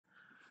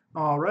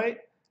All right.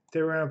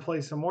 Then we're going to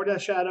play some more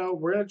Death Shadow.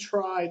 We're going to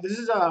try. This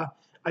is I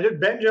took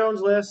Ben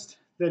Jones' list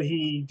that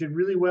he did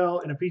really well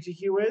in a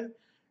PTQ with,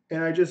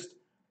 and I just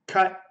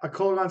cut a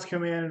Kolaghan's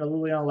Command and a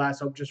Liliana Last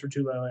Hope just for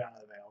 2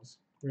 Liliana Veils.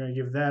 We're going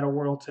to give that a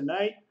whirl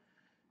tonight.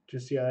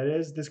 Just see how that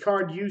is. This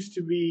card used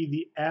to be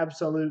the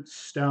Absolute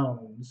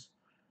Stones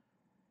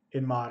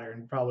in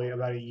Modern, probably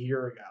about a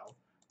year ago.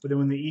 But then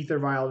when the Ether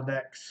Vial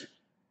decks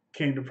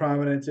came to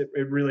prominence, it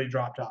really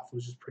dropped off. It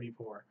was just pretty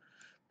poor.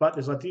 But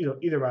there's left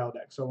either Vial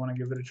deck, so I want to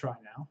give it a try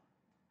now.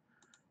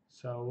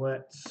 So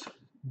let's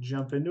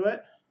jump into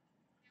it.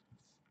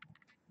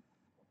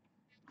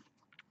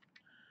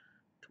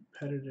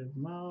 Competitive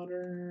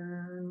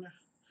Modern,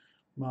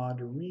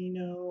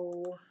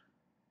 Moderino,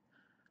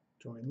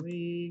 join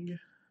League.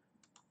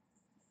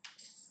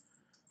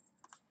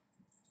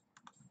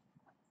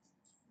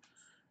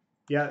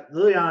 Yeah,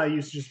 Liliana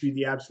used to just be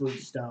the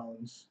Absolute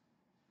Stones.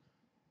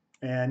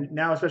 And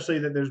now, especially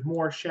that there's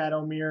more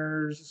Shadow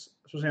Mirrors,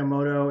 especially on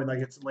Moto, and like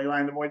it's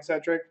Leyline the Void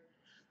Centric,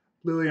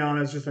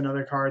 Liliana is just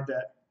another card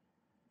that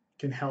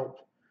can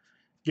help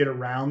get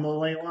around the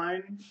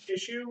Leyline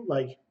issue.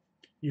 Like,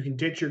 you can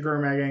ditch your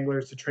Gurmag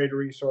Anglers to trade a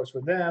resource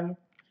with them,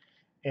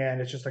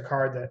 and it's just a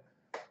card that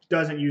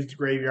doesn't use the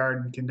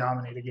graveyard and can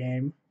dominate a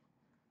game.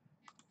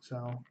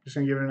 So, just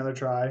going to give it another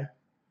try.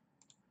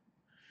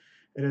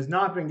 It has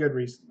not been good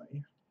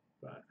recently,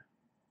 but...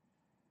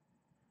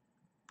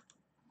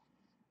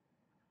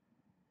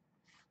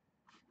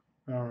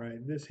 All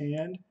right, this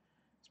hand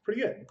is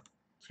pretty good.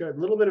 It's got a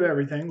little bit of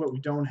everything, but we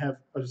don't have,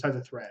 besides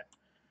a threat.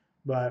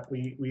 But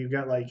we've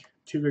got like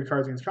 2 good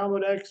cards against combo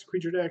decks,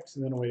 creature decks,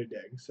 and then a way to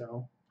dig.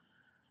 So,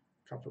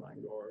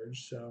 Copperline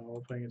Gorge.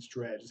 So, playing against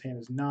Dredge. This hand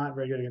is not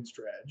very good against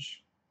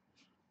Dredge.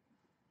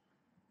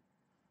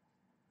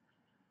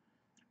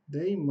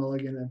 They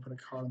mulligan and put a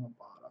card on the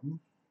bottom.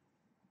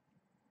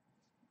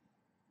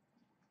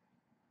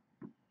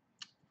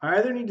 I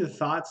either need to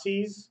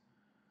Thoughtseize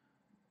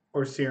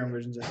or Serum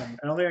Visions, I think.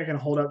 I don't think I can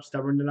hold up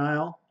Stubborn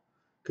Denial,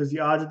 because the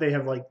odds that they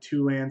have like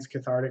 2 lands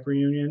Cathartic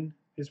Reunion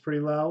is pretty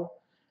low,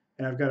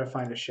 and I've got to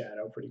find a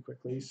Shadow pretty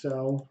quickly.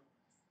 So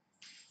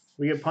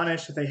we get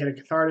punished if they hit a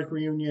Cathartic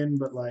Reunion,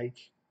 but like,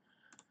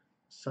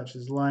 such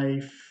is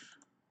life.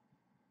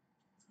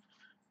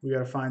 We got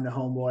to find the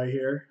homeboy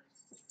here.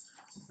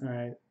 All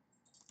right,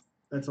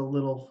 it's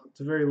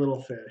a very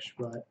little fish,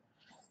 but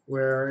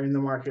we're in the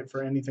market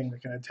for anything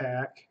that can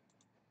attack.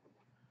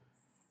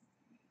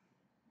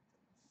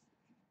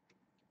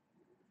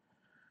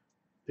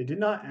 They did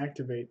not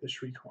activate the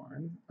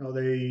Shriekhorn. Oh,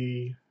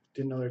 they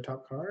didn't know their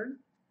top card?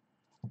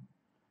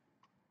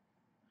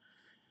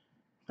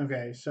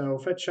 Okay, so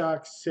Fetch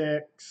Shock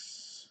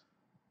 6,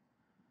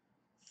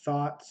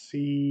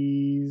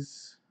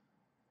 Thoughtseize.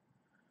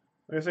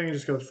 I guess I can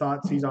just go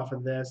Thoughtseize off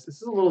of this.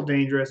 This is a little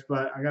dangerous,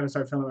 but I got to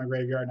start filling my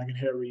graveyard and I can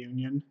hit a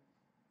Reunion.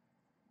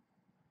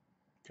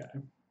 Okay.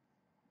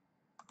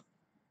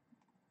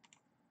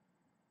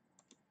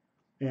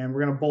 And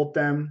we're going to bolt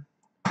them.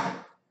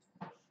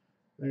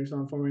 There's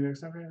on for me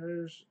next time.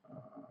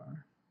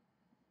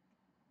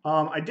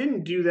 I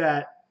didn't do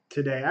that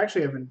today. I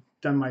actually haven't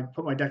done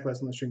put my deck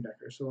list on the Stream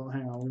Decker, so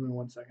hang on, give me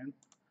 1 second.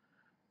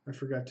 I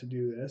forgot to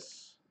do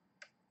this.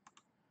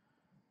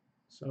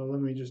 So let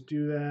me just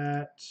do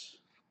that.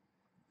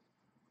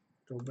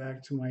 Go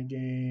back to my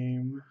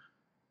game.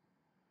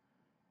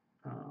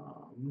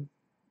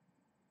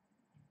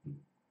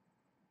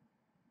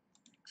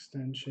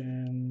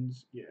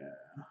 Extensions, yeah.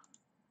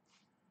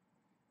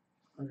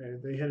 Okay,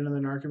 they hit another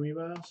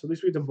Narcomoeba, so at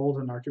least we get to bolt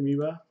a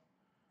Narcomoeba.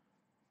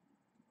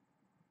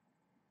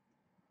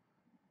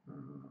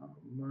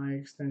 My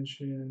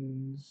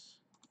extensions,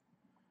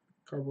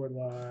 Cardboard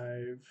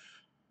Live.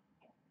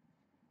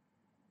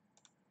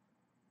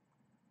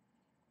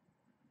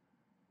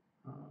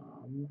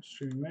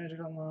 Streaming Magic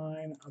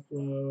Online,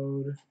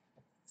 upload.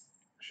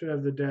 Should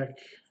have the deck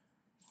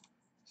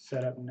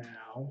set up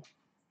now.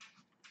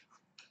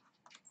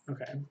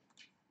 Okay.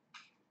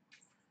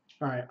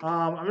 All right.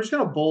 I'm just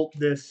gonna bolt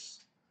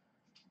this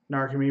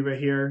Narcomoeba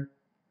here,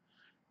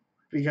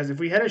 because if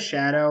we had a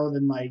Shadow,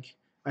 then like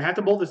I have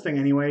to bolt this thing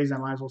anyways. I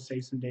might as well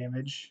save some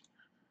damage.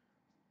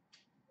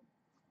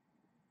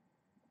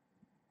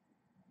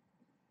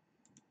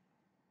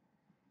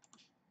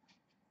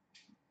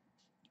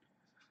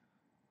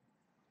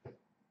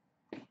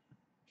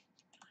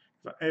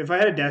 If I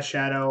had a Death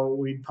Shadow,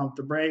 we'd pump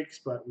the brakes,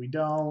 but we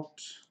don't.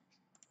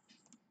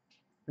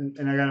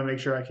 And I got to make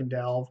sure I can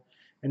delve.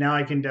 And now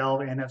I can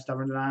delve and have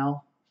Stubborn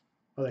Denial.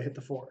 Oh, they hit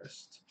the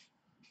forest.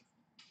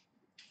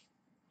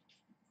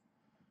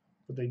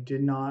 But they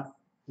did not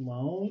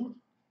loam,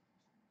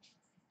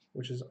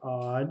 which is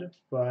odd,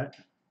 but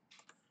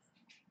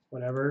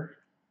whatever.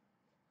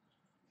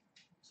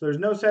 So there's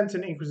no sense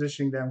in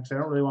Inquisitioning them because I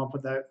don't really want to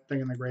put that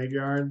thing in the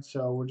graveyard.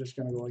 So we're just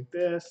going to go like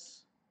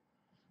this.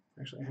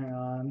 Actually, hang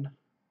on.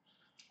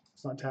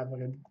 Let's not tap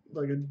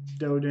like a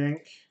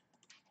Dodink.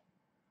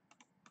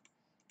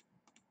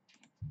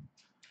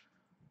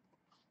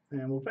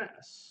 And we'll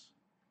pass.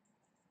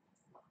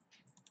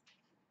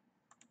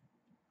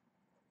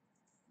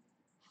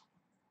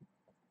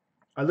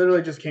 I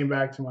literally just came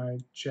back to my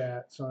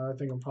chat, so I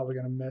think I'm probably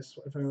going to miss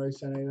if anybody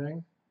said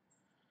anything.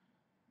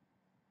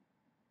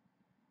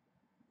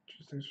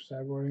 Thanks for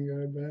sideboarding,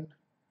 guide, Ben.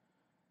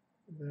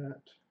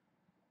 That.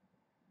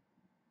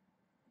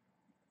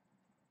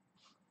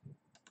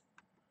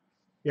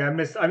 Yeah, I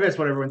missed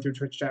what everyone through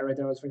Twitch chat right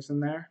there was fixing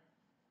there.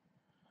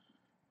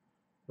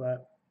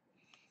 But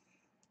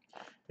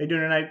how you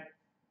doing tonight,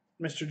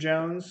 Mr.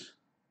 Jones?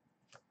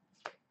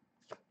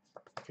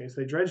 Okay, so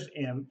they dredged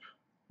Imp.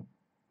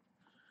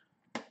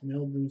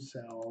 Milled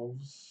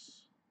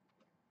themselves.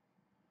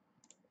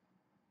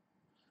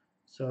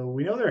 So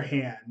we know their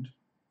hand.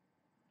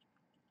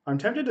 I'm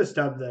tempted to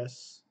stub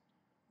this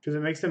because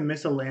it makes them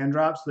miss a land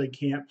drop so they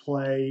can't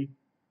play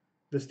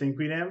the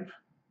Stinkweed Imp.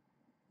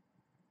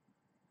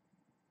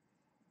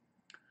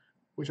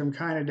 Which I'm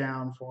kind of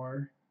down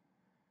for.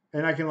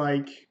 And I can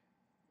like,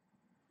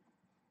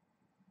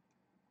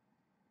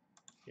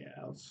 yeah,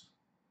 let's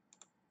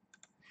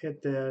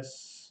hit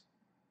this.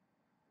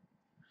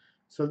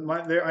 So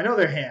I know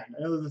their hand.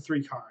 I know the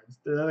 3 cards.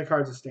 The other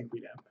card's a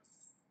Stinkweed Imp.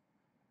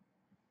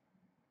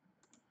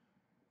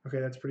 Okay,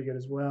 that's pretty good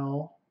as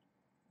well.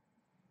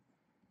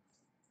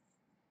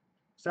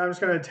 So I'm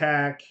just going to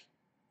attack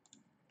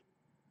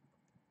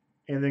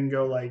and then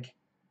go like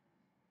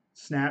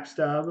Snap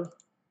Stub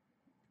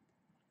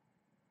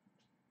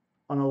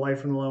on the Life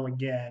from the Loam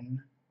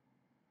again.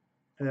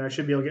 And then I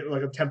should be able to get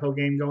like a tempo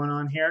game going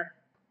on here.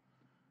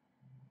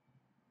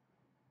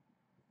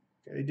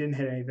 Okay, they didn't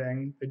hit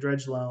anything. They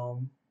dredged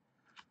Loam.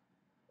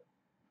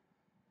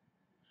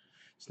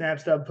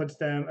 Snap Stub puts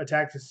them,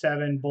 attack to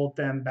 7, bolt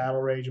them,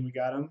 Battle Rage, and we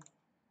got them.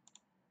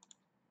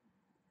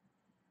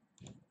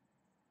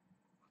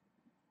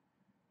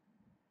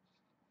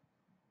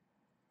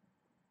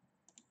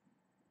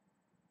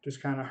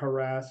 Just kind of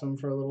harass them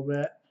for a little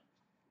bit.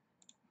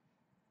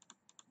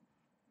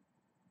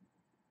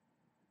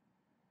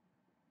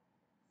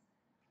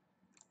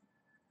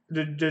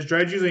 Does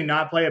Dredge usually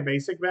not play a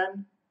basic,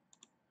 Ben?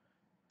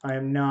 I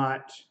am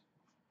not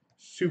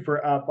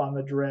super up on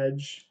the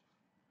Dredge.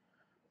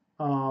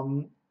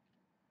 On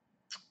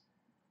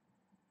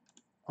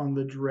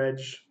the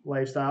Dredge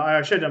lifestyle.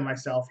 I should have done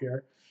myself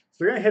here. So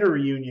they're going to hit a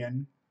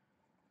Reunion.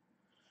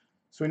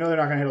 So we know they're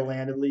not going to hit a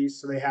land at least.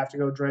 So they have to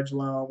go Dredge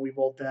Loam. We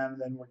bolt them,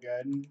 then we're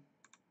good.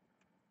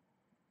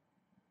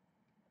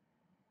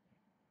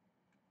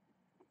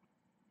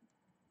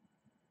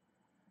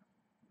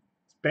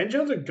 Ben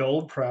Jones a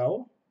gold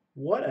pro?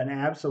 What an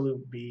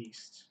absolute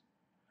beast.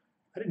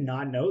 I did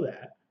not know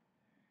that.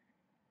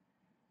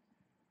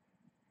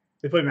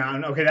 They play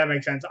Mountain. Okay, that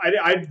makes sense.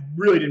 I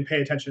really didn't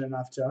pay attention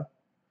enough to.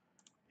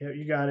 Yeah,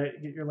 you got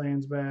it. Get your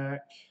lands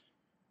back.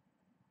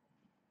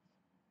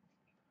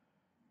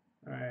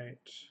 All right.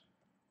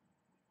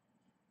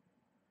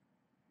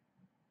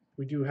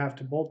 We do have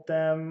to bolt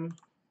them.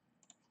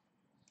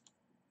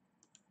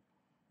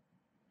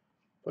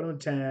 Put them at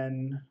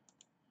 10.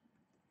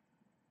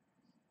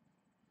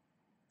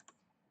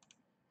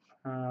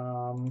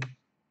 Oh,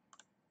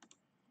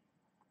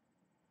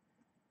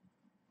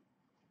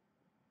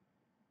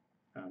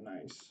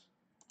 nice.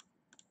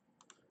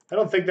 I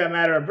don't think that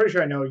mattered. I'm pretty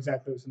sure I know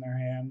exactly what's in their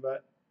hand,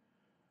 but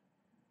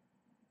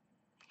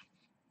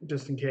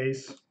just in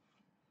case.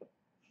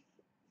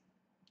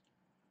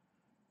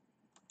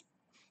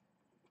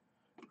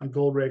 A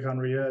gold rake on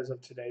Rita as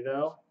of today,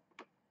 though.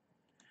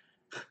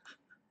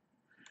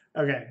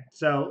 Okay,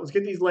 so let's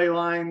get these ley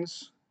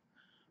lines.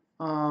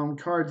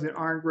 Cards that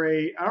aren't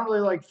great. I don't really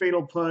like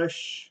Fatal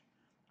Push.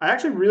 I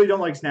actually really don't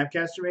like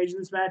Snapcaster Mage in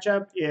this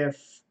matchup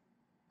if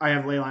I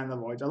have Leyline of the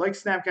Voids. I like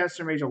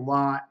Snapcaster Mage a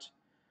lot.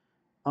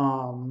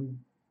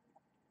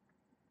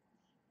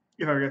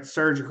 If I get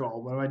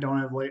Surgical, but if I don't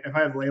have if I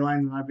have Leyline,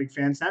 I'm not a big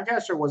fan.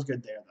 Snapcaster was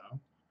good there though.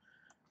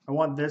 I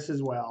want this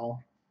as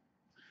well.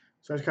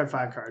 So I just cut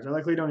 5 cards. I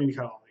likely don't need to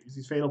cut all these.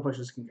 These Fatal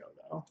Pushes can go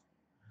though.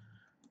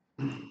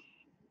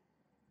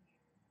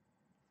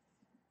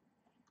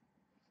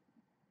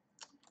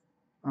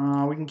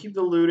 We can keep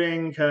the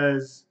looting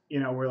because we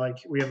have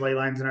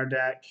Leylines in our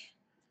deck.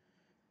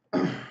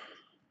 I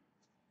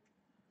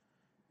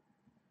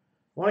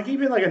want to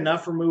keep in like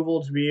enough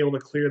removal to be able to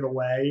clear the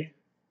way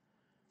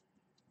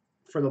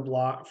for the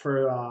block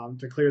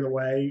to clear the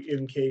way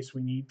in case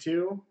we need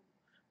to.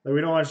 Like we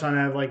don't want to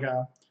have like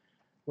a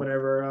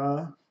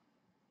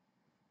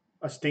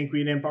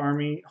Stinkweed Imp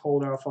army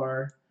hold off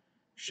our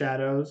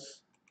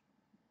shadows.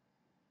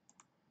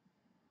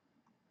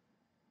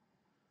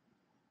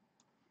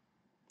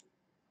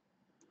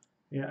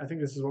 Yeah, I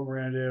think this is what we're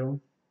gonna do.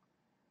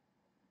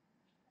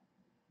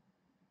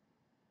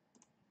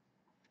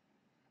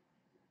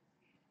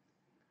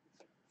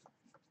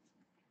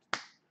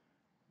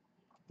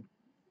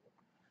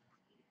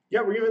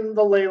 Yeah, we're giving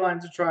the ley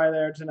lines a try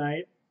there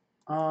tonight.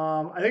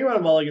 I think I'm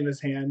gonna mulligan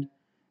this hand.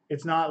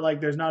 It's not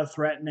like there's not a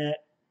threat in it.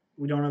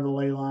 We don't have the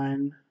ley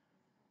line.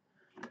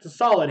 It's a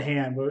solid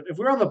hand, but if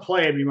we were on the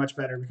play, it'd be much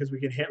better because we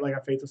could hit like a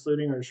Faithless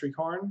Looting or a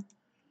Shriekhorn.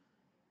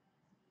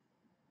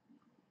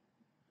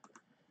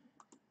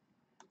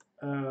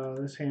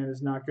 This hand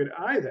is not good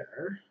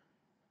either.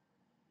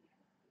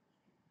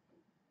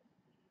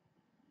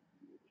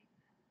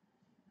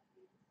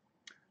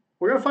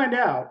 We're gonna find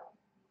out.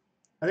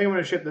 I think I'm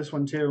gonna ship this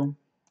one too,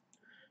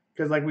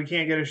 because like we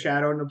can't get a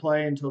shadow into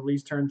play until at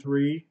least turn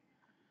 3,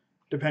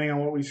 depending on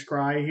what we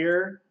scry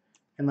here.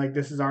 And like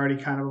this is already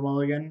kind of a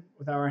mulligan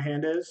with how our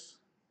hand is.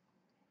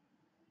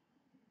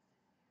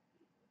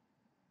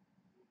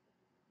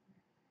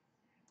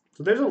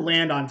 So there's a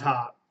land on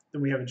top,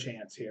 then we have a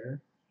chance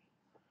here.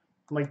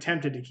 I'm like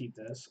tempted to keep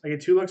this. I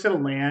get 2 looks at a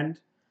land.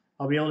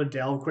 I'll be able to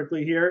delve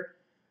quickly here.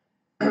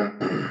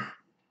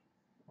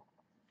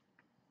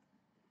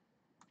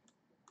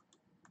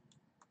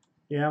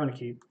 Yeah, I'm gonna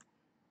keep.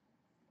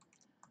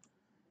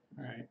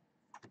 All right,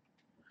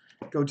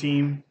 go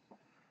team.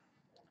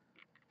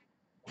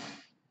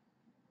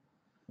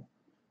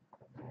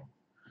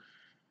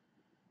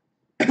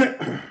 All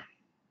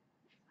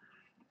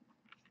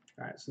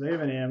right, so they have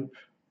an imp.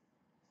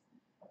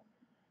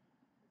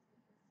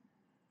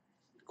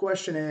 The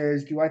question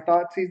is, do I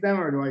Thoughtseize them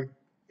or do I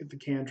get the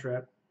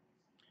cantrip?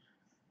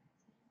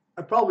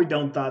 I probably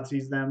don't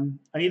Thoughtseize them.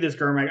 I need this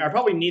Gurmag. I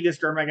probably need this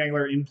Gurmag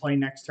Angler in play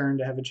next turn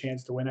to have a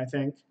chance to win, I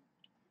think.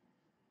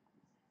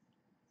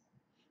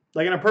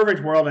 Like in a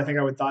perfect world, I think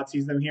I would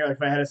Thoughtseize them here. Like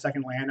if I had a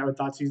second land, I would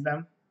Thoughtseize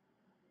them.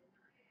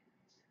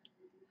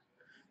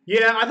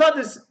 Yeah, I thought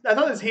this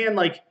hand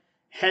like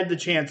had the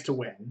chance to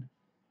win.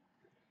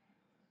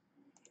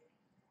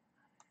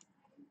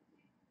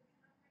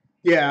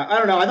 Yeah, I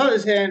don't know. I thought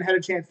this hand had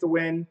a chance to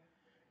win.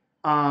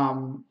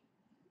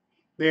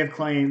 They have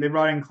claim. They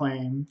brought in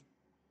claim.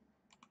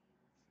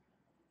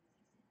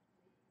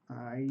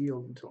 I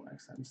yield until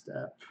next end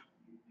step.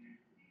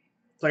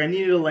 It's like I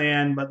needed a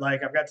land, but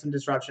like I've got some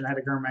disruption. I had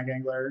a Gurmag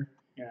Angler,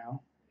 you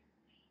know.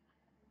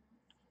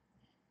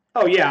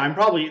 Oh yeah, I'm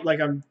probably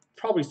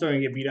still gonna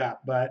get beat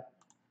up, but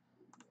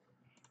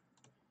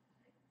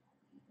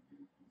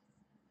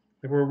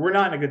like we're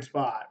not in a good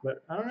spot.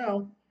 But I don't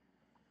know.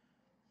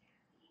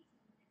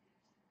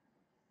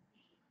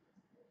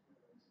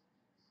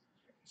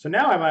 So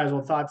now I might as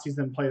well Thoughtseize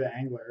them, play the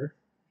Angler.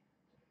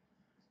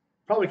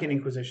 Probably can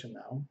Inquisition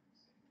though.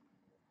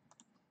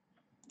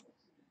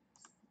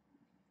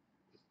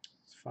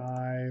 It's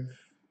 5.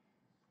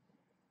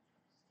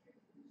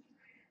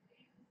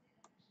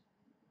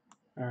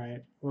 All right.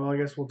 Well, I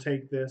guess we'll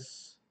take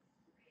this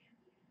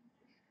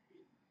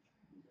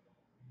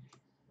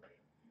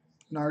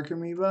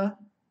Narcomoeba.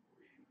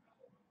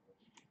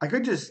 I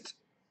could just,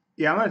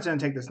 yeah, I'm gonna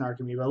take this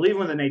Narcomoeba. Leave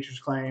with a Nature's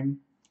Claim.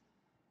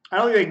 I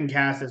don't think they can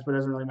cast this, but it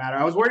doesn't really matter.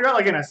 I was worried about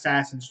like an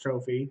Assassin's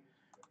Trophy,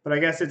 but I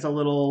guess it's a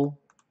little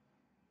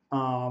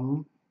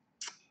over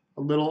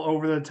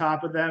the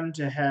top of them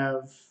to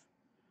have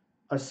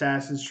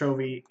Assassin's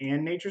Trophy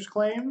and Nature's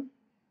Claim.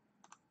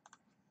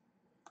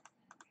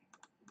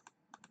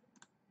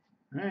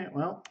 All right,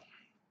 well,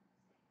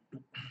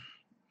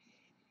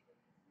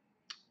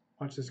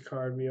 watch this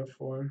card be a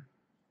 4.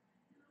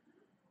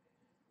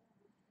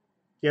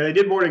 Yeah, they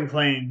did board and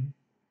claim.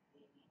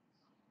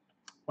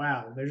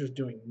 Wow, they're just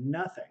doing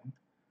nothing.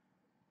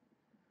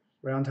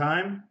 Right on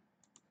time?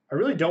 I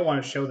really don't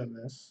want to show them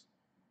this.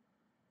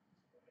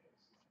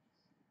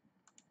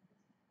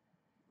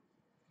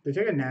 They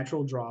take a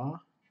natural draw. What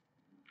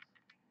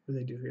do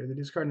they do here? They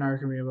discard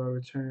Narcomoeba,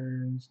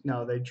 returns.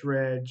 No, they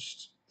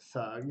dredged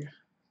Thug.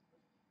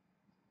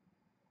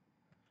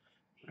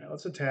 All right,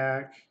 let's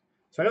attack.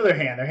 So I know their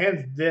hand. Their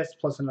hand's this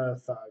plus another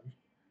Thug.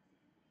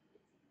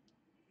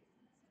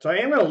 So I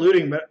am going to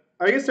looting, but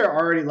I guess they're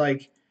already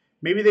like,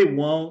 maybe they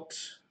won't.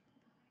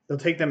 They'll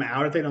take them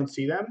out if they don't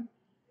see them.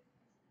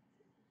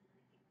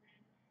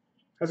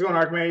 How's it going,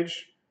 Archmage?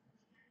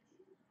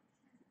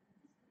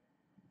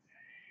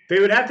 They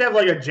would have to have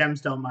like a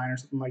gemstone mine or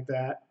something like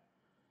that.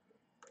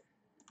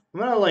 I'm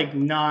going to like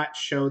not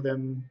show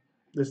them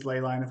this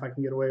Leyline if I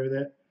can get away with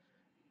it.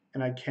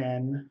 And I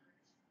can.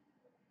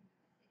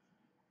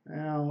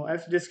 Now I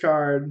have to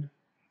discard.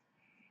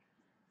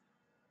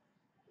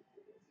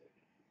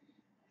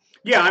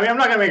 Yeah, I mean, I'm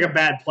not going to make a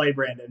bad play,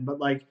 Brandon, but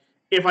like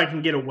if I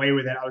can get away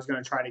with it, I was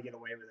going to try to get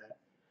away with it.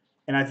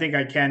 And I think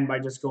I can by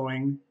just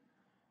going,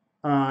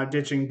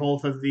 ditching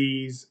both of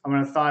these. I'm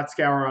going to Thought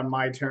Scour on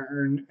my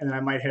turn, and then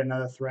I might hit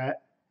another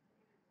threat.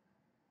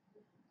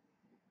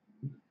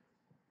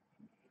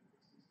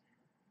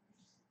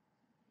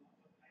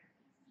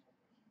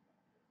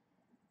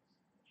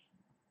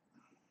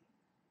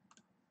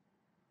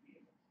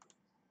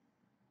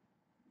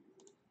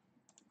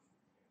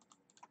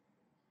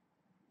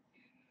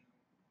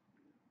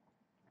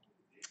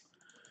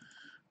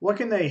 What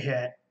can they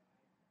hit?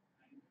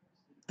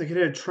 They could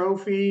hit a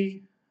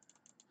trophy.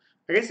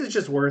 I guess it's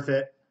just worth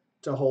it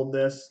to hold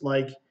this.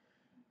 Like,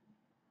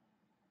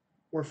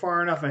 we're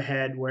far enough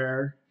ahead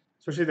where,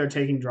 especially if they're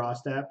taking draw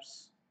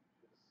steps.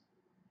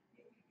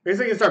 I guess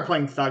they can start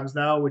playing thugs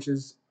though, which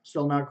is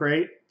still not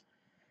great.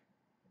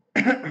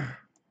 They're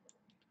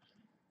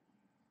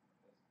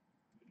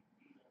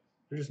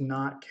just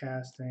not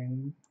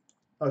casting.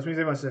 Oh, this means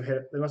they must have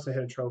hit. They must have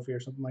hit a trophy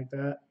or something like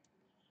that.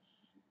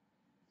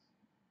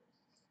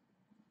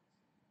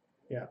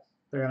 Yeah,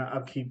 they're gonna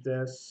upkeep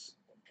this.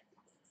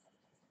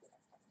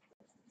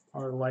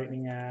 Or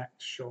lightning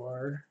act,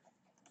 sure.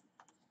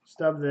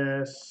 Stub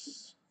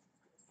this.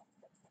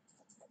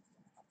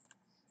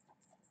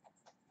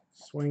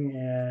 Swing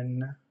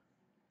in.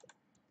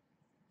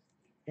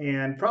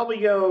 And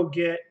probably go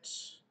get...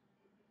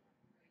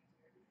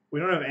 We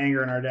don't have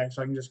Anger in our deck,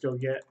 so I can just go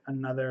get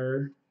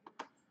another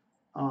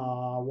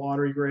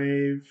Watery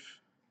Grave.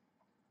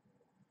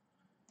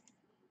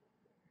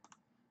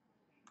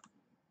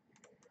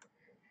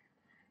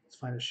 Let's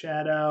find a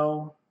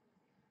Shadow.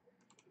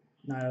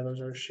 Neither of those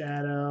are a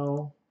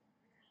Shadow.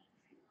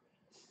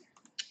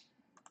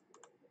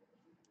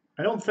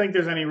 I don't think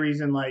there's any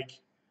reason, like...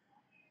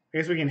 I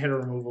guess we can hit a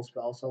removal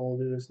spell, so we'll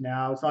do this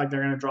now. It's not like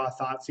they're going to draw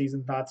Thoughtseize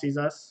and Thoughtseize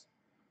us.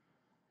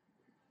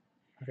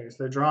 Okay, so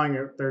they're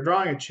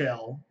drawing a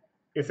chill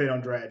if they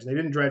don't dredge. They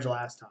didn't dredge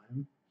last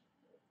time.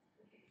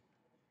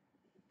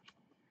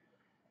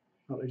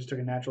 Oh, they just took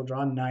a natural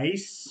draw.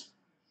 Nice.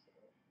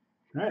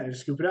 All right, they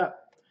just scoop it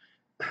up.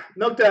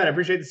 Milk Dad, I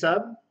appreciate the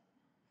sub.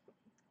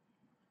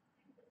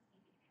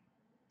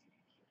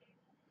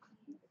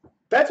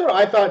 That's what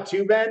I thought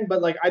too, Ben,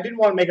 but like I didn't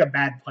want to make a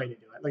bad play to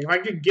do it. Like if I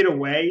could get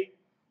away.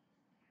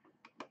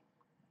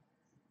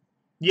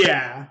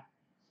 Yeah.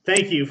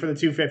 Thank you for the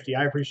 250.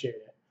 I appreciate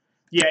it.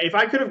 Yeah, if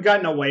I could have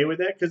gotten away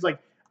with it, because like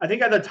I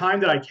think at the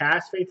time that I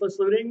cast Faithless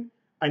Looting,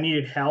 I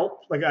needed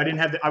help. Like I didn't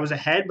have I was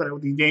ahead, but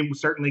the game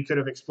certainly could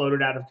have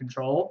exploded out of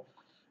control.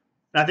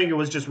 And I think it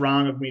was just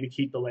wrong of me to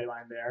keep the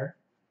Leyline there.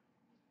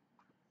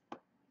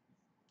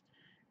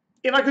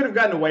 If I could have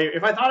gotten away,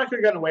 if I thought I could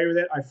have gotten away with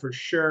it, I for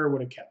sure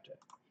would have kept it.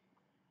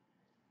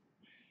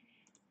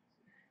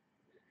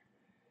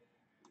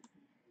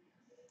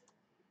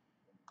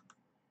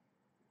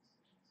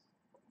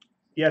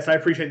 Yes, I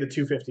appreciate the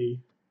 250.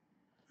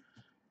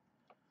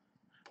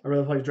 I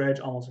really play Dredge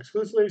almost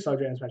exclusively, so I've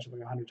done this matchup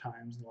like 100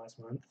 times in the last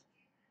month.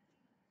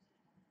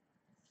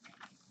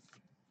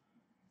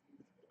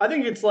 I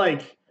think it's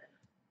like,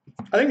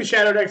 I think the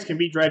Shadow decks can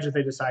beat Dredge if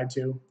they decide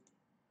to.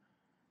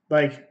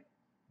 Like,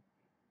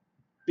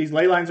 these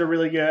Leylines are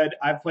really good.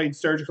 I've played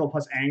Surgical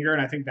plus Anger,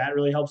 and I think that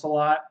really helps a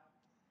lot.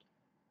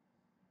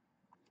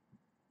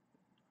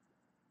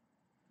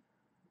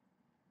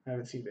 I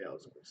haven't seen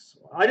Veils.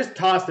 I just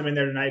tossed them in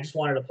there tonight. I just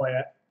wanted to play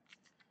it.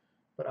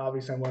 But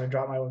obviously, I'm going to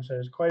drop my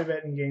website quite a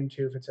bit in game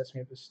 2 if it sets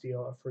me up to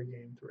steal a free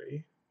game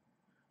 3.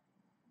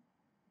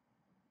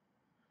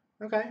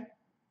 Okay.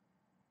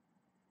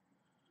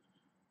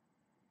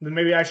 Then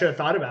maybe I should have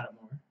thought about it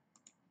more.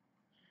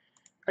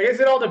 I guess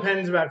it all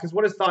depends about, because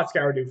what does Thought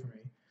Scour do for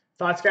me?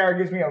 Thought Scour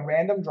gives me a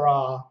random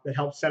draw that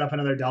helps set up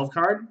another Delve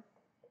card.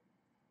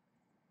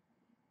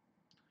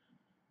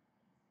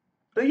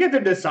 But you have to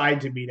decide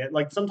to beat it.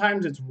 Like,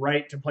 sometimes it's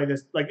right to play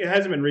this. Like, it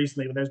hasn't been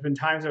recently, but there's been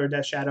times over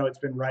Death Shadow it's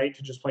been right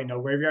to just play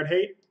no Graveyard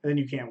Hate, and then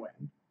you can't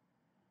win.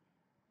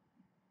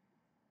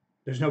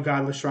 There's no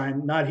Godless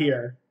Shrine. Not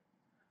here.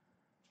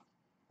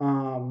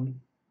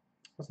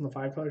 What's in the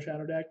 5-color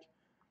Shadow deck?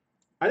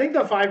 I think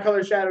the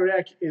 5-color Shadow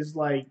deck is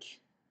like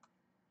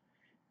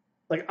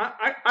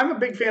I'm a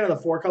big fan of the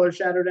 4-color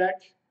Shadow deck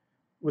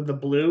with the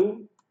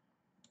blue,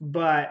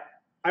 but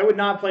I would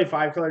not play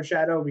 5-color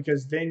Shadow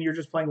because then you're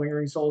just playing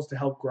Lingering Souls to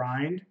help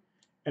grind.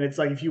 And it's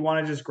like if you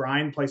want to just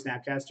grind, play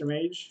Snapcaster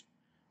Mage,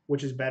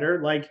 which is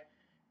better. Like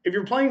if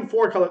you're playing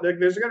 4-color,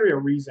 there's got to be a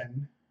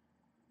reason.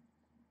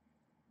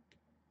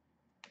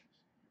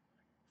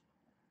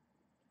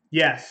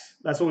 Yes,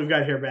 that's what we've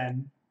got here,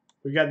 Ben.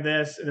 We've got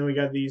this, and then we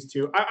got these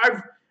two.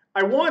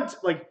 I want,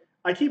 like,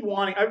 I keep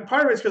wanting,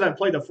 part of it's because I've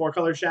played the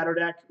 4-color Shadow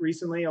deck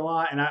recently a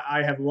lot, and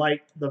I have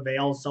liked the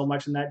Veils so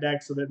much in that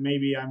deck so that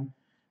maybe I'm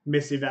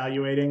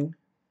misevaluating.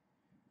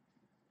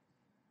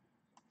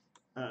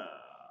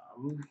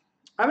 I'm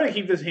going to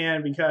keep this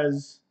hand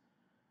because,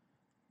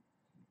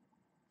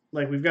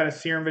 like, we've got a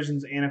Serum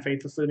Visions and a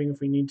Faithless Looting if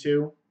we need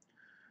to.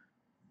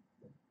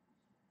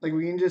 Like,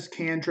 we can just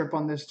cantrip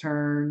on this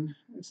turn.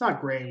 It's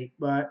not great,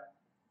 but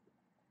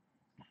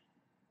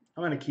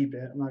I'm going to keep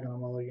it. I'm not going to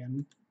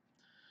mulligan.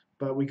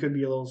 But we could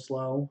be a little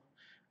slow.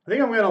 I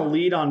think I'm going to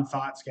lead on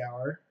Thought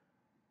Scour.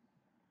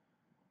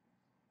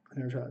 I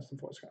never tried this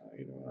before.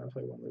 I want to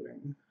play 1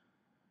 looting.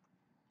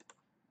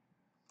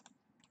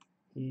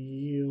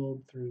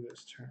 Yield through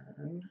this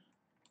turn.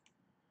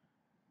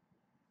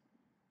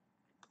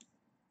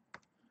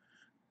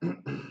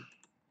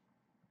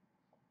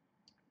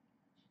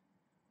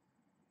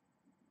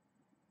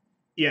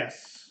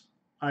 Yes,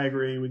 I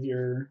agree with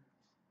your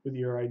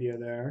idea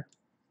there.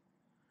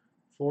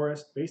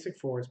 Forest, basic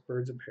forest,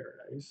 Birds of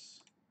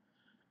Paradise.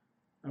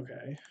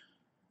 Okay.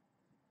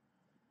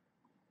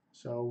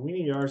 So we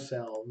need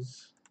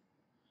ourselves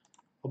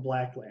a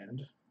black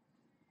land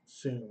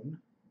soon.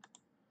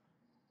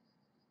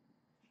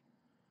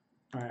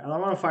 All right, I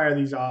want to fire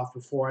these off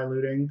before I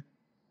looting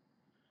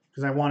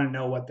because I want to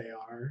know what they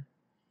are.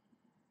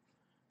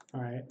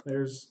 All right,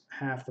 there's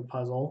half the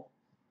puzzle.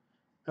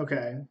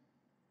 Okay.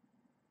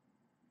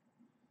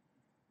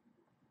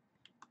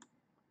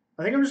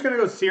 I think I'm just going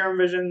to go Serum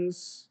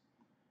Visions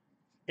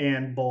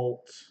and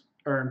Bolt,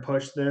 or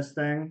push this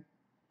thing.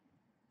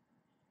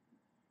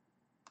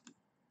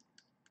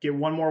 Get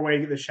one more way to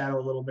get the shadow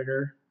a little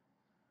bigger.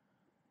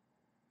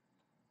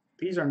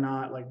 These are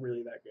not like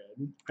really that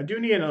good. I do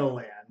need another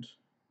land.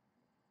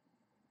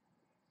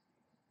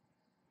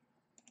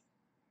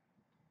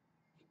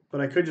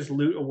 But I could just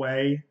loot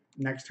away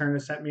next turn to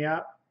set me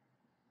up.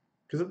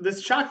 Because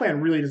this shock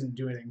land really doesn't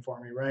do anything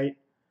for me, right?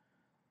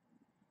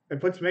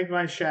 It puts make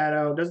my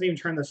shadow, doesn't even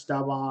turn the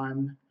stub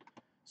on.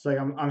 So like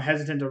I'm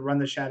hesitant to run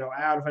the shadow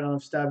out if I don't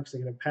have stub because I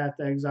get a path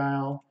to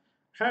exile.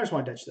 I kind of just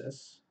want to ditch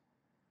this.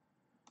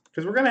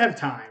 Because we're gonna have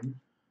time.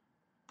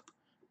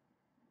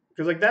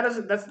 Because like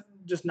that's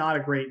just not a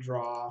great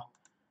draw.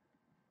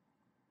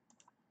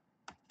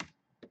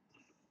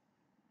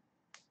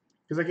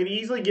 Because I can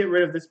easily get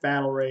rid of this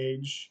Battle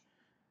Rage.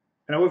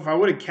 And if I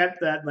would have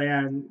kept that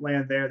land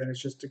there, then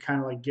it's just to kind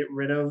of like get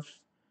rid of,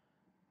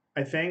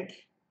 I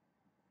think.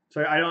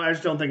 So I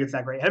just don't think it's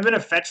that great. Had it been a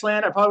fetch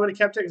land, I probably would have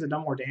kept it because it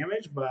done more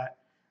damage, but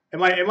it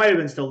might have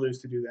been still loose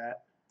to do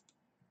that.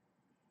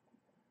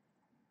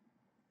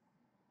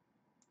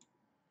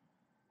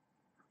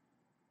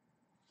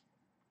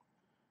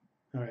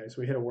 All right,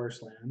 so we hit a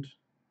worse land.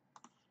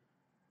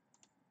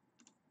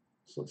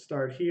 So let's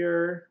start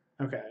here.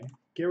 Okay,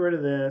 get rid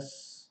of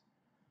this.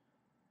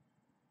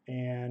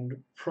 And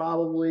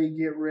probably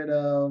get rid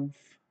of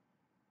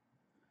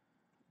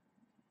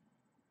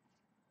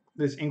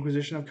this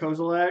Inquisition of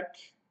Kozilek.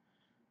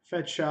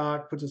 Fetch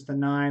Shock puts us to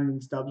 9, then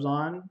stubs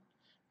on. And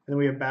then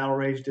we have Battle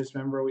Rage,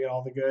 Dismember, we get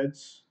all the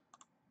goods.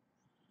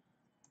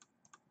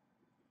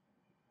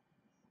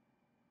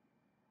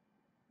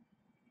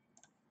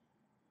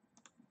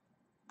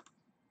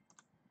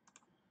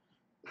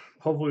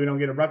 Hopefully we don't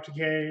get Abrupt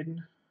Decayed.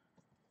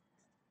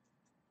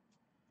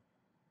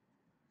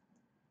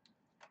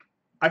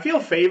 I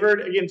feel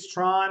favored against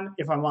Tron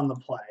if I'm on the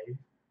play.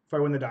 If I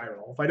win the die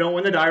roll. If I don't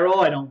win the die roll,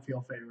 I don't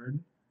feel favored.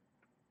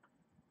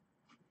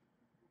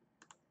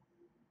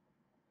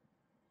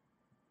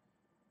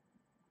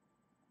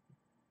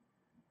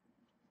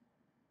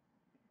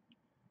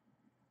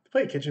 If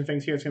they play Kitchen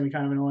Finks here, it's going to be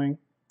kind of annoying.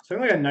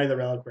 Something like a Knight of the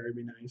Reliquary would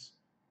be nice.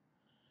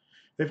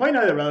 If they play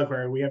Knight of the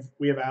Reliquary, we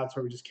have outs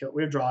where we just kill.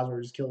 We have draws where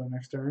we just kill them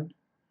next turn.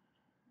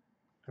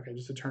 Okay,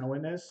 just Eternal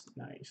Witness.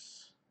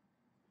 Nice.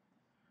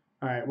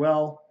 All right,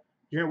 well,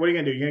 what are you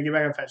going to do? You're going to get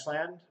back a fetch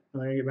land?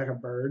 Or are you going to get back a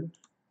bird?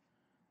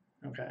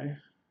 Okay.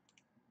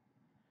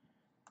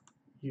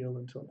 Yield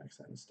until next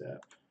end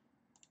step.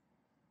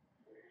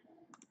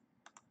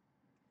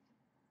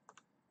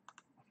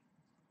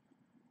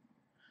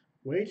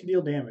 Way to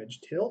deal damage.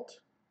 Tilt.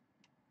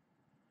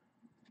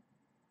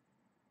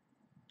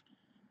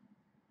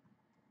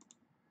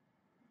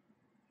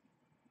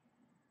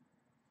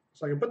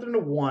 So I can put them to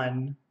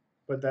 1,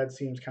 but that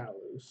seems kind of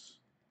loose.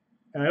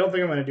 And I don't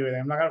think I'm going to do anything.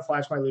 I'm not going to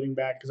flash my looting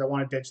back because I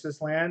want to ditch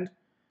this land.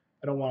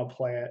 I don't want to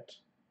play it.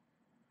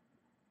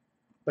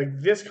 Like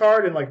this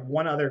card and like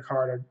one other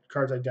card are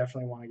cards I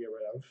definitely want to get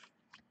rid of.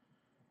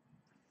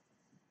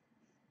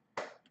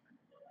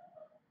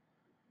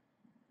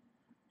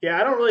 Yeah,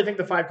 I don't really think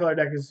the 5-color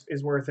deck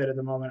is worth it at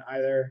the moment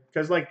either.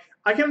 Because like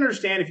I can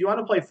understand if you want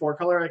to play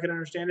 4-color, I can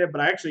understand it,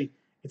 but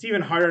it's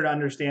even harder to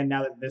understand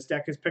now that this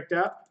deck is picked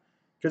up.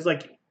 Because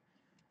like,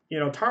 you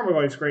know,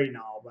 Tarmogoyf's great and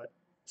all, but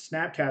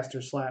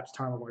Snapcaster slaps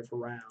Tarmogoyf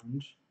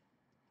around.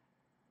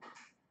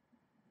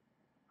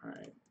 All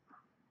right.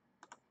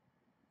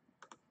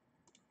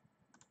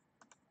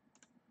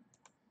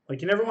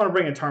 Like you never want to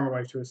bring a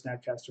Tarmogoyf to a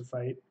Snapcaster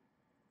fight.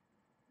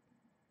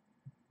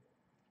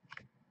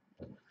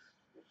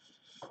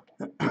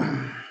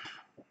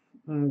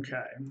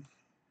 Okay.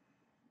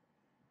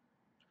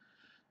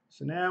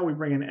 So now we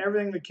bring in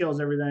everything that kills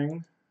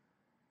everything.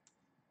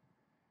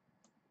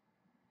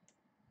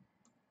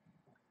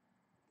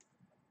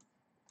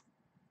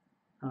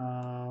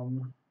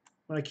 I'm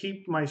going to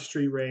keep my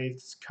Street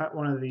Wraiths, cut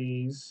one of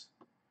these.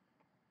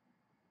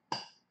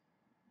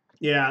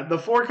 Yeah, the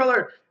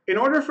 4-color, in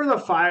order for a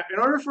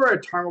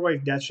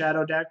Tarmogoyf Death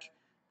Shadow deck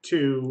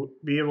to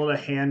be able to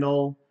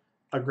handle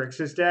a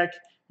Grixis deck,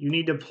 you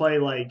need to play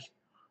like,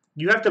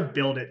 you have to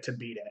build it to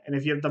beat it. And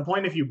if you have the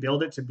point, if you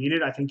build it to beat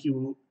it, I think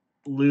you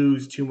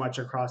lose too much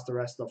across the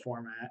rest of the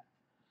format.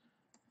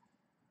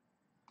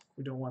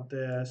 We don't want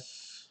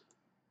this.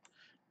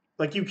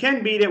 Like you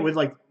can beat it with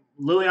like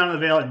Liliana the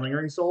Veil and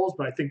Lingering Souls,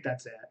 but I think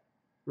that's it.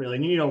 Really,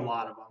 and you need a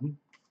lot of them.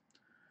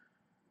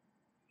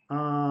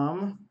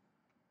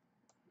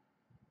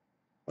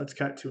 Let's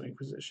cut 2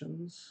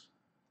 Inquisitions.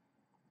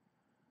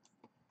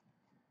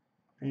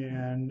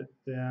 And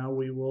now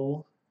we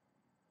will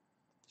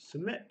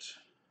submit.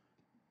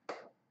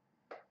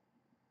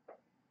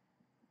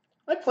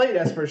 I played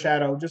Esper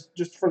Shadow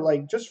just for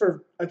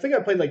I think I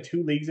played like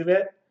 2 leagues of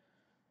it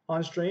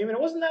on stream, and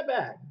it wasn't that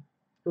bad.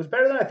 It was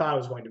better than I thought it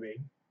was going to be.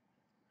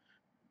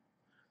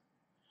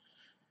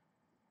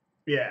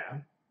 Yeah.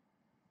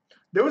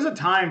 There was a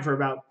time for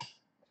about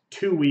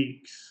 2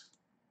 weeks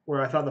where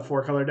I thought the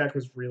 4-color deck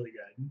was really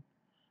good.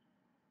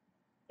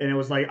 And it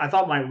was like, I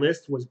thought my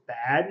list was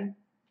bad.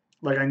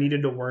 Like, I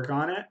needed to work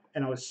on it.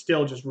 And I was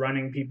still just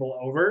running people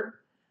over.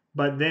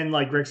 But then,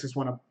 like, Grixis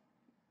won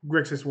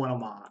a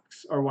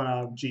Mox or won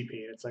a GP.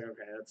 It's like,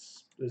 okay,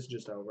 this is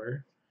just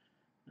over.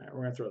 All right,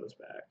 we're going to throw this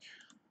back.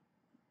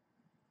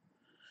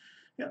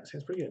 Yeah, this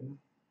hand's pretty good.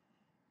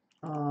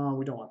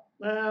 We don't want.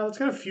 Let's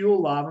get a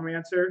Fuel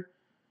Lavamancer.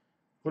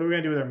 What are we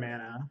gonna do with our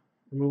mana?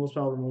 Removal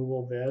spell,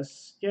 removal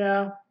this.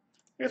 Yeah,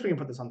 I guess we can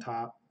put this on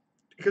top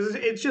because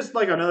it's just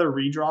like another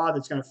redraw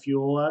that's gonna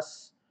fuel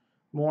us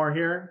more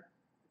here.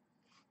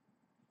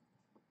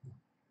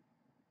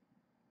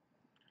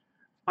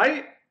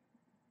 I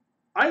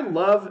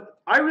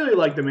really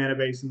like the mana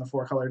base in the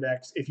 4-color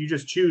decks. If you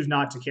just choose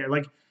not to care,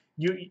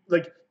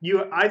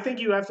 I think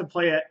you have to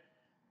play it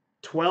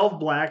 12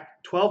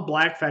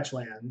 black fetch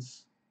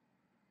lands.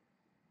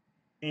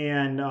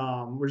 And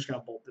we're just going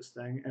to bolt this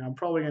thing. And I'm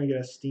probably going to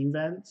get a Steam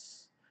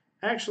Vents.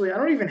 Actually, I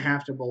don't even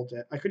have to bolt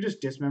it. I could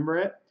just dismember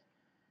it.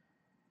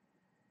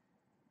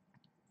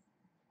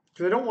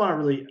 Because I don't want to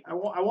really...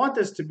 I want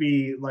this to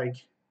be, like...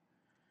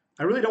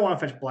 I really don't want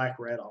to fetch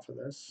black-red off of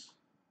this.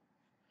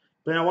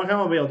 But then I want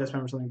to be able to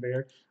dismember something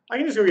bigger. I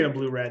can just go get a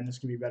blue-red, and this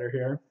can be better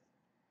here.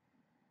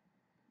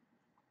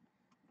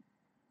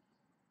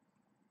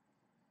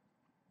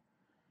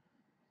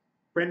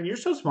 Brandon, you're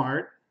so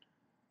smart.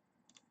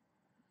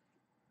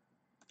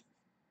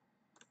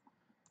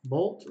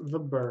 Bolt the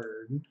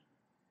bird.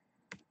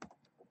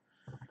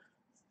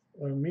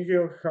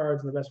 Mediocre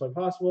cards in the best way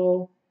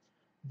possible.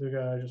 The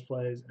guy just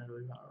plays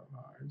early power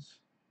cards.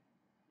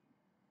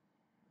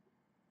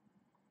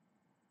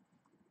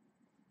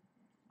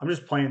 I'm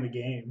just playing the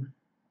game.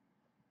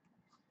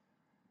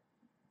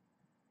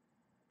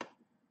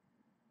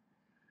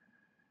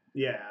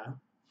 Yeah.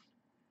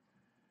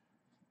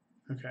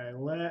 Okay,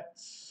 we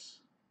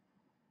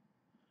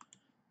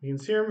can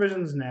Serum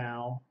Visions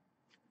now.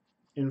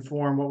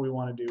 Inform what we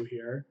want to do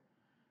here.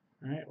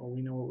 All right, well,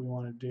 we know what we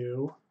want to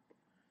do.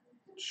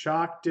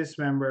 Shock,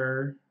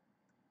 Dismember.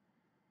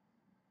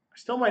 I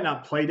still might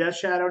not play Death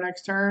Shadow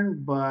next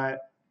turn, but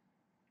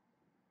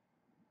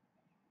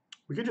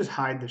we could just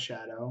hide the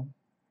Shadow.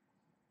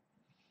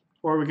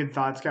 Or we could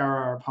Thought Scour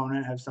our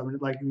opponent, have something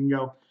like we can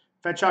go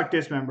Fetch, Shock,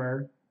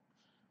 Dismember.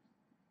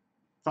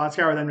 Thought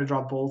Scour them to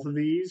draw both of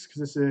these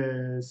because this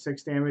is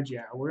 6 damage.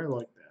 Yeah, we're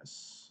like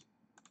this.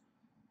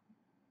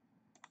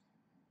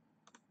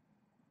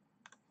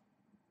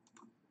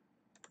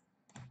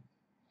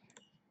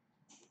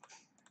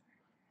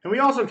 And we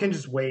also can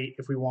just wait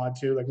if we want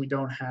to. Like, we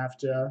don't have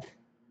to.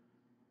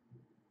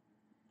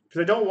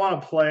 Because I don't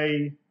want to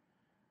play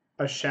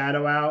a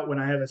Shadow out when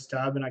I have a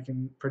stub and I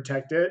can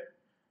protect it.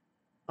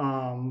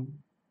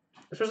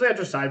 Especially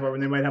after sideboard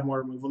when they might have more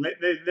removal.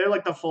 They're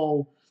like the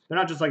full... They're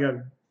not just like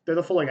a... They're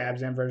the full like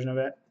Abzan version of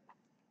it.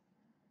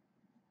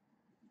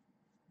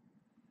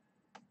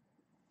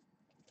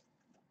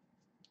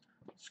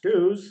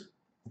 Scoos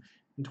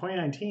in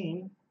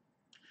 2019.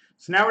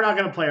 So now we're not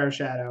going to play our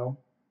Shadow.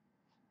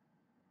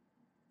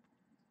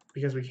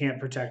 Because we can't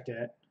protect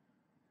it.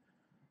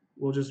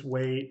 We'll just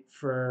wait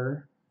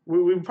for...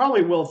 We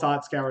probably will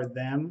Thought Scour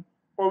them.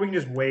 Or we can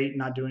just wait and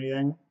not do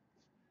anything.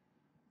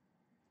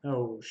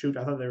 Oh, shoot.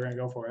 I thought they were going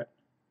to go for it.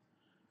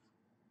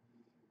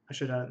 I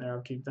should have done it in their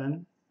upkeep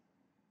then.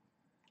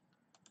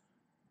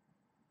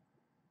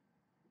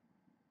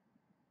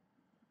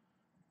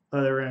 I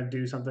thought they were going to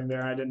do something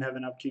there. I didn't have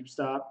an upkeep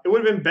stop. It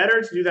would have been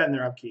better to do that in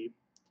their upkeep.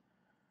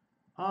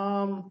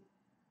 I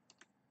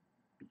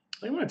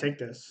think I'm going to take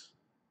this.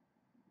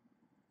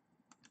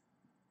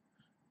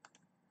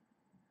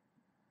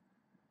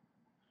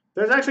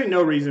 There's actually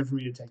no reason for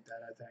me to take that,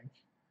 I think.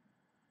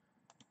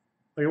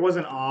 Like, it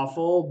wasn't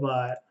awful,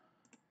 but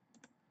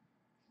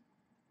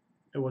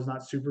it was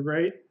not super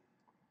great.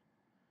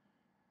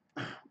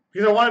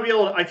 Because I want to be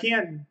able to... I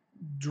can't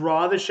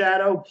draw the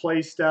Shadow,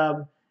 play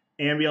stub,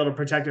 and be able to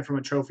protect it from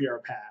a trophy or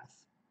a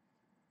path.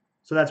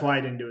 So that's why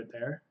I didn't do it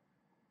there.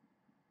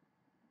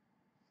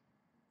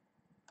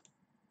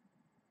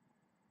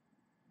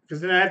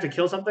 Because then I have to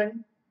kill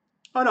something?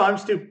 Oh, no, I'm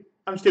stupid.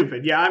 I'm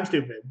stupid. Yeah, I'm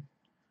stupid.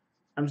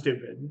 I'm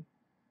stupid.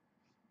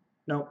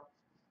 Nope.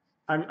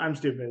 I'm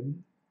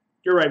stupid.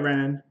 You're right,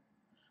 Brennan.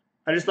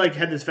 I just like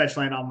had this fetch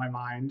land on my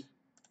mind.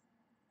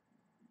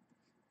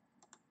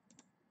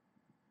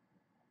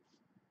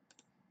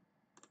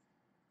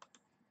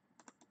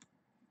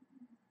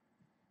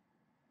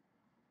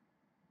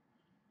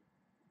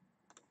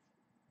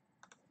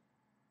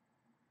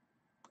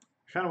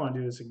 I kind of want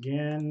to do this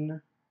again.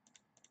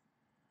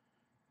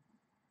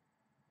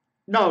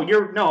 No,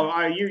 you're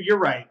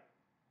right.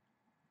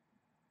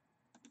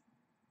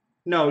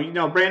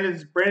 No,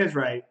 Brandon's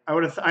right. I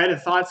had a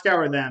Thought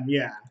Scour them.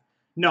 Yeah.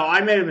 No, I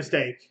made a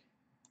mistake.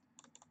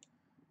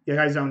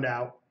 Yeah, I zoned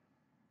out.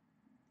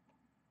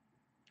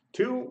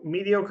 2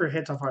 mediocre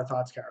hits off our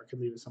Thought Scour could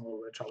leave us in a little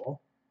bit of trouble.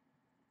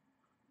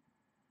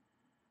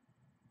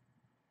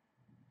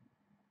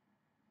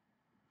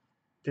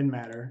 Didn't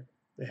matter.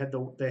 They had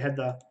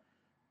the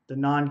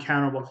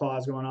non-counterable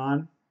clause going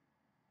on.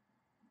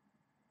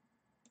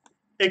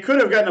 It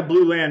could have gotten a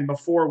blue land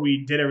before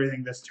we did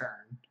everything this turn.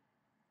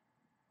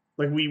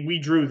 Like, we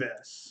drew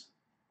this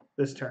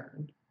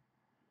turn.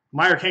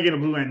 Mire can't get a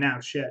blue land now.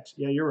 Shit.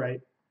 Yeah, you're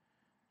right.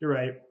 You're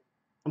right.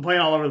 I'm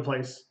playing all over the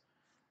place.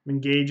 I'm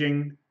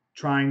engaging,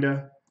 trying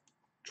to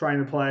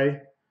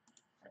play.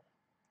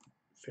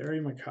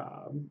 Very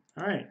macabre.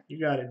 All right, you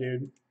got it,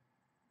 dude.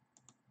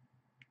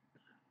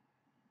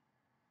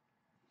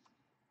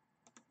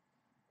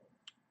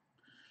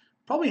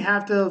 Probably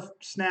have to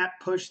snap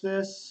push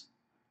this.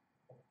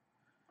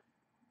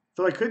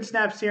 Though I could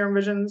snap Serum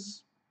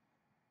Visions.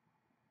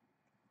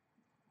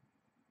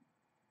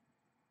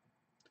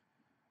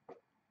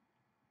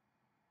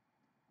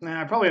 Nah,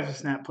 I probably have to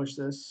snap push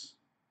this.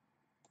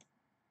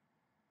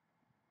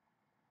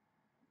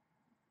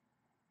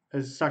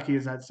 As sucky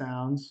as that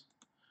sounds.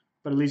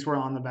 But at least we're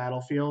on the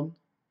battlefield.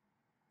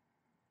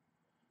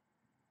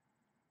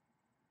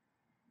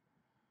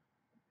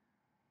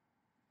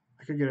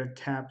 I could get a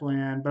tap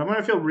land, but I'm going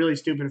to feel really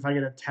stupid if I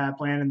get a tap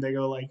land and they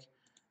go like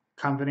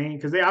Company,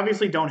 because they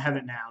obviously don't have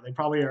it now. They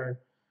probably are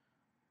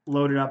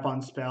loaded up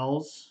on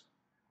spells.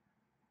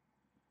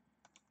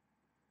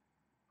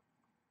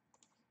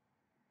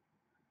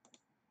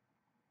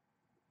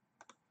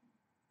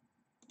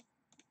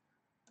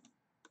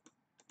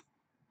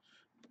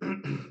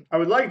 I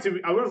would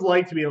have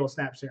liked to be able to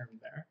snap Serum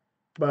there,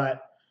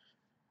 but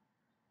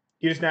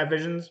you just snap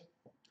Visions.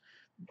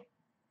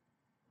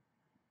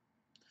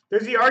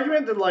 There's the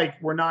argument that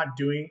like we're not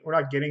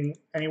getting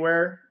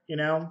anywhere, you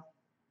know,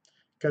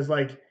 because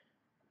like,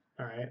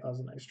 all right, that was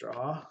a nice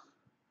draw.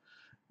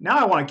 Now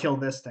I want to kill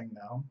this thing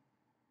though.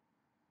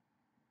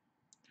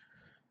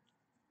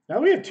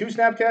 Now we have two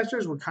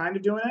Snapcasters. We're kind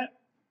of doing it.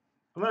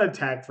 I'm gonna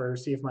attack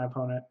first. See if my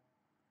opponent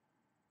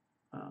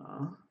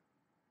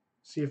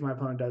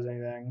does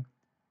anything.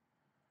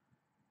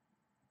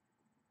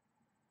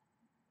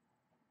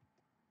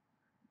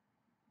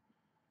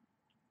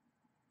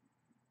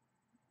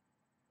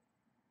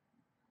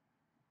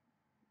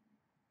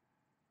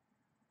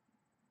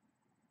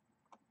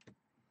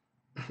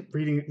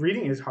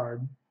 Reading is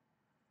hard.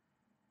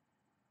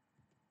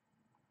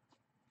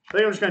 I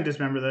think I'm just gonna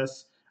dismember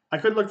this. I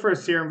could look for a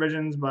Serum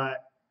Visions,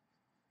 but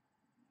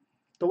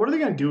what are they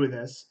gonna do with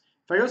this?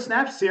 If I go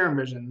snap Serum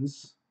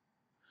Visions,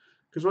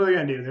 because what are they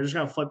gonna do? They're just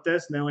gonna flip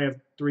this and they only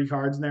have 3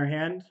 cards in their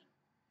hand.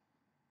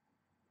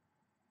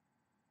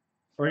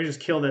 Or you just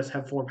kill this,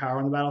 have 4 power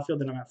on the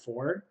battlefield, then I'm at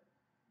 4.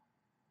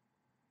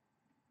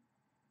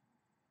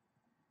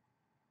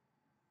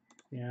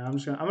 Yeah, I'm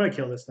gonna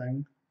kill this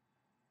thing.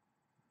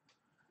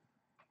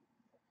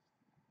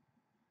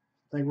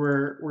 I think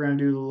we're gonna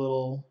do the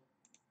little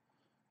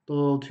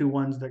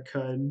 2/1s that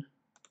could.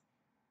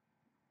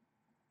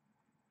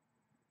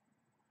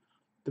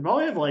 They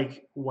probably have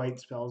like white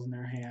spells in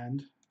their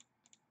hand.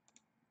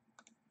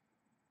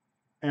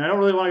 And I don't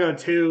really want to go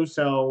 2,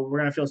 so we're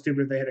gonna feel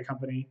stupid if they hit a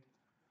Company.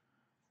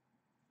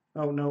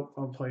 Oh no,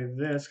 I'll play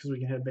this because we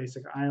can hit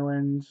basic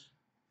island.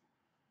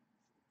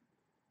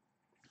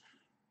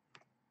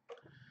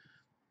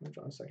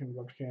 Draw a second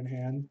Replicant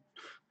hand.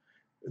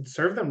 It'd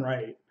serve them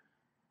right.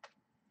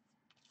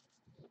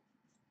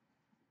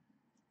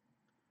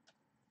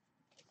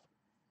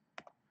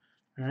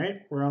 All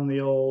right, we're on the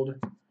old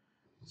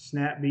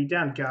snap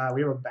beatdown. God,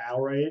 we have a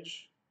Battle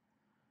Rage.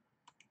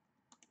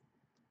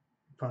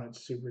 Opponent's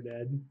super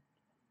dead.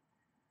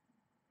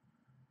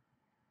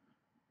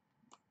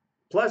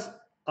 Plus,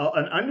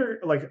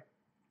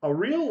 a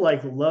real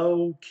like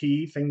low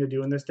key thing to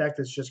do in this deck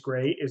that's just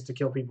great is to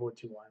kill people with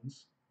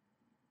 2/1s.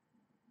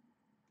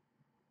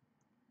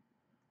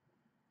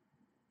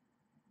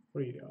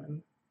 What are you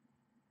doing?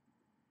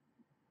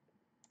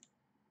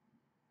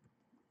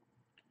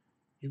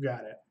 You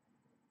got it.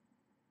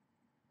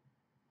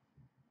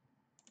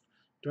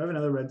 Do I have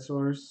another red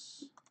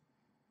source?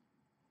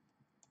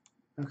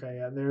 Okay,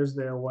 yeah, there's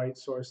their white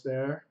source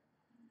there.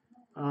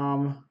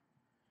 Telper,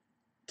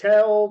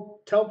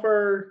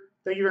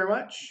 thank you very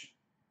much.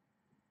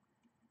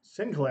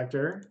 Sin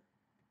Collector.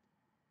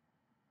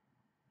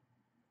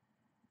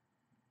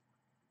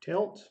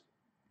 Tilt.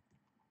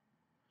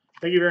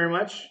 Thank you very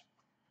much.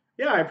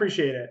 Yeah, I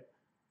appreciate it.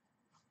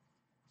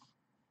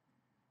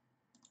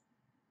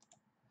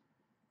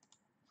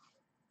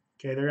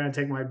 Okay, they're going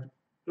to take my...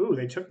 Ooh,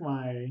 they took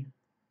my...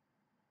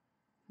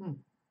 All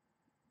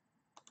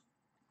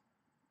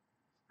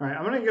right,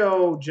 I'm going to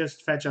go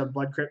just fetch a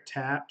Blood Crypt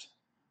tapped.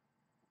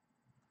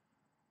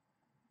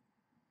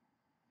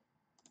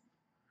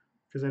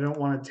 Because I don't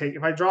want to take...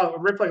 If I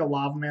rip like a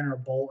Lavamancer or a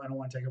Bolt, I don't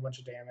want to take a bunch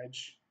of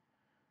damage.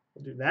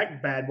 We'll do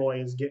that. Bad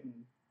boy is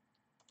getting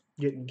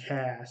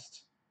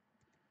cast.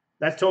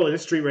 That's totally...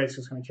 This Street Wraith is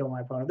just going to kill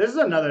my opponent. This is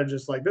another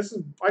just like... This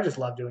is... I just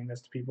love doing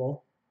this to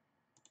people.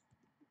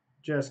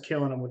 Just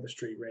killing them with the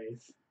Street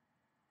Wraith.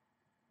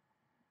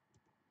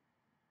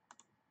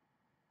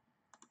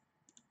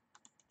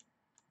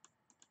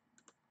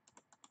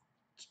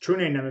 It's True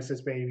Name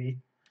Nemesis, baby.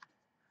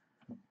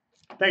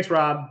 Thanks,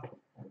 Rob.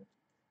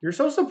 You're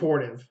so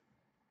supportive.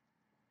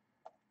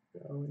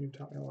 Oh, you've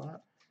taught me a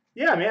lot.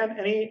 Yeah, man.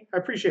 I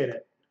appreciate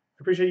it.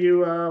 I appreciate you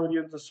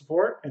with the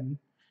support, and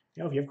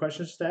if you have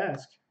questions, just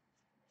ask.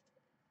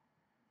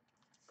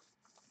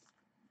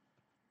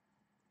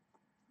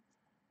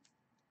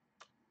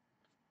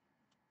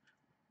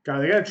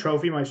 God, they got a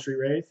trophy my Street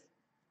Wraith.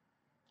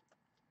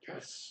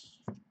 Yes.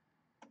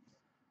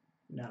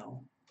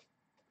 No.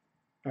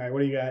 All right, what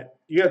do you got?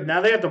 You got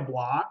now they have to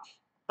block.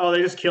 Oh,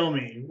 they just kill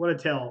me. What a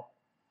tilt.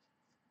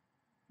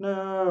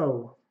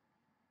 No.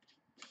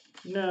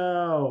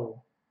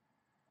 No.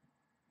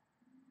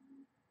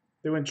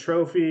 They went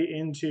trophy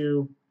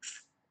into.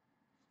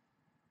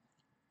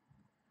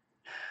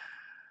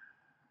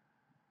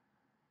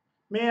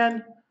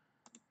 Man,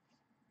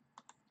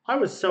 I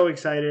was so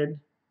excited.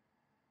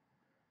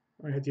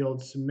 I'm going to hit the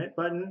old submit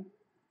button.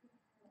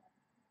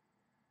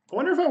 I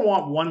wonder if I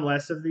want one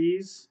less of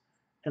these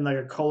in like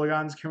a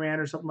Kolaghan's command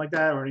or something like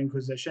that, or an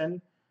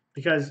Inquisition,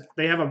 because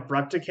they have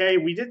Abrupt Decay.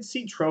 We did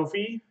see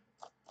trophy.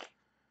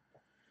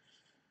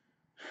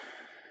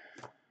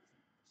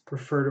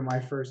 Prefer to my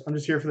first. I'm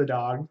just here for the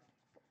dog.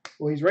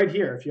 Well, he's right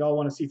here if y'all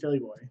want to see Philly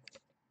Boy.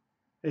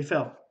 Hey,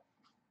 Phil.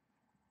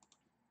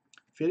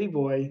 Philly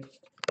Boy.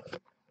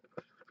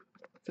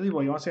 Philly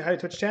Boy, you want to say hi to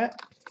Twitch chat?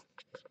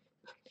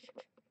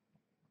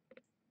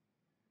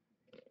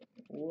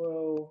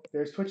 Whoa,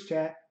 there's Twitch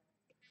chat.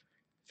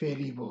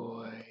 Philly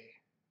Boy.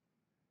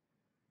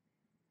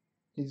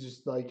 He's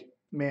just like,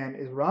 man,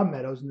 is Rob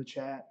Meadows in the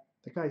chat?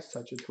 That guy's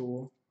such a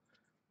tool.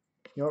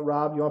 You know what,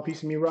 Rob? You want a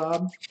piece of me,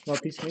 Rob? You want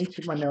a piece of me?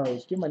 Give my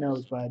nose. Give my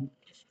nose, bud.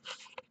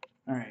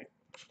 All right.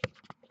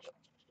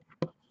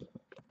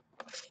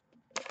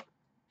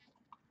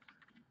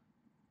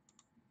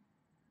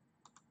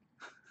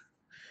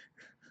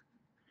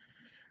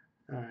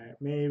 All right.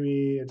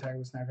 Maybe attack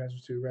with Snapcaster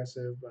was too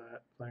aggressive,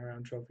 but playing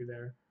around trophy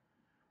there.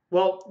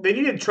 Well, they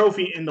needed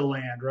trophy in the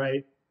land,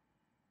 right?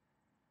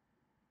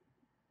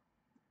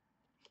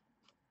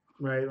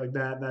 Right, like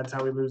that. That's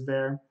how we lose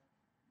there.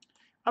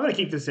 I'm gonna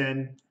keep this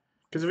in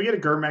because if we get a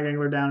Gurmag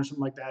Angler down or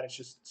something like that, it's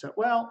just so.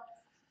 Well,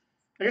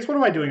 I guess what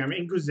am I doing? I'm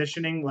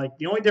inquisitioning. Like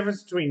the only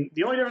difference between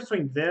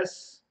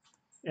this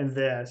and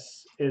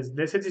this is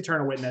this hits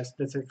Eternal Witness.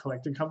 That's a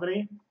collected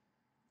company.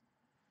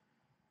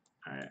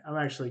 All right, I'm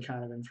actually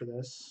kind of in for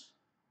this.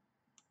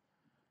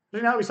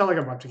 Now we saw like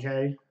Abrupt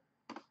Decay.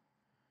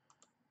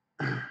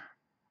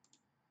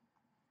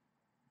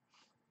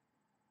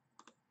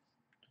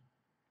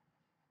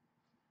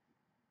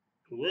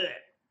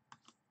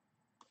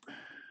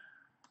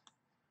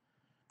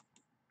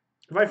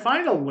 If I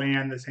find a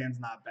land, this hand's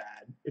not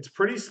bad. It's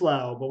pretty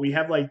slow, but we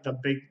have like the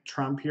big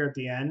trump here at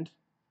the end.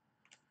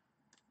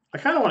 I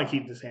kind of want to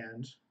keep this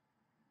hand.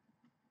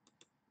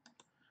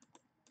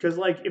 Because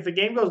like if the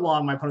game goes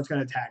long, my opponent's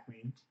going to attack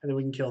me, and then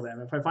we can kill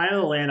them. If I find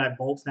another land, I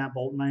bolt, snap,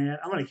 bolt in my hand.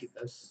 I'm going to keep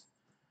this.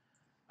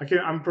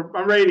 I'm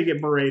ready to get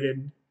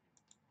berated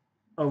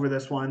over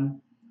this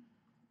one.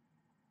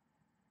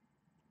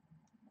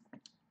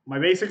 My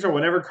basics are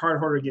whatever card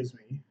hoarder gives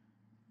me.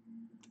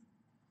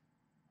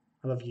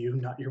 I love you,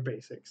 not your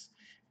basics.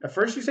 At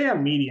first you say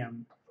I'm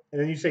medium,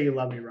 and then you say you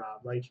love me,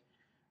 Rob. Like,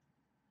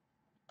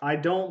 I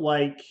don't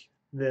like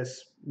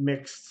this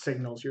mixed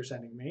signals you're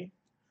sending me.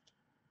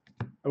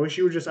 I wish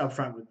you were just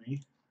upfront with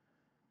me.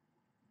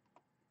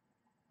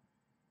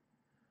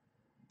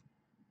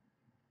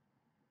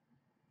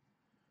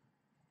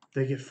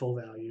 They get full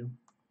value.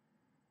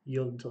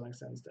 Yield until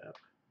next end step.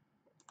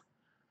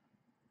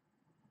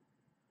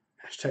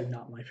 Hashtag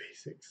not my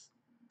basics.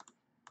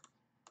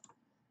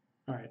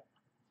 All right.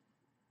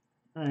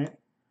 All right.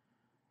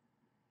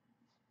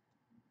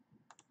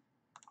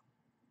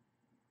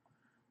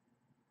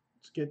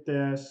 Let's get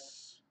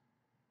this.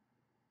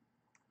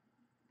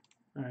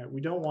 All right.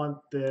 We don't want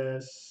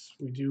this.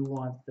 We do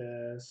want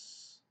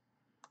this.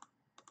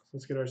 So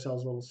let's get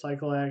ourselves a little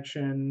cycle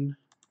action.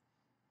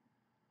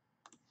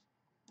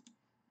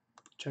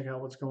 Check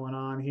out what's going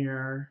on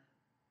here.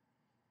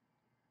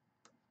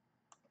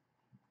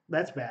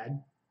 That's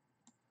bad.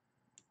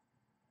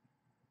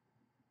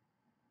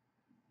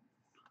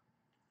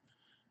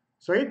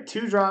 So I get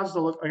 2 draws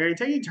to look. Like I can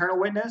take Eternal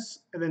Witness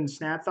and then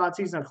snap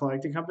Thoughtseize and a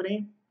collecting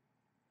company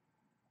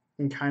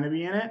and kind of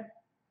be in it.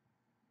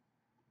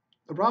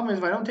 The problem is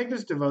if I don't take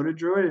this Devoted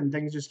Druid and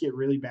things just get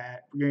really bad,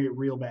 we're gonna get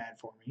real bad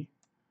for me.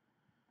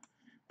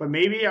 But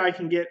maybe I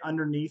can get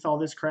underneath all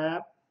this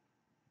crap.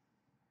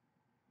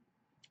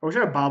 I wish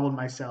I had bobbled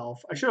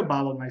myself. I should have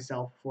bobbled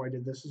myself before I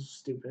did this. This is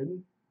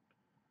stupid.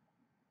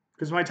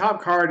 Because my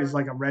top card is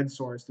like a red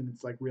source and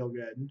it's like real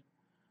good.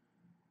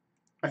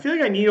 I feel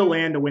like I need a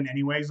land to win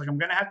anyways. Like I'm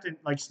gonna have to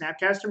like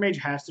Snapcaster Mage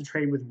has to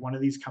trade with one of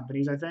these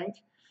companies, I think.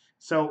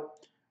 So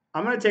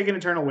I'm gonna take an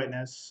Eternal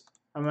Witness.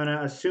 I'm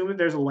gonna assume that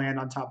there's a land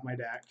on top of my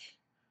deck,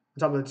 on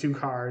top of the 2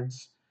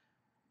 cards.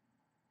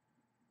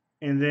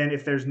 And then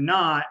if there's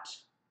not,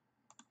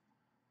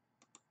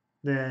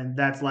 then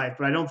that's life.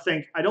 But I don't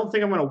think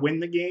I'm gonna win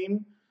the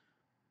game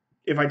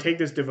if I take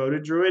this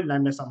Devoted Druid and I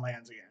miss on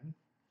lands again.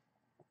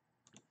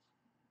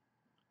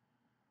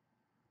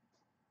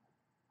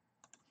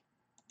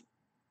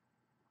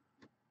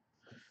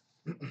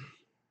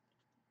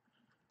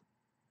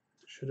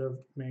 Should have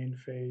main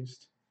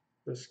phased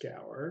the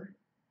Scour.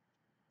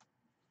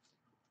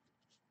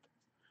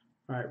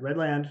 All right, red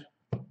land.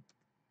 All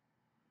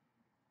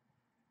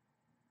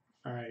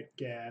right,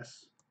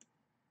 gas.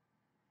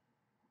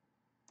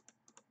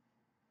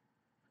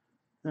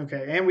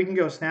 Okay, and we can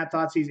go Snap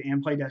Thoughtseize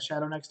and play Death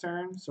Shadow next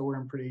turn, so we're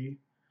in pretty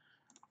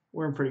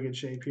We're in pretty good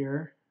shape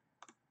here.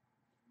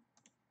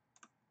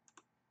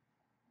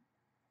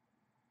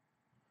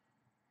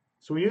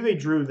 So we knew they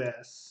drew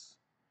this.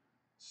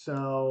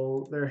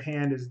 So their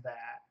hand is that.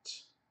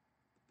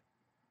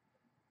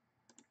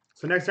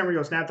 So next time we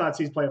go Snap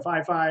Thoughtseize, play a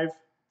 5/5.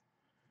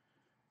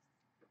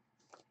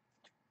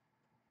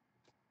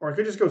 Or I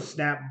could just go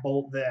Snap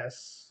Bolt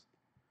this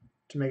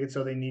to make it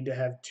so they need to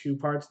have 2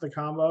 parts of the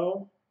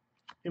combo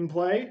in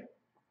play.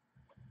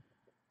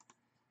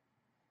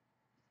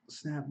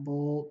 Snap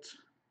Bolt.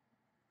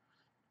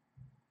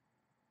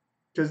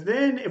 Because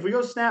then if we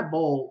go Snap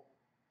Bolt,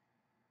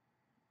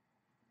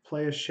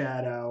 play a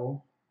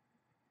Shadow,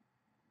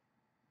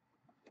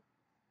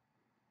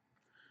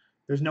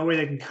 there's no way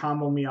they can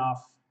combo me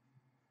off.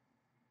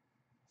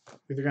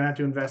 They're going to have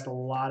to invest a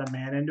lot of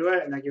mana into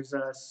it, and that gives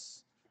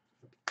us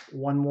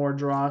 1 more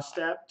draw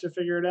step to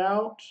figure it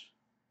out.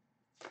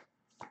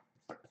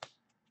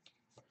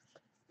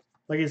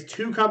 Like, is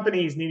 2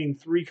 companies needing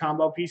 3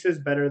 combo pieces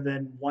better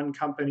than 1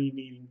 company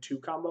needing 2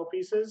 combo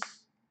pieces?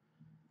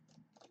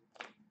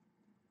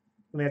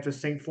 And they have to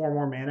sink 4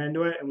 more mana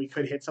into it, and we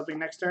could hit something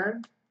next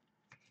turn.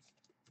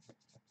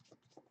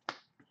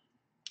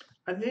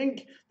 I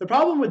think the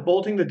problem with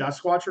bolting the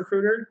Duskwatch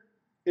Recruiter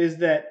is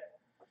that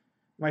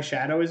my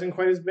shadow isn't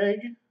quite as big.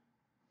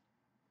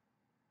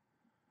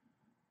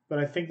 But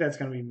I think that's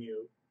going to be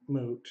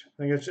moot.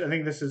 I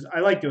think this is. I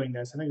like doing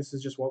this. I think this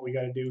is just what we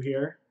got to do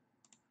here.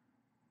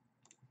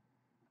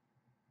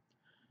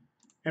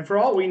 And for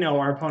all we know,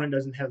 our opponent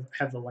doesn't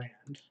have the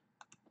land.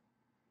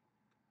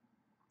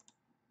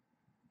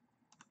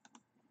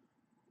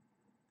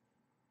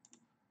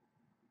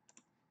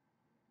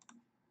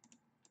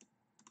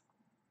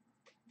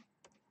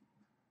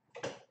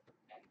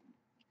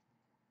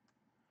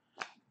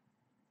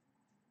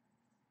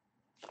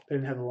 They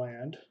didn't have the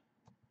land.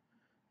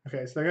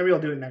 Okay, so they're going to be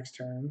able to do it next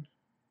turn.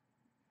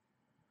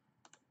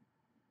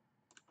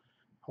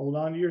 Hold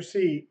on to your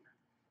seat.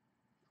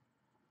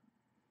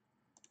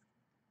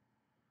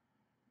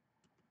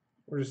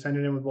 We're just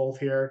sending in with both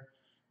here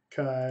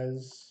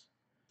because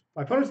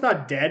my opponent's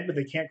not dead, but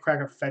they can't crack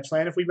a fetch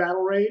land if we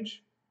Battle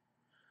Rage.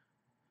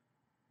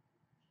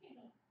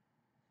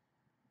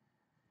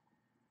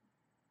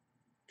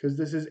 Because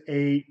this is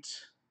 8.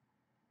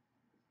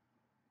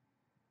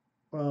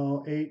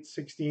 Well, 8,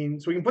 16.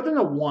 So we can put them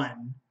to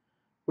 1,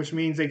 which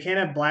means they can't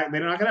have black.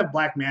 They're not going to have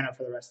black mana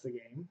for the rest of the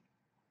game.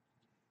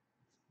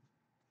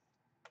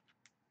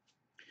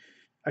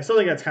 I still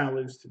think that's kind of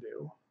loose to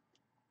do.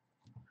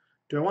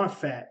 Do I want to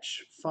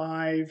fetch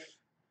 5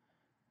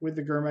 with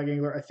the Gurmag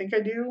Angler? I think I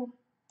do.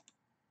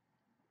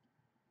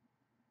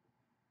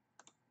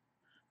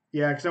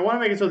 Yeah, because I want to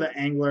make it so the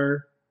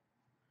Angler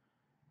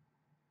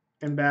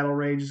and Battle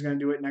Rage is going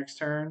to do it next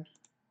turn.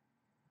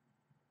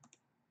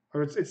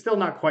 Or it's still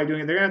not quite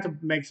doing it. They're going to have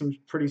to make some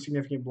pretty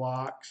significant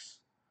blocks.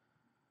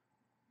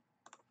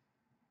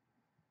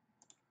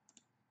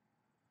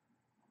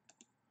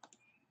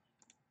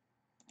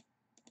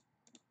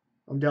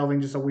 I'm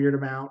delving just a weird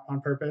amount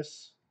on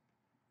purpose.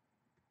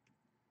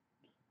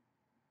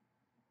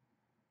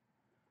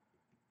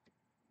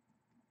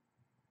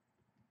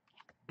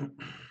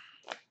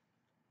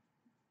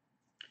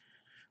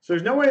 So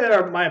there's no way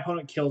that my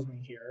opponent kills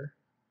me here.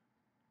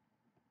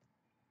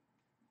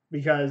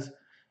 Because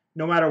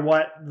no matter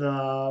what,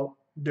 the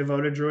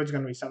Devoted Druid's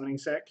going to be summoning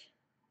sick.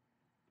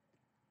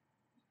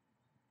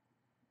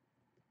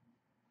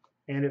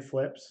 And it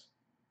flips.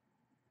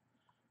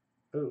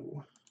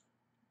 Ooh.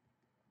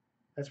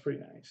 That's pretty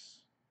nice.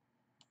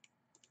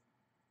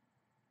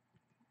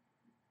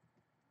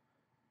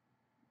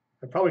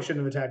 I probably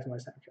shouldn't have attacked my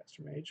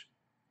Snapcaster Mage.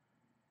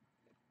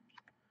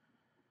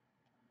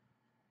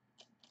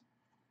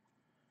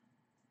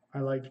 I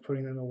liked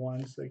putting them to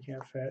 1 so they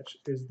can't fetch.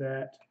 Is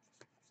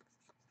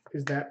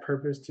that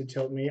purpose to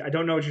tilt me? I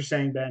don't know what you're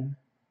saying, Ben.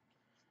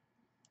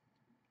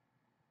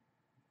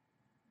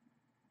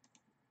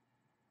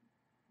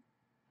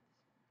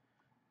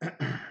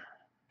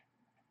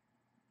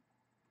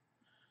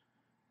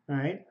 All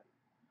right.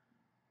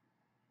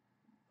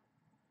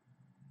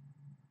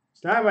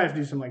 So now I might have to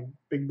do some like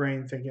big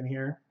brain thinking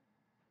here.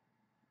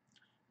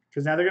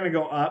 Because now they're going to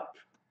go up.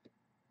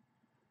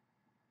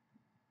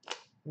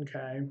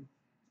 Okay.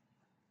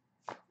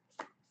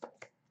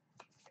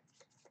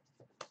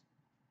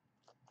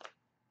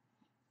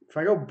 If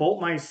I go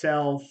bolt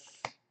myself,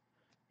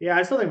 yeah,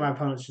 I still think my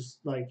opponent's just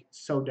like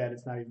so dead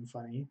it's not even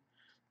funny.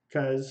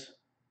 Because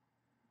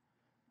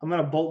I'm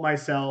going to bolt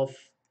myself.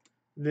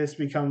 This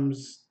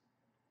becomes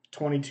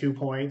 22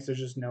 points. There's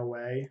just no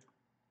way.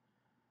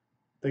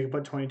 They can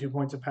put 22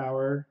 points of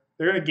power.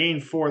 They're going to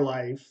gain 4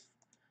 life.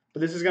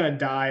 But this is going to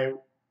die.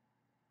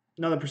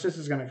 No, the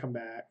persistence is going to come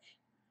back.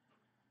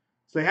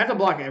 So they have to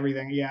block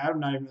everything. Yeah, I'm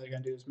not even really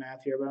going to do this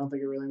math here, but I don't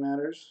think it really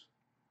matters.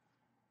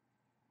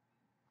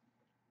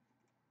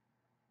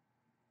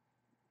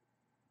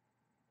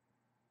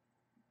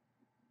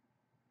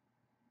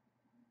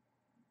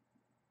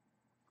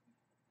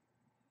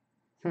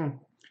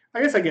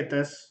 I guess I get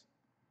this.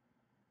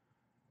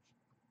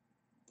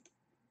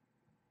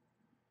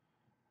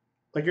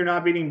 Like you're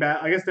not beating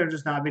I guess they're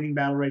just not beating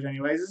Battle Rage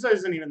anyways. This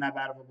isn't even that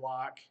bad of a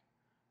block.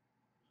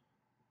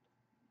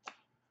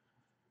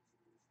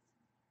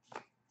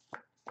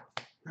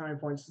 How many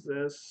points is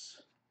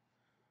this?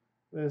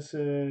 This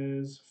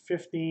is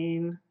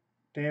 15.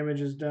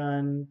 Damage is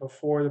done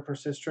before the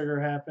persist trigger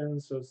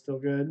happens, so it's still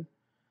good.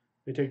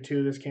 They take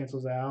 2, this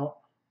cancels out.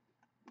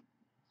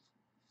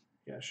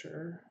 Yeah,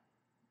 sure.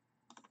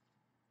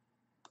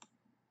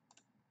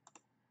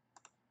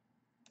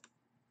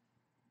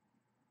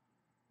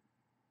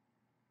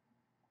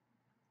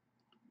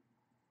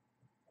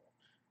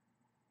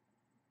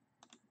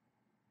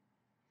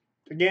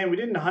 Again, we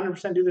didn't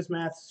 100% do this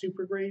math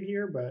super great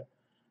here, but,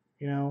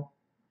 you know,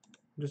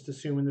 I'm just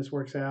assuming this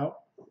works out.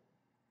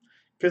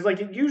 Because, like,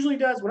 it usually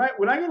does.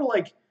 When I go to,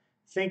 like,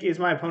 think, is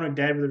my opponent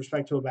dead with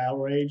respect to a Battle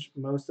Rage,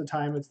 most of the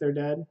time it's they're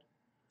dead.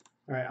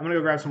 All right, I'm going to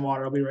go grab some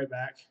water. I'll be right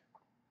back.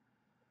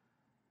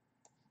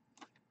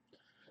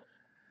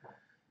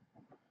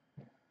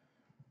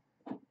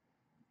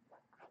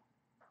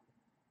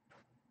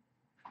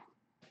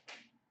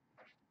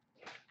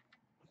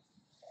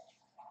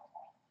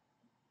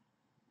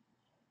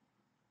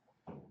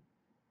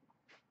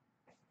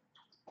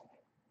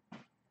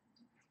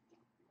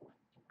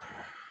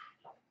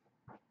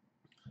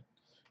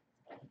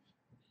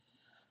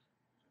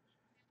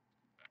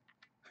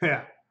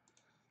 Yeah.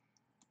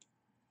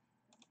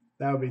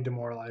 That would be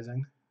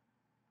demoralizing.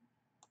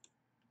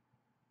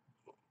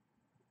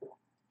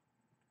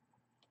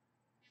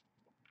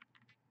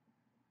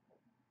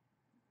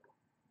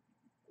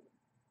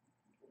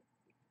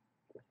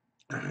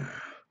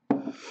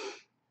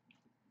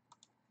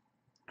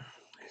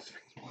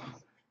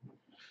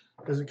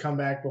 Does it come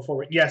back before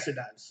we... Yes, it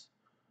does.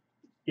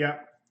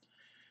 Yep.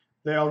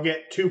 They'll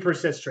get 2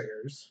 persist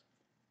triggers,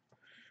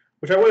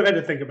 which I would have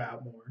had to think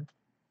about more.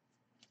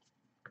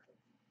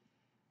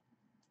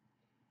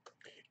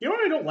 You know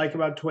what I don't like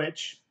about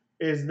Twitch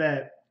is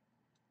that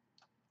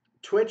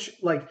Twitch,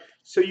 like,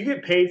 so you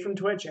get paid from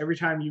Twitch every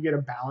time you get a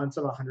balance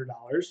of $100.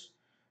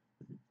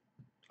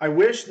 I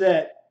wish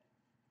that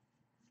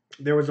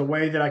there was a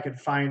way that I could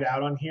find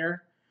out on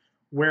here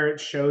where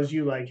it shows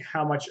you like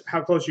how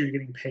close you're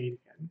getting paid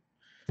again.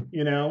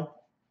 You know,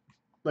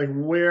 like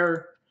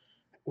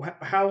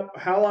how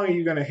long are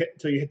you gonna hit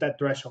until you hit that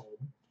threshold?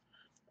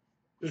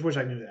 Just wish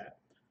I knew that.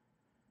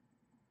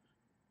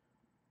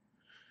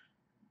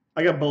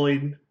 I got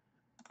bullied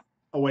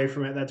away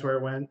from it. That's where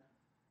it went.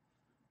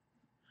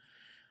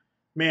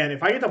 Man,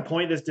 if I get to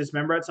point this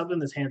Dismember at something,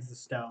 this hands the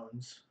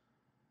stones.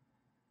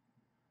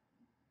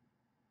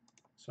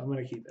 So I'm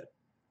gonna keep it.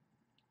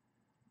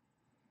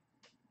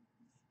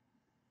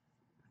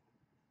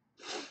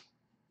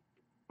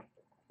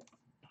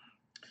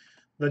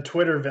 The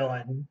Twitter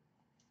villain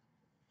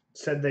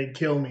said they'd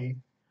kill me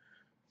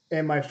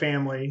and my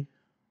family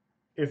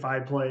if I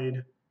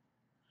played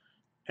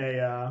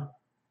a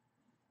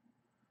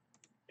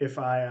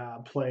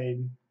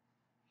played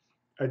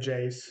a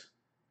Jace.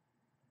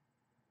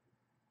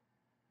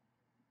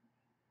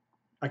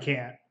 I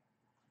can't.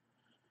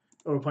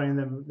 Oh, we're playing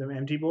them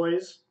empty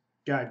boys.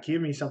 God, give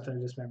me something to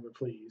Dismember,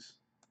 please.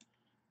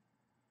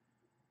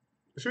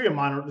 This could be a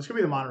mono. This could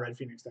be the mono red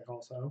Pheonix deck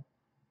also.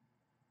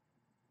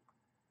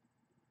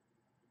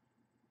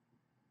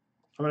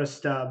 I'm gonna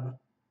stub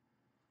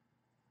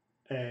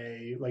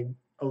a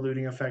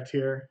looting effect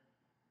here.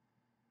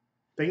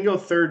 They can go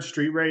 3rd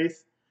Street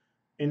Wraith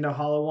into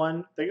Hallowed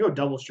One. They can go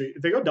double Street.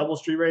 If they go double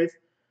Street Wraith,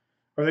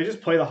 or they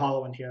just play the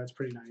Hallowed One here, that's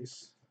pretty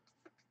nice.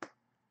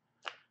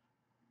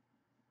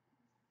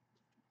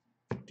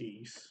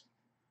 Dece.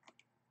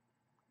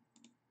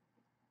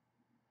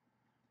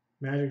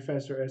 Magic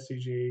Fest or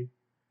SCG.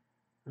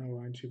 I'm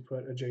going to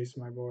put a Jace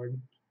on my board.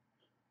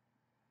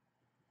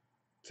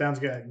 Sounds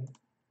good.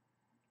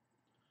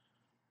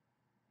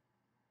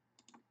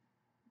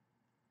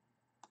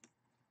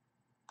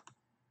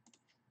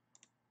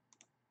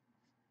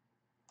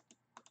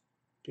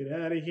 Get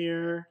out of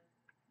here.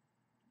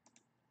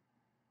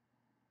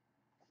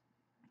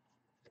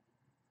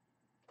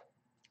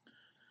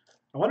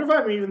 I wonder if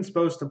I'm even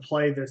supposed to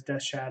play this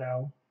Death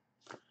Shadow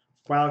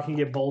while I can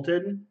get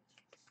bolted.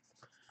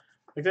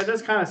 Like, that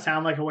does kind of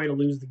sound like a way to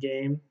lose the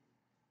game.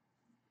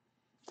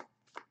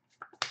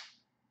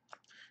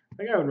 I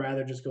think I would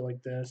rather just go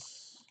like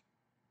this.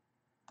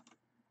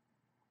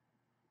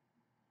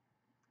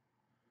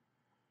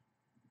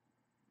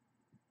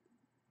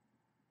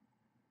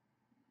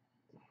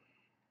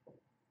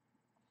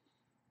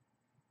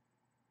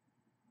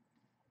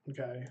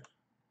 Okay.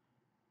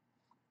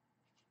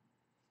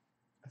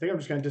 I think I'm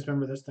just going to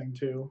dismember this thing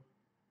too.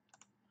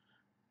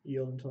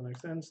 Yield until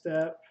next end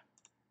step.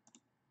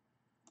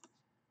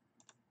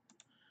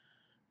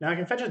 Now I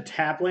can fetch a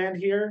tap land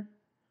here.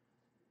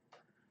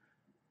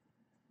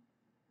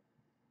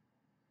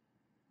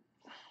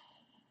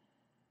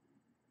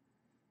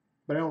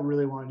 But I don't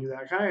really want to do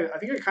that. I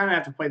think I kind of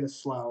have to play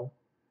this slow.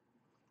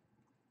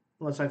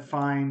 Unless I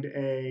find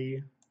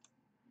a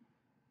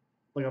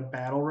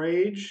Battle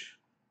Rage.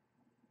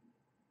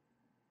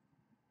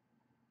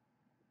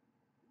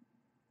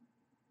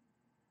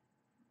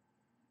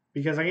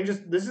 Because I can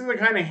just, this is the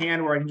kind of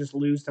hand where I can just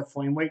lose to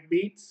Flamewake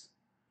beats.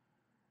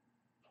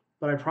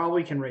 But I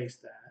probably can race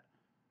that.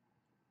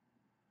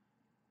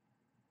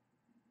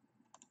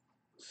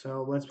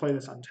 So let's play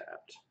this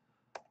untapped.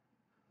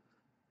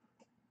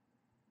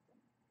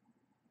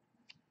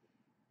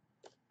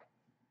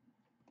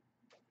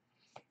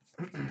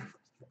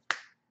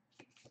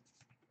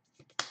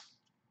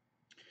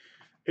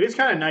 It is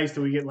kind of nice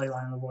that we get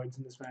Leyline of Voids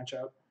in this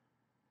matchup.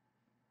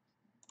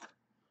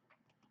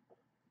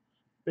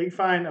 Big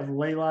find of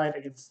Leyline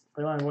of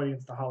Void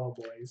against the Hollow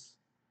Boys.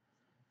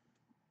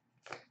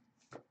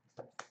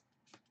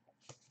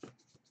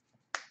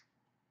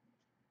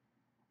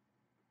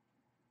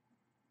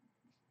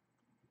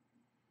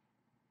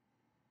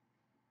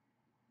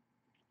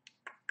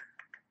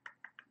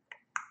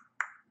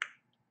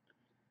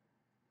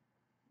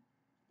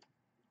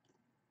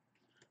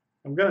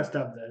 I'm gonna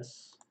stub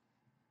this.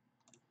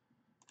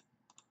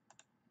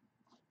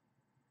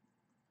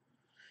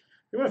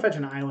 You want to fetch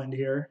an island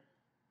here.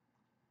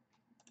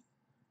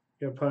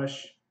 Go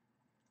push.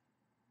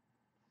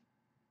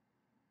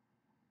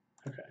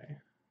 Okay.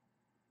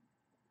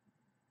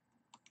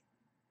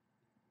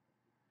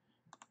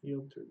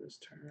 Yield through this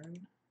turn.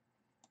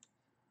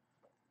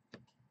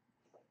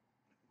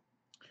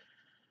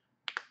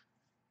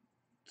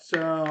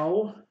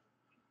 So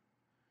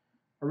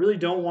I really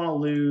don't want to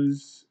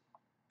lose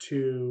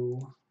to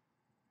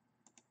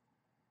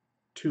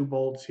 2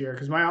 bolts here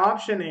because my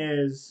option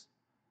is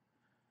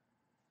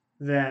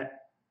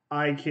that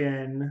I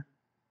can.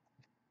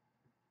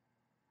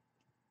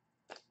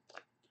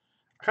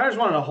 I kind of just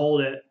wanted to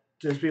hold it,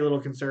 just be a little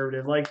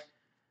conservative. Like,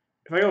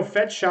 if I go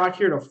fetch shock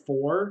here to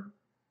 4,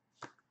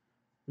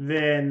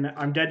 then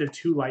I'm dead to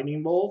 2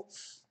 lightning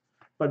bolts,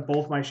 but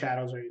both my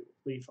shadows are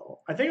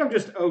lethal. I think I'm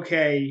just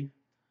okay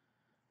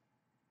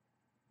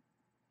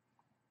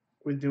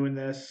with doing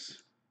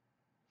this.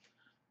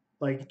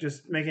 Like,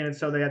 just making it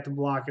so they have to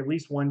block at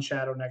least 1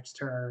 shadow next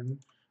turn.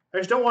 I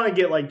just don't want to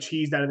get, like,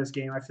 cheesed out of this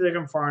game. I feel like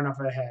I'm far enough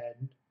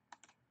ahead.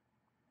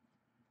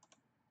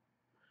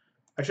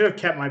 I should have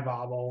kept my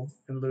Bauble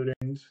and looting.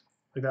 Like,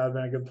 that would have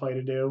been a good play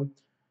to do.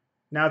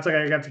 Now it's like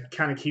I got to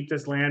kind of keep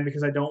this land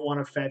because I don't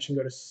want to fetch and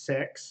go to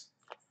 6.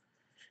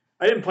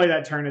 I didn't play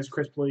that turn as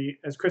crisply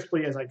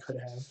as I could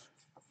have.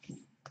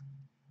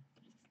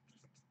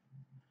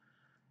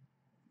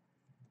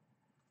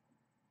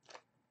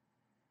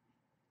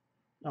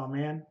 Oh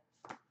man,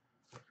 I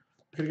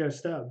could have got a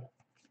stub.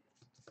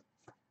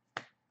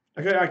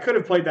 I could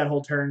have played that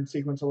whole turn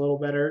sequence a little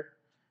better,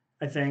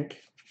 I think.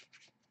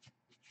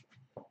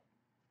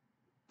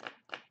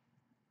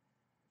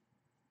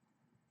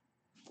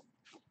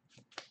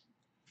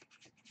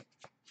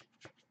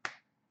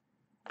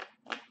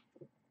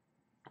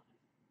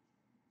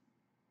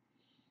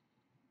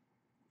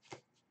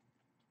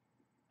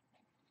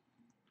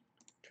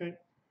 Okay.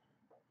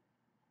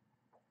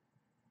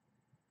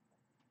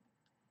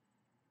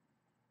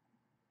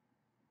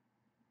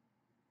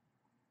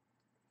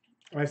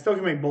 I still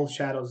can make both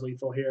shadows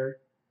lethal here.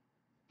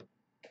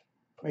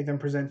 Make them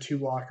present 2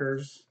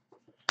 blockers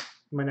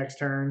my next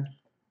turn.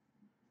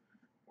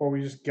 Or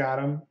we just got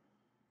them.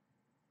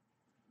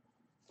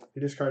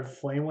 They discard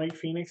Flamewake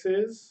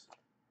Pheonixes.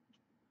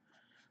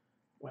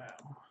 Wow.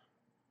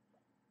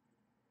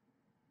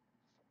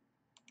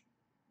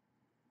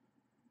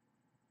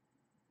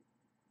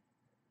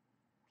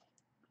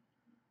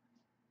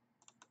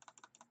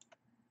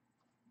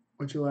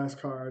 What's your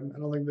last card? I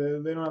don't think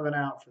they don't have an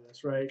out for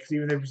this, right? Because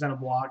even if they present a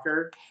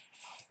blocker,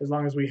 as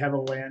long as we have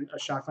a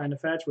shock land to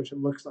fetch, which it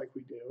looks like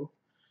we do.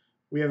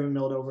 We haven't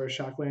milled over a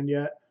shock land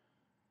yet.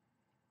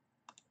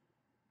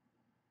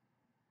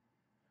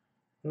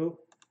 Oh.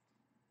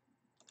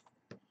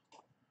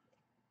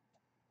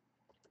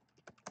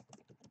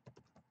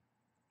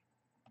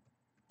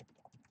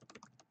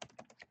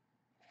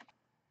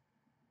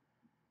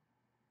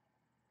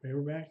 Okay,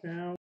 we're back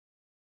now.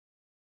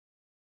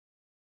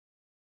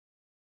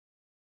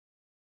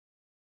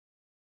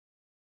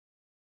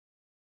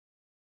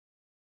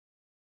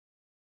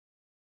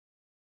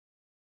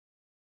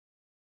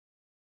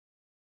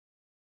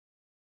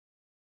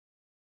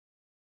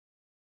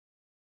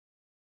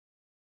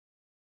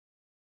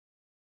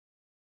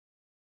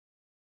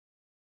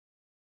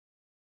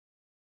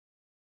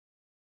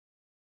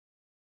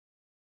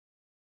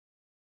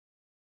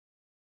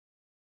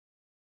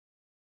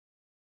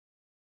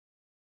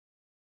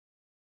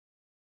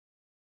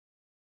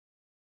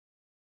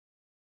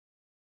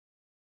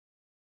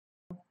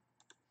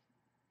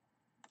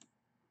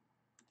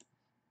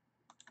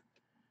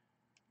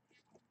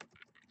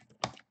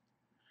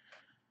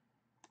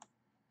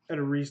 Got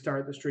to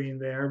restart the stream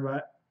there,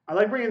 but I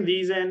like bringing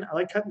these in. I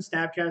like cutting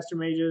Snapcaster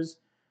Mages,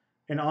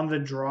 and on the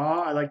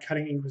draw, I like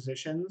cutting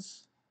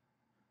Inquisitions.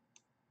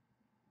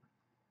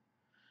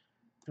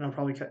 And I'll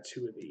probably cut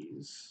 2 of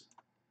these.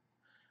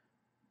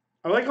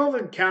 I like all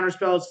the counter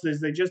spells.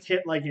 They just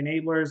hit like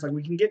enablers. Like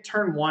we can get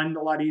turn 1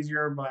 a lot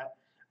easier, but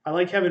I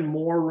like having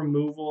more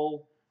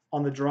removal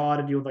on the draw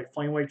to deal with like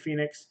Flamewake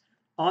Pheonix.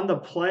 On the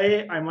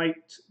play, I might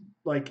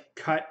like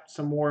cut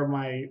some more of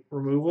my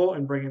removal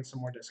and bring in some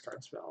more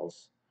discard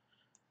spells.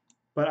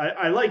 But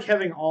I like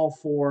having all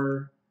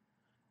 4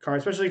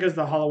 cards, especially because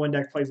the Hallowed One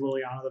deck plays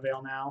Liliana the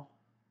Veil now.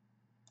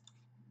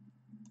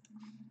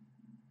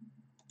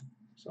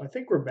 So I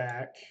think we're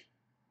back.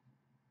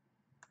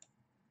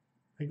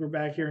 I think we're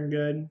back here and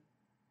good.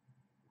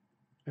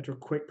 After a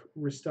quick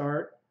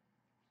restart.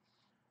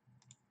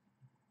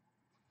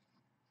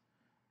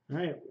 All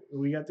right,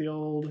 we got this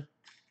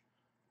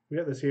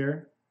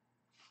here.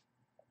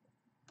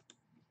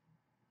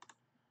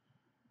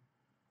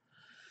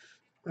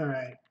 All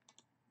right.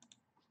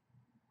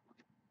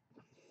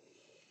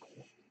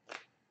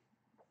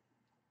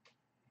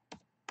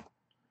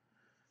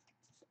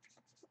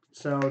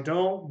 So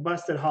don't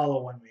Busted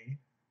Hollow One me.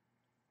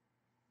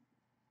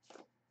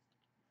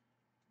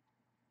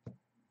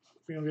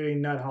 If we don't get any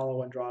nut Hollow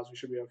One draws, we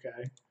should be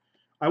okay.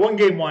 I won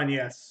game 1,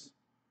 yes.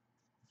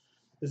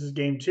 This is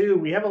game 2.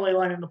 We have a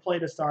Leyline into play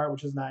to start,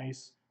 which is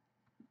nice.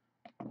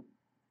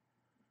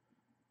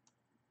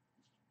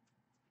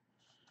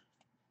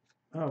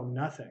 Oh,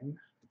 nothing.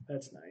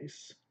 That's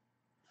nice.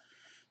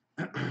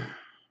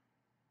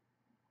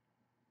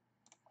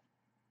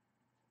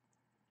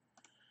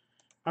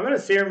 I'm going to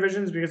Serum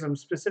Visions because I'm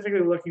specifically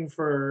looking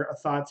for a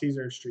Thoughtseize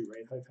or a Street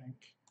Wraith, I think.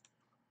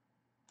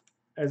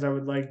 As I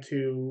would like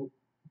to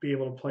be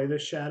able to play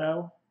this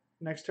Shadow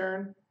next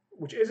turn,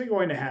 which isn't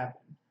going to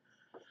happen.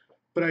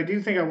 But I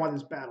do think I want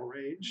this Battle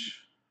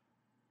Rage.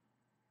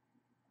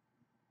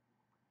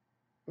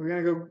 Are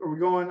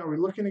we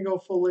looking to go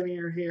full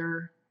linear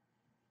here?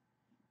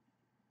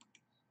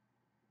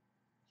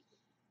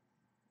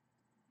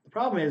 The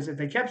problem is if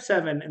they kept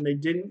 7 and they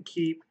didn't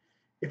keep,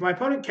 if my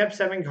opponent kept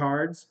 7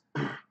 cards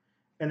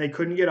and they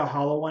couldn't get a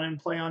Hollow One in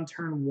play on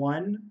turn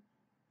 1,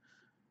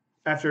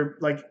 after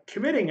like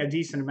committing a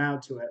decent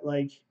amount to it,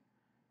 like,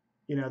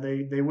 you know,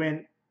 they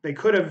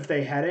could have if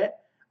they had it.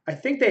 I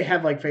think they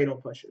have like Fatal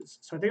Pushes.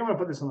 So I think I'm going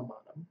to put this on the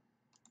bottom.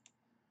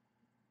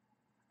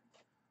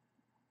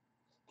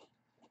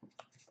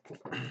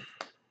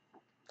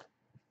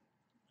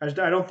 I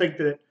don't think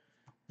that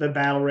the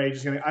Battle Rage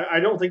is going to... I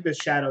don't think this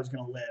Shadow is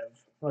going to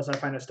live unless I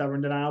find a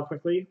Stubborn Denial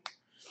quickly.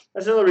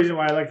 That's another reason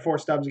why I like 4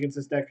 stubs against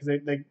this deck,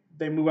 because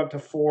they move up to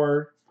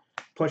 4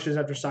 pushes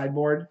after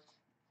sideboard.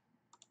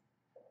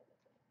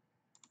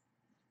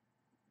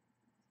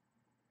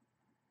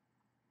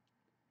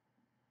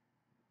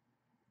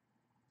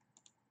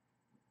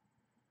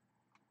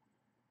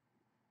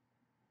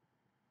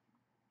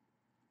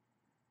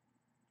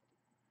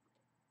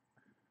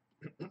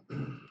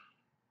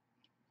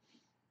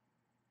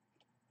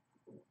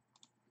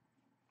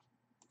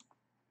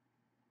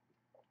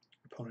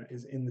 Opponent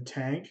is in the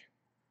tank.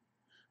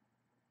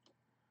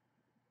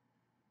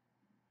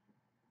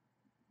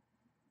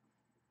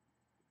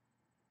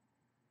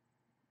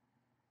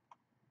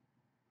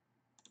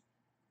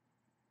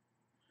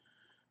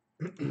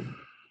 All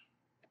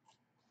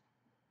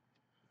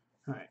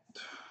right.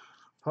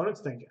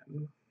 Opponent's thinking.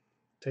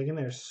 Taking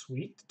their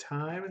sweet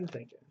time and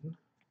thinking.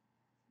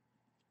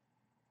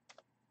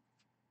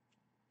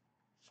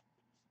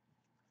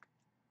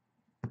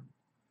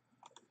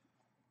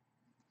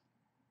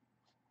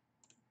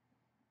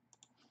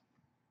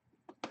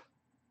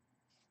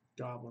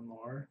 Goblin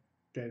more.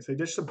 Okay, so they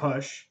ditched the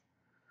push.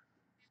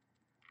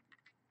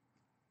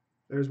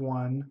 There's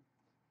 1.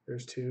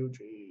 There's 2.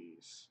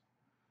 Jeez.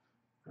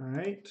 All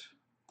right.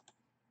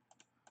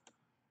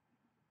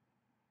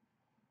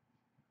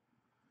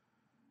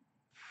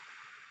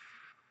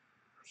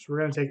 So we're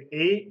going to take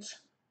 8,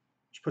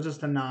 which puts us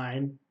to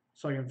 9.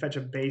 So I can fetch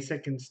a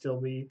basic and still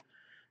be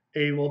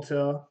able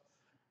to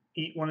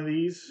eat one of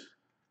these.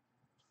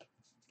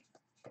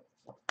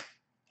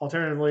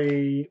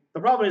 Alternatively, the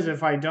problem is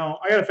if I don't,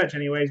 I gotta fetch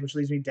anyways, which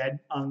leaves me dead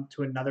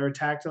to another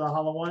attack to the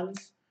Hollow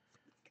Ones.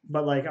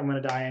 But like, I'm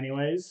gonna die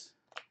anyways.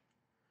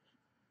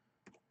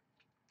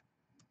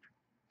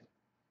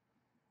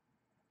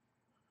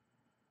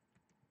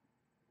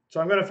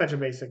 So I'm gonna fetch a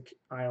basic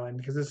island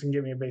because this can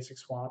give me a basic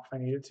swamp if I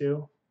need it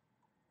to.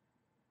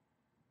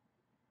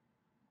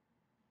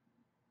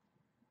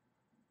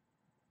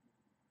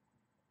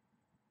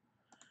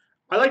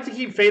 I like to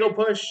keep Fatal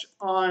Push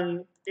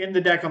in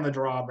the deck on the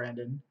draw,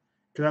 Brandon,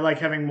 because I like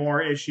having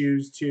more outs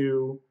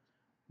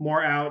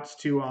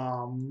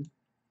to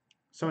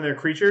some of their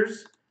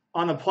creatures.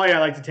 On the play, I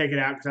like to take it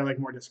out because I like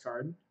more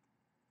discard.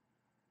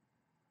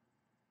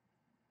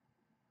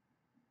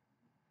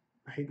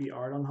 I hate the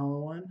art on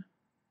Hollow One.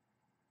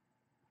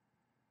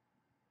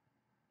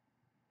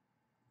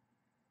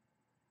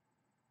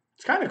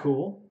 It's kind of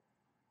cool.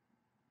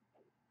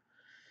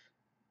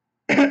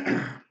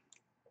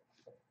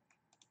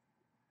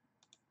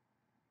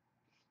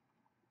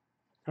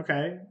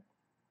 Okay.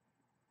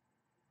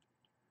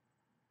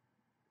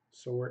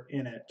 So we're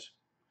in it.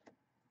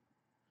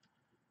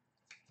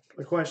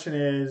 The question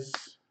is,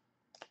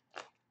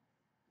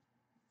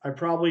 I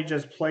probably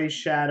just play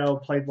Shadow,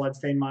 play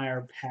Bloodstained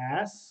Mire,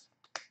 pass.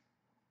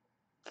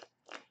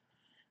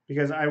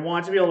 Because I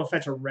want to be able to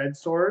fetch a red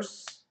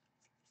source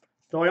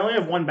Though I only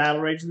have one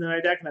Battle Rage in my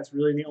deck, and that's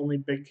really the only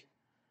big.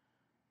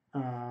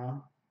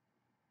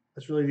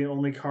 That's really the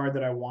only card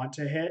that I want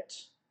to hit.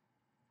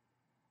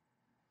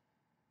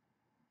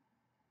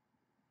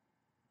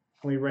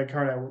 Only red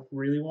card I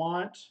really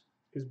want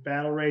is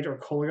Battle Rage or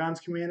Kolaghan's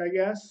Command, I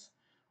guess,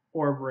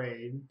 or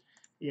Abrade.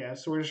 Yeah,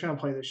 so we're just gonna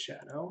play the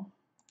Shadow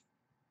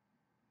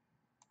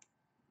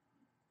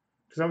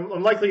because I'm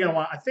likely gonna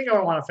want. I think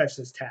I want to fetch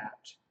this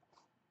tapped.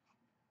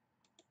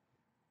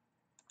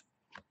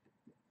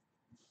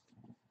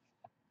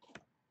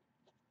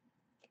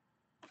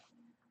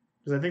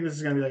 Because I think this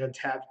is going to be like a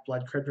tapped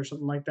Blood Crypt or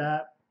something like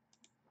that.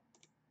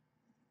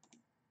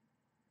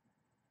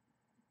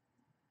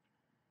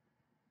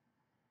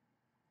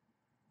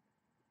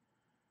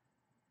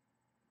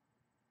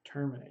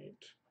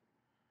 Terminate.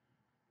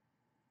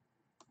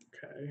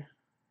 Okay.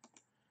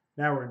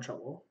 Now we're in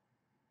trouble.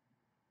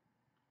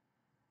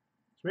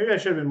 So maybe I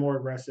should have been more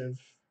aggressive,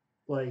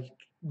 like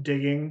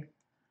digging.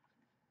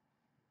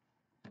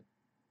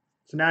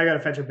 So now I got to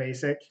fetch a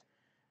basic,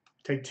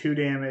 take 2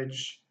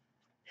 damage,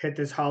 hit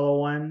this Hallowed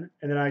One,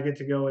 and then I get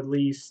to go at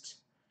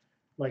least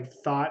like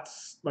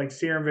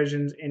Serum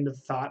Visions into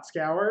Thought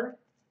Scour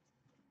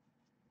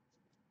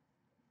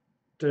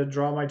to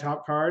draw my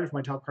top card if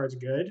my top card's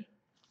good.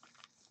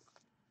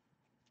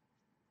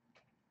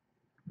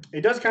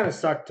 It does kind of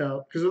suck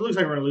to, because it looks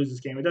like we're going to lose this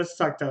game. It does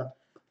suck to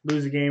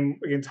lose a game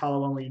against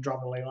Hallowed One when you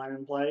drop a Leyline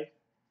in play.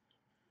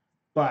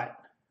 But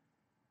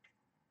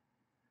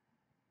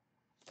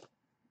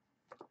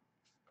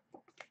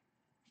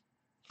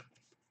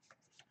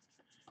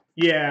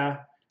yeah,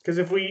 because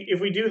if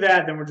we do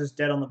that, then we're just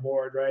dead on the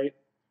board, right?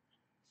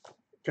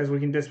 Because we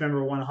can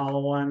dismember one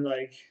Hallowed One,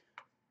 like,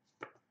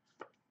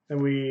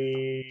 then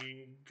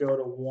we go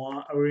to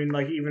 1. I mean,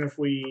 like, even if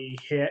we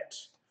hit,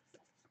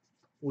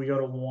 we go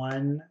to 1,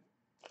 and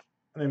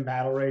then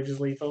Battle Rage is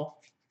lethal.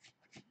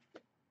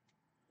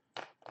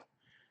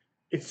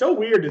 It's so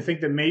weird to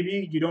think that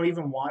maybe you don't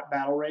even want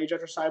Battle Rage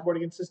after sideboard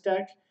against this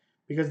deck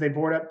because they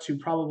board up to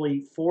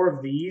probably 4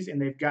 of these, and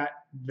they've got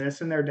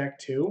this in their deck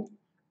too.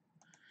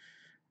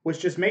 Which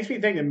just makes me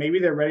think that maybe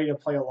they're ready to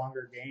play a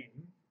longer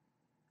game.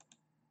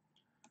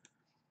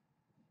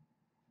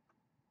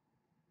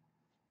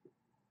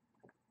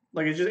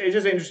 Like, it's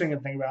just interesting to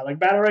think about. Like,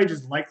 Battle Rage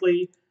is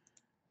likely,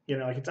 you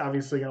know, like it's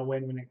obviously going to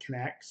win when it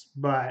connects,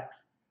 but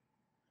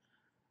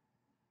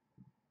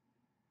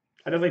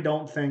I definitely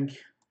don't think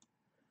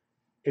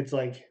it's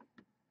like,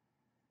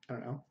 I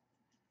don't know.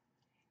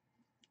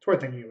 It's worth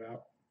thinking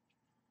about.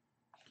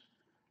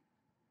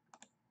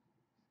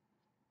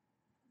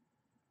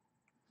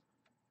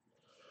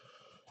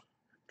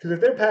 Because if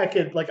they're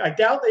packaged, like, I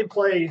doubt they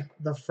play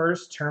the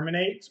first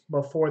Terminate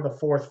before the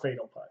 4th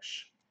Fatal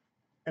Push.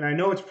 And I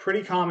know it's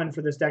pretty common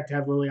for this deck to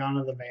have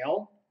Liliana the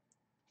Veil.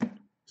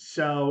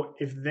 So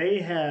if they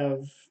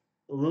have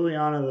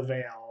Liliana the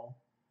Veil,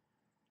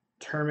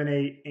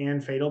 Terminate,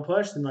 and Fatal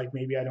Push, then like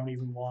maybe I don't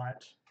even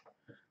want.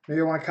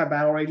 Maybe I want to cut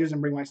Battle Rages and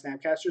bring my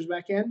Snapcasters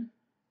back in.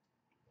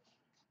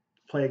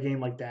 Play a game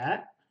like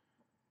that.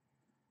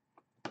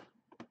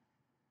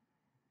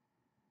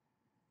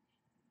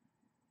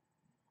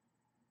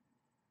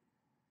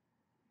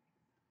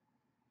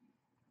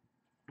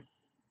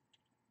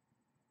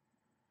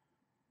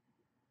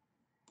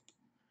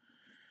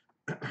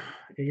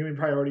 Can you give me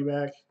priority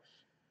back,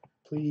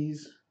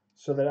 please,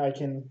 so that I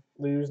can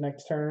lose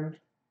next turn?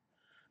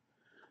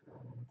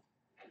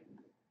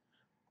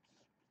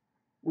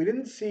 We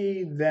didn't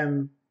see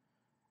them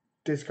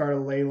discard a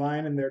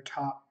Leyline in their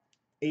top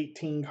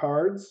 18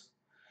 cards.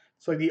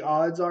 So like the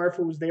odds are if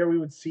it was there, we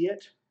would see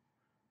it.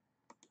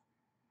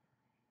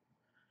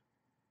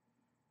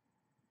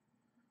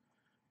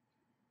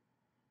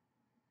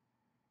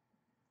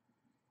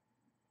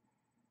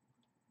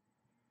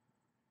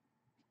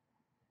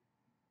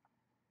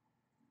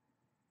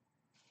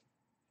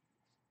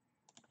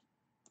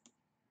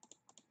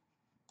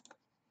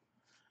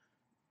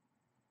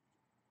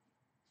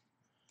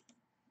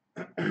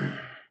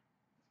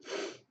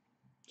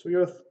 So we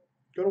go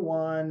to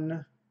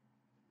 1.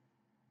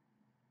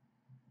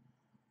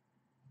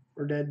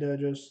 We're dead to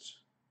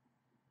just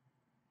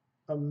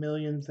a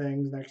million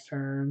things next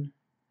turn.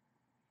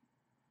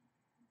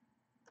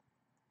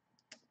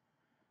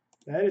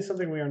 That is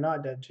something we are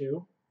not dead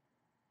to.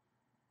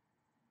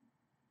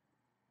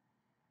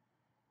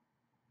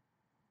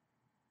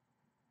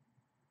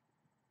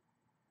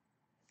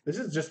 This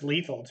is just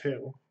lethal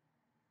too.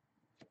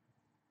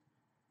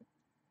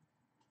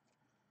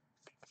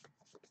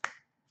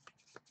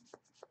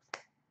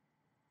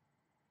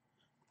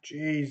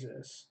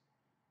 Jesus.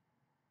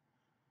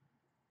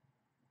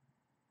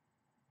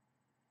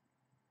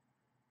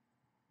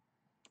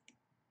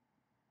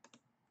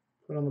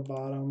 Put on the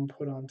bottom,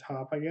 put on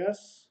top, I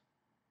guess.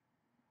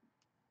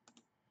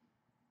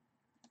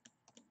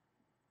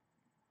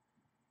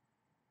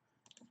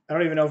 I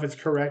don't even know if it's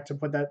correct to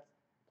put that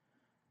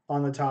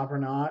on the top or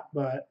not,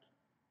 but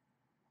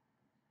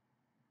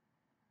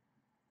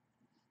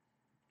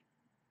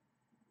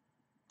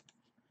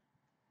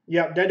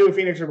yeah, dead to a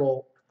Pheonix or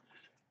Bolt.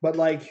 But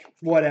like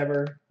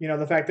whatever, you know,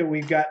 the fact that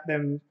we've got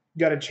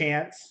a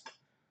chance.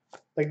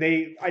 Like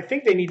I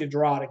think they need to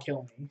draw to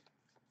kill me.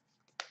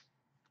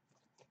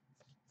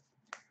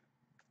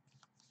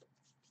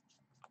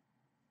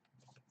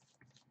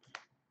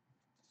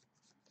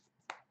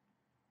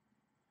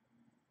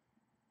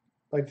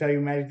 Like tell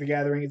you, Magic the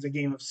Gathering is a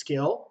game of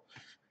skill,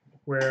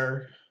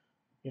 where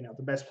you know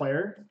the best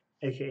player,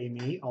 aka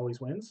me, always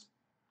wins.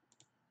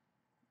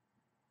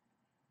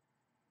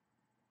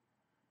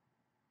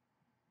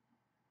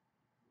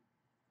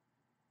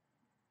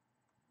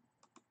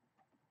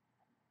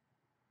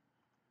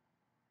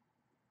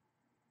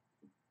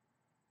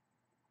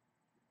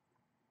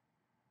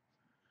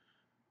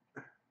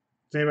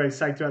 Is anybody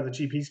psyched about the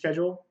GP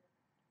schedule?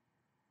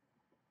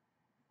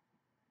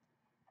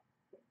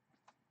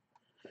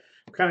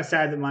 I'm kind of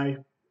sad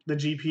that the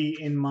GP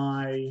in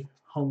my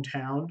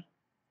hometown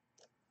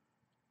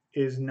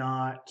is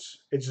not.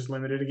 It's just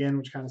limited again,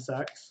 which kind of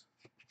sucks.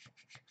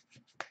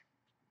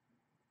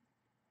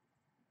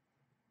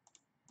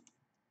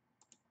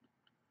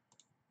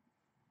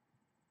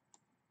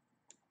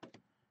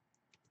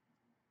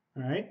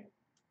 All right.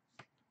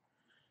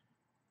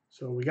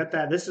 So we got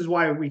that. This is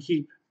why we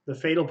keep the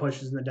fatal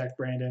pushes in the deck,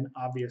 Brandon,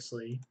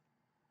 obviously.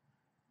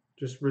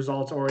 Just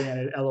results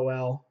oriented,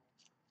 LOL.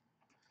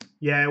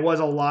 Yeah, it was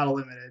a lot of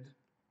limited.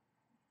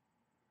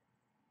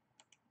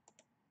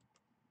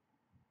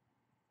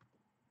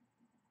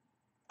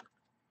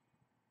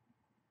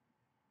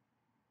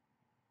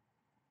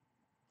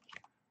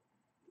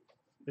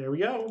 There we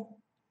go.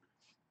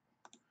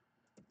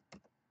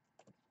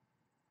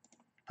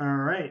 All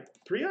right,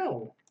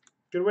 3-0.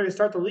 Good way to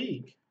start the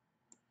league.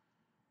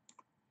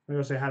 I'm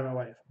going to go say hi to my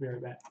wife. Be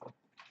right back.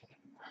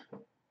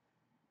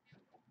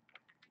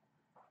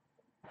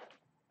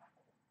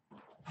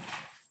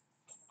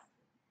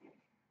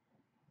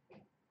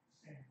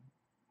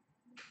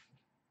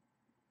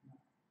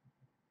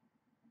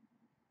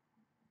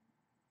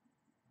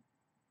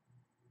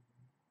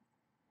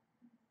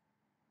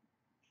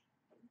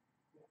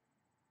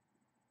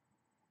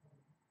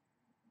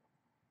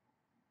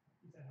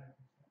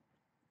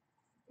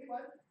 Hey, bud.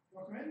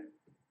 Welcome in.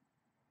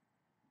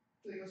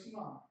 So you go see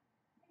Mom.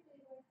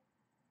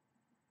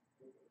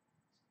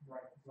 Right.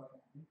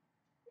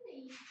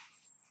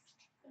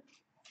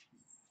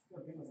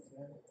 Looking at me.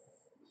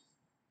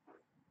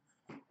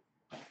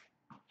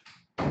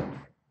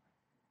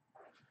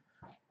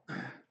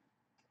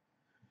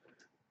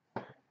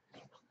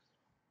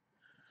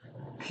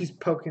 He's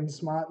poking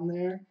Smot in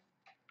there.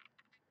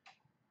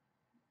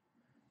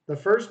 The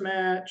first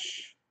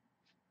match,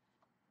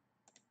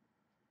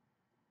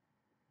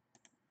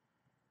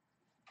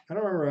 I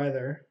don't remember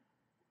either.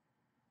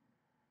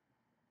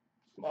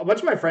 A bunch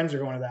of my friends are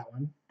going to that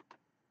one.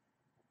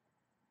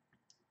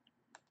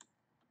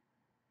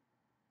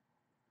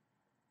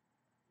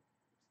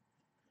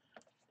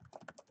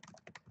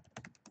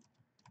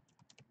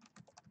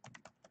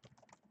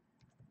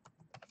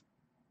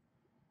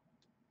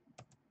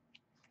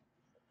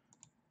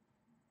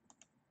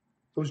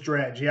 It was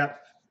Dredge, yep.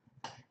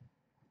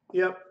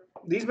 Yep.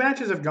 These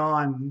matches have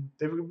gone,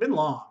 they've been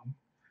long.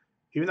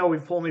 Even though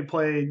we've only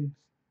played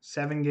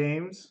 7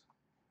 games,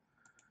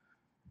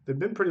 they've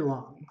been pretty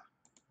long.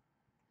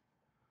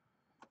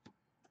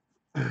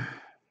 All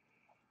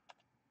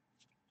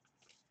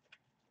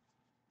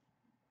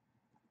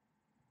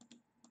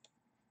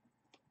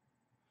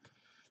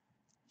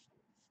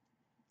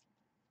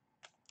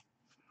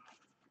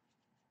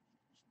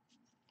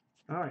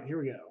right, here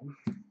we go.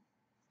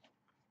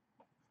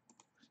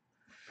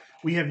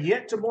 We have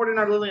yet to board in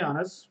our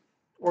Lilianas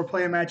or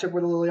play a matchup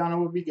where the Liliana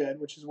would be good,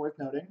 which is worth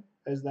noting,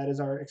 as that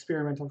is our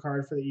experimental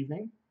card for the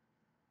evening.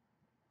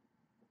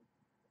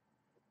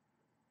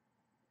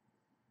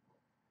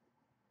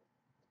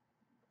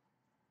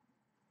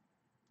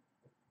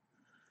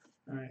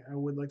 All right, I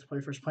would like to play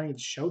first playing.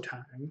 It's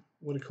Showtime.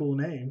 What a cool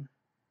name.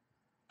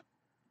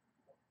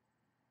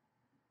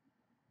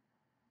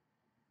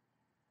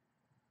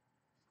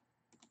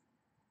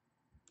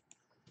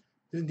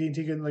 This is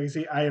D&T Good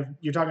Legacy.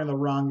 You're talking to the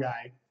wrong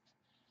guy.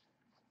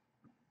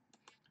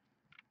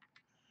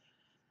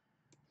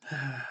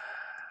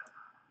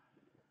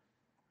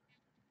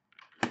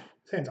 This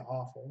hand's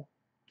awful.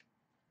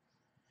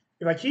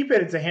 If I keep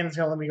it, it's a hand that's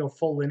going to let me go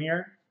full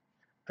linear.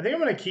 I think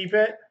I'm going to keep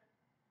it.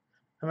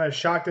 I'm going to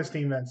shock the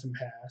Steam Vents and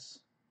pass.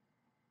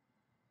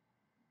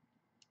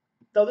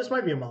 Though this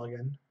might be a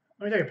mulligan.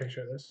 Let me take a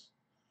picture of this.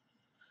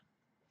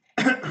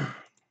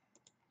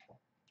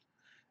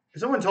 If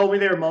someone told me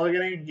they were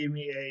mulliganing and gave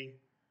me a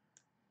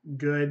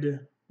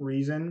good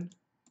reason,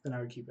 then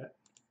I would keep it.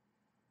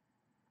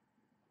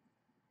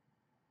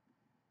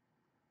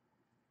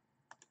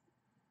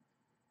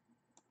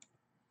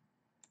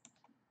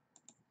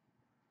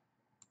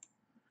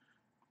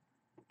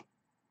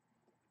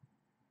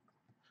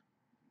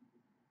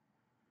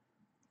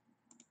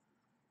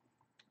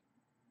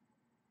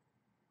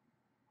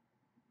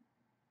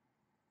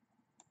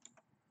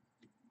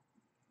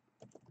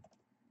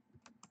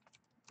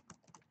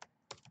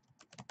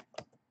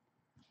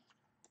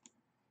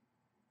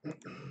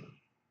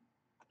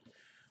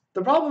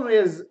 The problem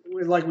is,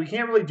 like, we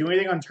can't really do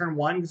anything on turn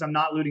 1 because I'm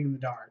not looting in the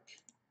dark.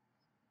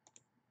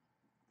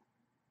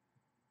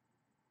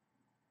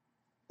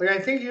 Like, I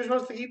think you're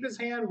supposed to keep his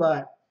hand,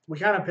 but we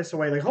kind of piss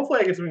away. Like, hopefully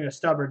I get something to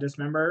stub or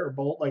dismember or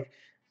bolt, like,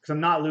 because I'm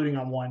not looting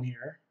on 1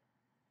 here.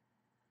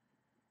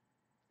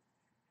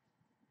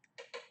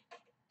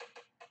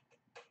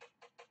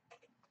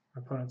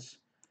 My opponent's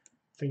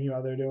thinking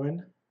about what they're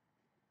doing.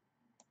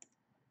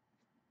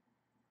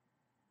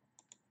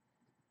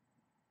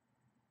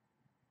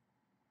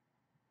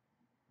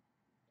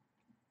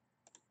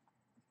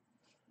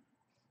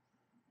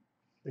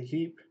 They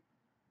keep.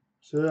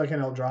 So they're like an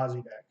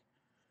Eldrazi deck.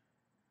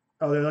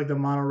 Oh, they're like the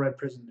mono red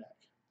prison deck.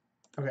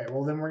 Okay,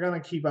 well then we're gonna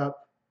keep up.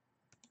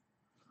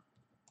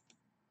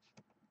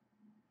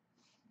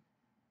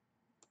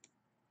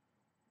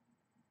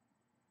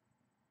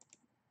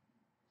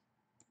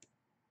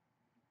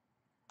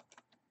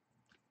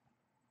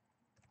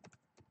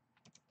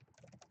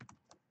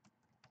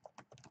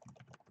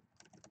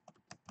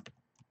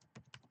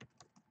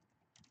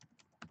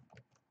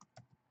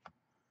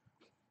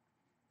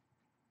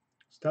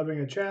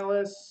 Stubbing a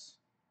chalice.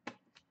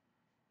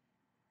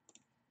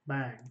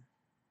 Bang.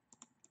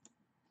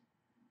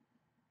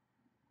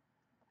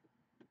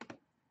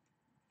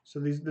 So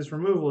this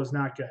removal is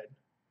not good.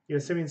 You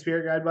have a Simian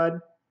Spirit Guide,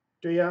 bud?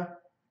 Do ya?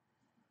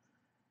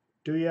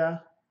 Do ya?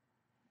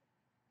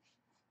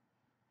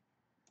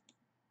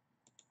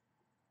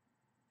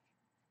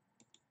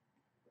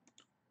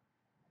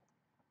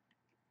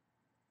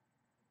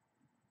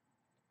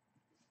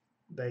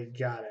 They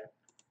got it.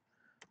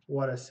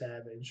 What a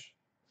savage.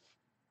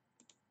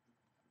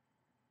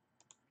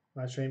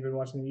 My stream been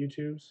watching the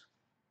YouTubes.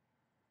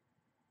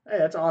 Hey,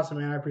 that's awesome,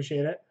 man. I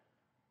appreciate it.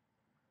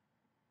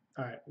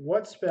 All right,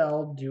 what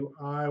spell do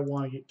I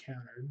want to get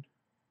countered?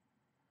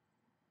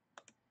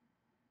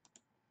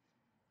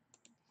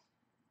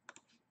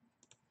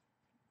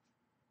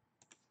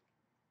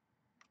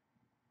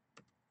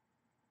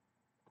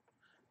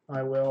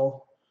 I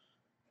will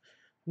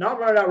not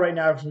run it out right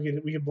now because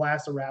we can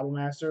blast a Rabble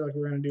Master like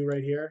we're going to do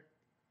right here.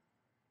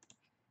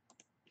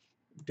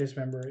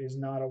 Dismember is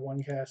not a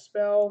 1-cast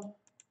spell.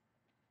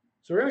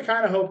 So we're going to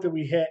kind of hope that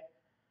we hit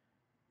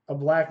a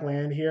black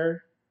land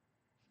here.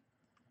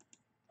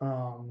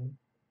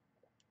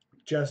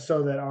 Just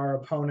so that our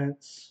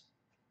opponents...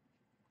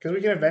 Because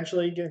we can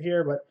eventually get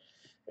here, but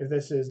if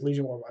this is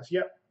Legion Warboss,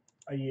 yep,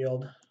 I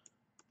yield.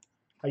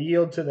 I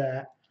yield to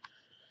that.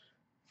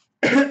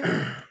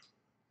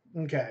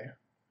 Okay.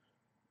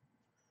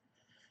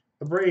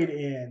 Abrade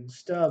in,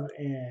 Stub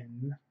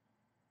in.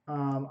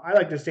 I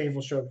like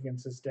Disdainful Stroke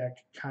against this deck,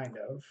 kind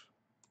of.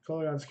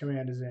 Kolaghan's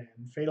Command is in.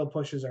 Fatal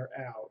Pushes are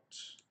out.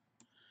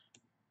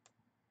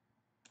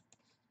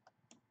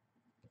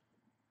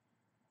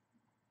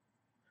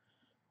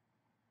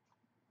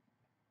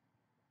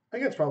 I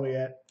think that's probably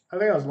it. I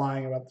think I was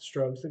lying about the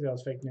strokes. I think that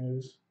was fake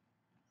news.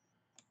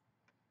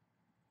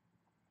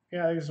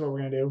 Yeah, I think this is what we're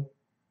going to do.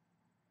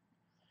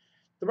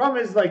 The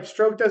problem is, like,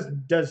 stroke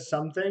does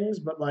some things,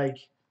 but, like,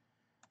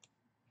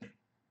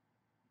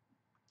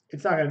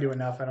 it's not going to do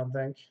enough, I don't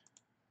think.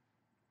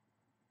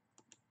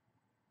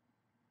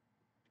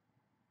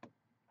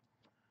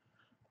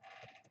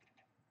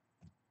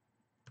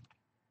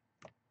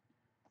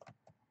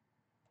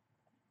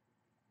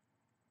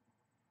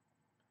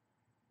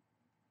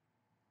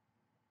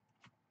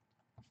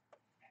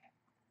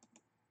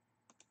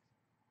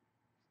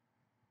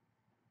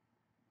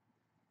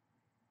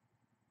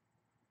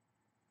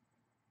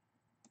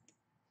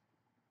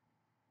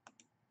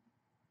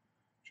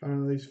 Trying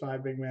to release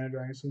 5 big mana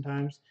dragons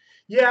sometimes.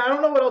 Yeah, I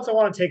don't know what else I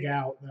want to take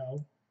out,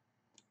 though.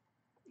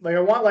 Like, I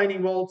want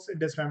lightning bolts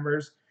and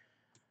dismembers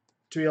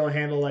to be able to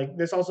handle, like,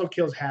 this also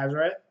kills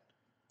Hazoret.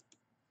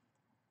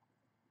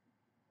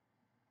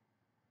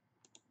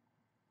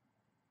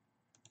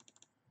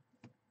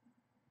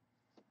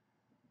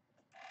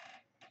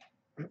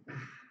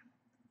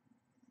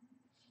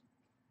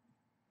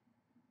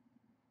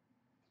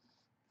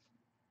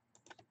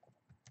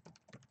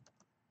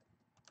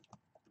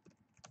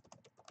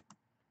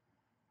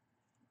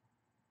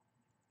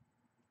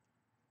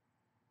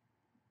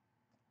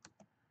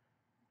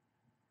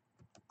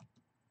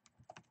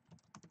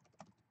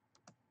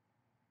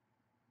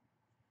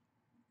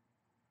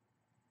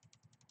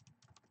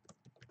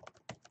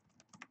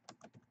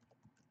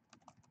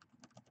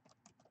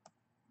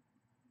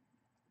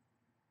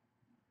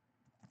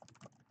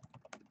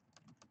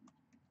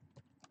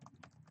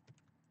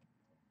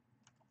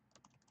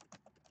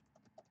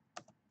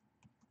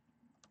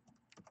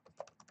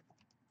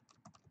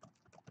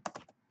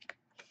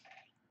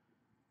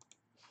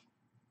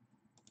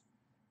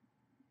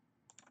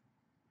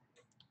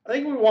 I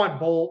think we want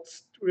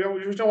bolts. We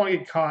just don't want to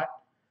get caught.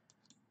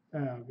 Oh,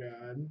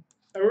 God.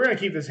 We're going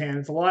to keep this hand.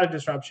 It's a lot of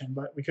disruption,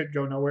 but we could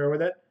go nowhere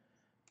with it.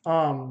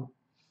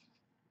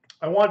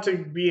 I want to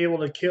be able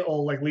to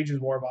kill, like, Legion's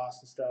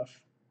Warboss and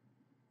stuff.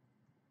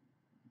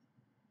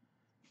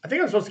 I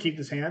think I'm supposed to keep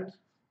this hand.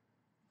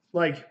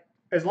 Like,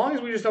 as long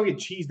as we just don't get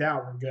cheesed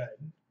out, we're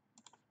good.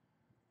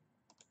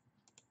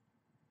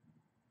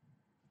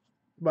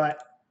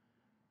 but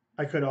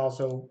I could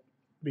also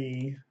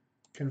be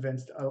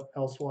convinced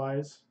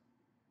elsewise.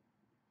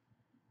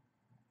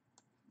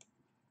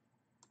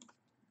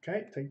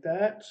 Okay, take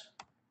that.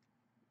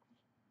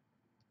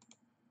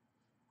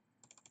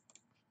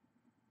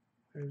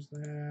 There's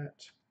that.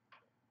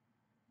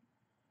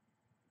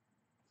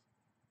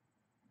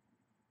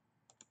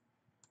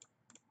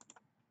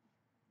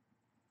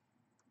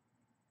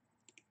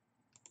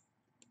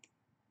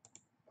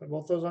 Put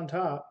both those on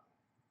top.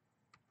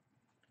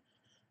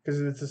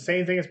 Because it's the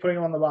same thing as putting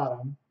them on the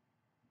bottom.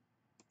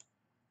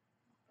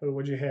 Oh,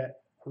 what'd you hit?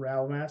 A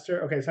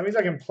Lavamancer? Okay, so that means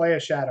I can play a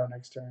Shadow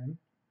next turn.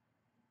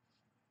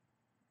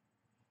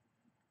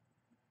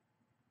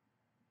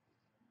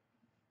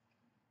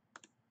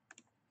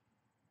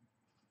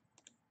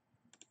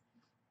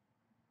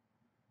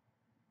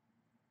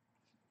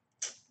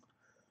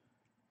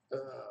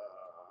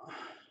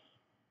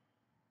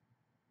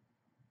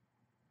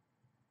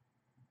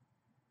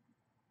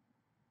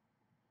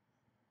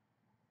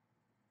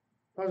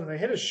 If they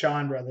hit a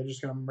Chandra, they're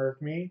just going to murk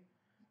me.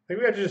 I think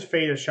we have to just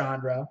fade a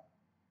Chandra.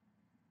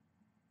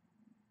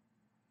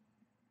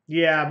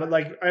 Yeah, but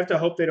like I have to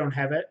hope they don't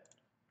have it,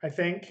 I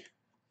think.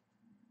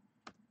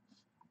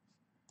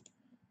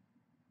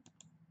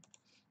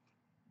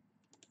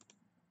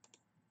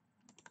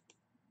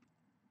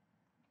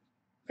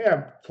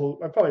 Yeah,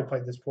 I probably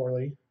played this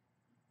poorly.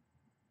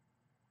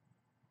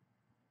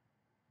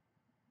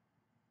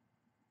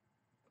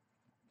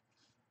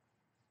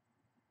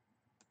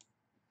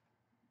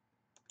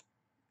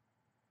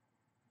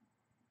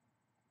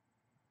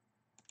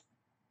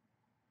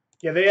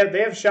 Yeah, they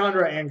have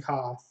Chandra and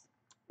Koth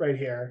right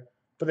here,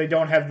 but they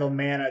don't have the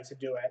mana to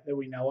do it that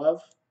we know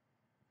of.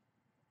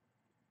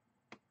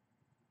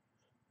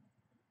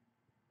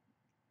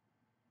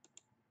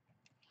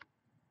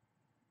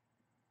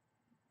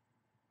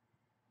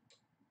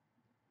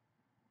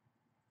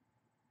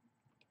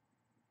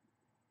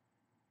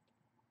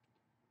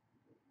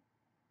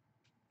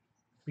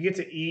 We get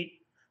to eat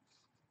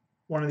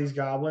one of these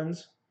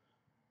goblins.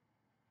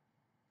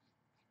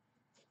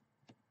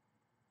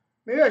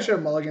 Maybe I should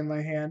have mulliganed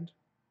my hand.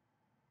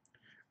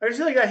 I just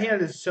feel like that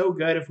hand is so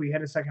good if we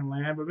hit a second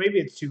land, but maybe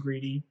it's too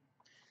greedy.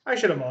 I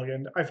should have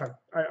mulliganed.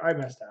 I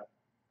messed up.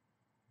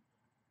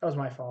 That was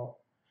my fault.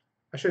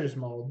 I should have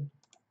just mulled.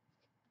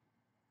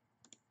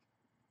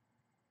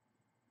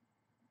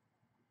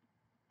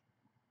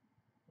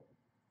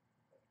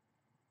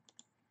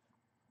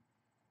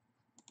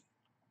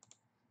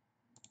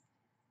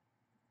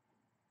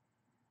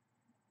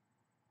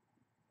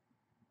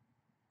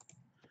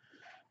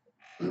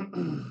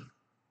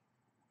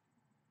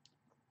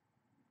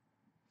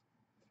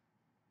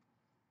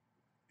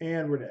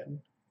 And we're dead.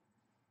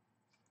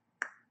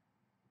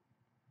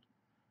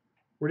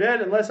 We're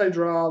dead unless I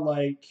draw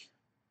like...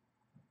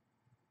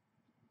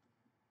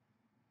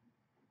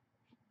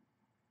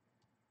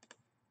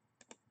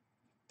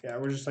 Yeah,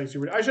 we're just like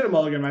super... I should have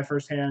mulliganed my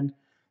first hand.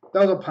 That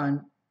was a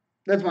punt.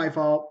 That's my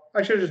fault.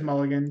 I should have just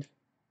mulliganed.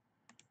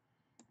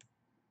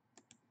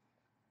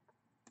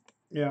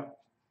 Yeah.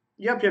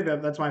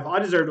 Yep. That's my fault. I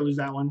deserve to lose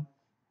that one.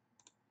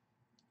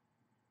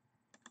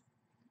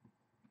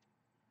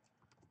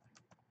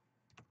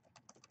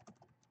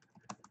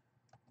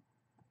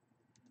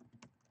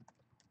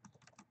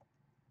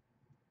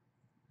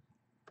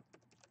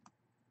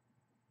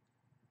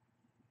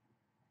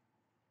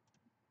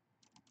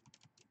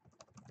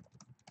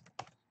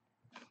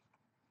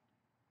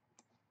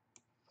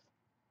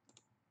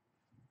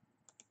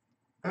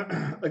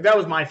 Like, that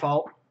was my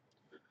fault.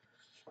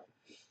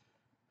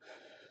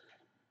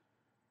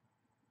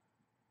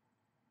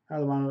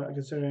 How the mono,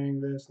 considering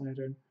this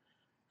lantern,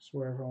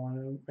 swear if I want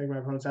to make my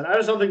opponent sad. I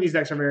just don't think these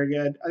decks are very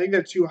good. I think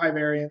they're too high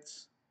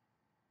variance.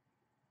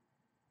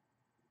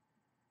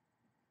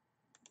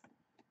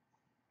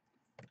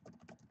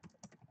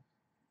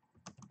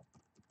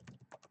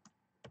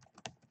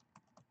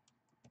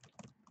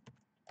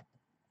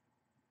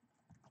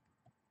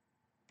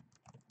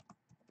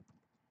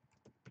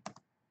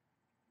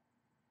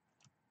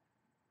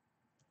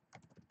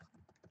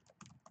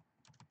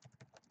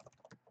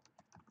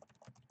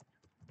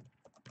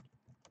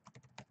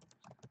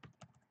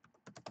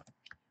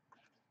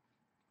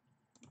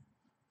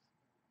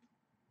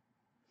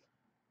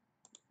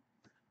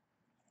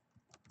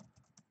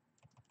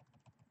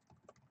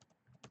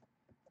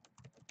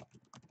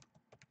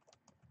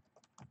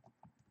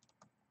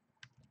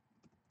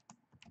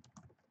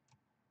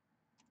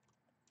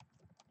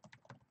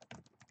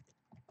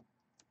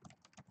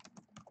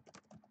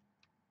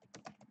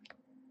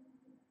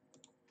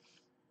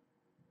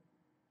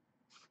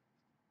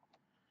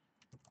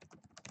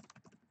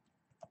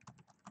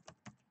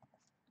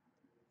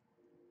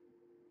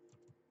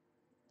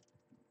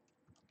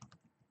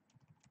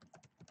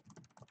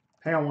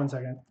 Hang on one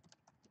second.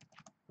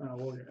 Oh,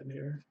 we'll get in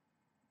here.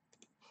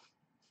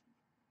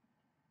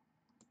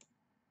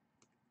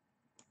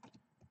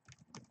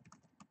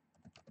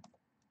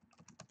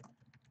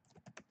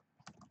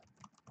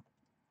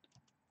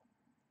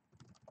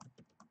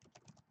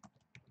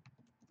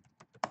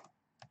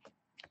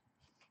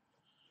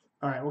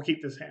 All right, we'll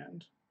keep this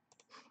hand.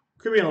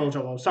 Could be in a little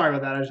trouble. Sorry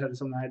about that. I just had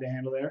something I had to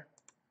handle there.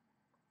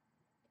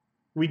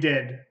 We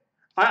did.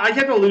 I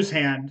kept a loose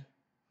hand.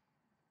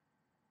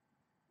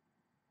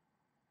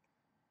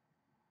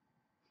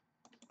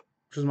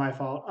 Which is my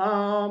fault.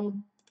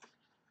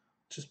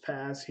 Just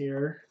pass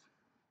here.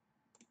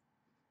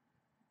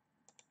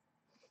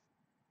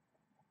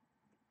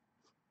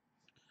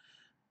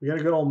 We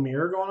got a good old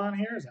mirror going on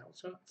here. Is that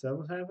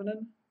what's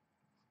happening?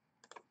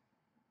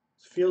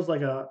 This feels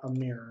like a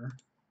mirror.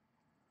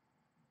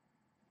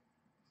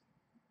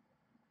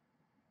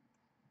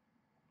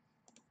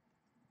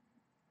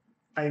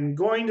 I'm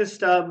going to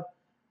stub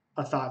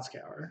a Thought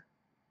Scour.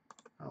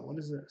 Oh, what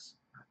is this?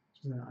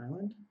 Is it an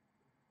island?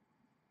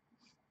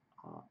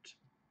 Opt.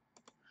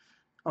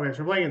 Okay,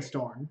 so we're playing in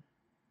Storm.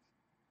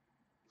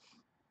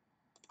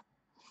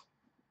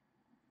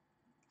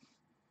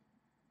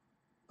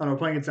 Oh no, we're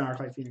playing against an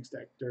Arclight Pheonix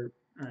deck. They're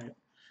alright.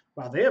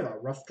 Wow, they have a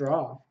rough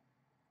draw.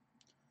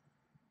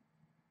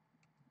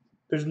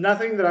 There's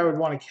nothing that I would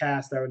want to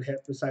cast that would hit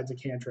besides a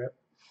cantrip.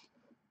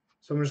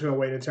 So I'm just gonna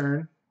wait a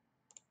turn.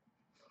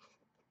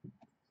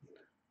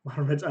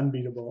 It's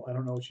unbeatable. I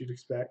don't know what you'd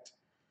expect.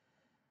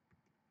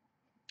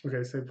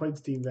 Okay, so they played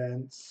Steam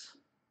Vents.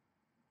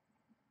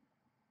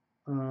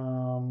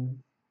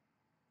 I'm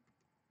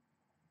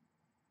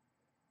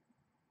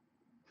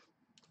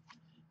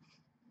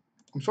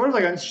sort of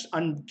like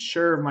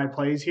unsure of my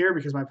plays here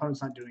because my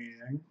opponent's not doing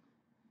anything.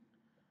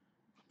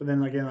 But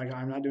then again, like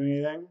I'm not doing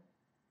anything.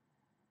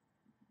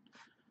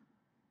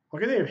 What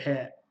could they have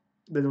hit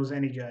that was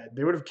any good?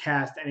 They would have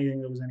cast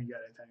anything that was any good,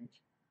 I think.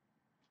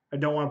 I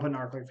don't want to put an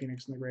Arclight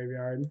Pheonix in the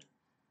graveyard.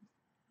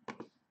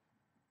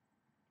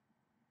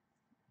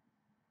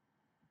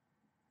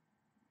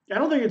 I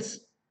don't think it's...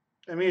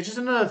 I mean, it's just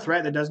another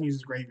threat that doesn't use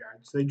the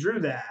graveyard. So they drew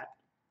that.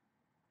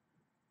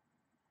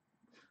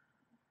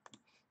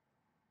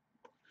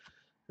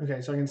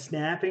 Okay, so I can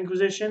snap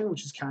Inquisition,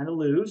 which is kind of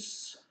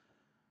loose.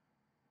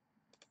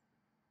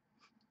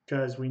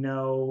 Because we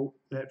know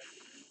that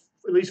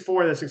at least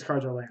 4 of the 6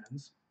 cards are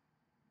lands.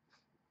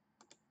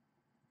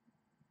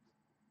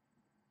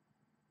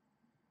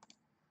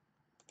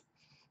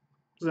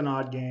 This is an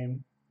odd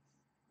game.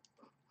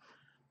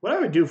 What I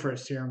would do for a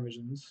Serum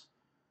Visions?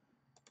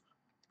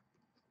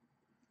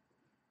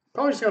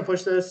 Probably just going to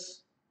push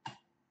this.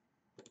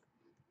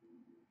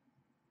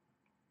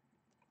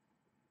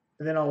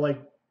 And then I'll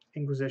like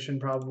Inquisition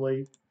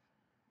probably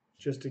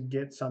just to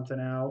get something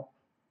out.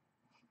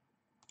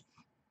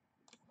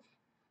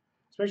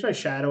 This makes my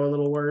shadow a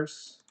little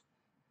worse.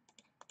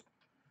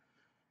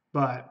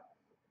 But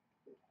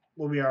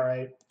we'll be all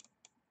right.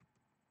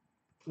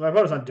 My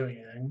opponent's not doing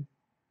anything.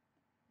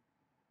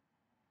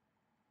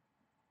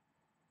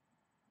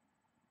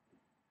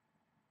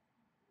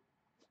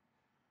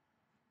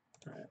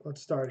 All right,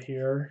 let's start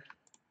here.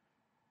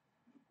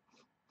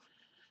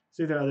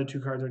 See if the other 2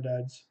 cards are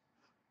duds.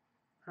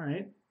 All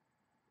right.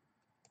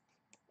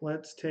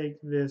 Let's take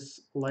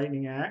this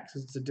Lightning Axe.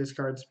 It's a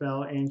discard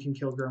spell and can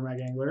kill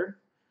Gurmag Angler.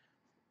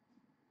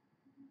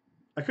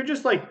 I could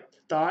just like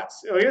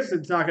thoughts. I guess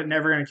it's never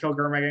going to kill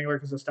Gurmag Angler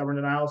because of Stubborn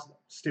Denial is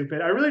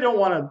stupid. I really don't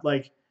want to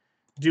like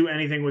do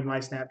anything with my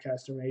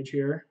Snapcaster Mage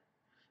here.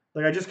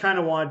 Like I just kind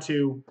of want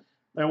to.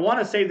 I want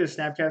to save this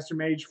Snapcaster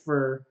Mage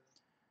for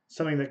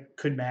something that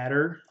could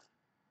matter.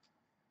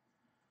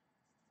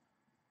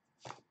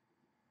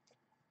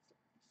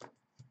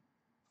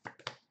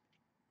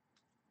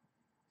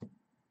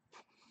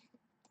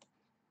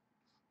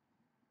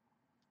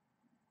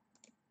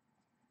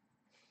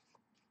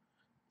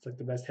 It's like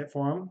the best hit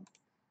for him.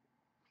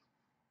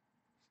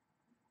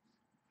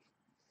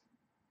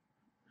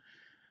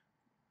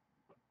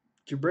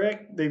 Did you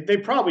brick? They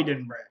probably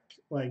didn't brick.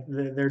 Like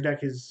their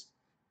deck is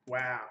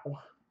wow.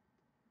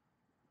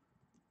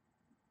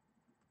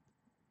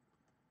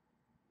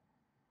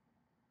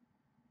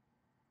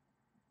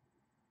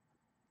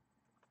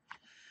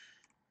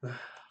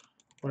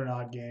 What an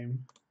odd game.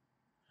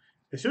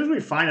 As soon as we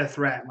find a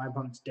threat, my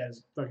opponent's dead as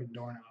a fucking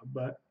doorknob,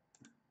 but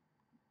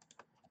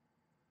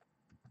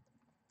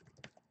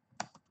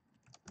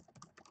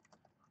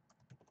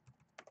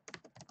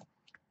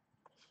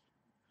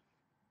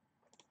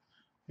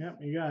yep,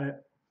 you got it.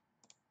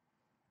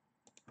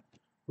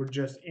 We're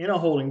just in a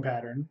holding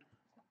pattern.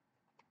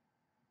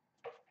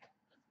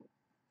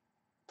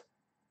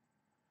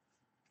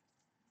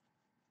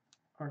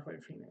 Arclight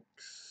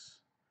Pheonix.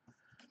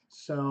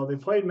 So they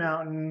played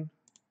Mountain.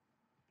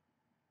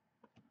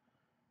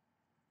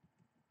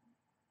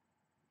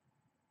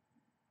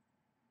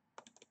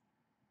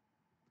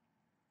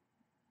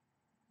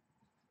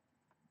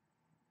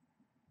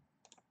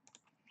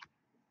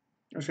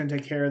 I'm just going to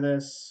take care of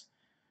this.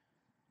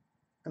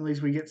 At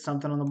least we get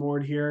something on the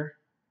board here.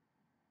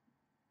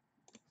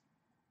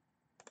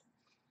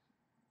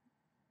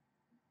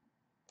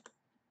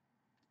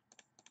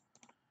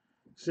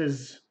 This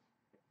is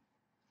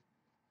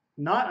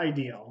not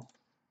ideal.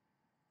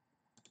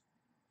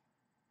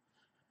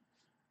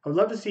 I would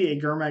love to see a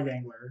Gurmag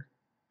Angler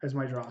as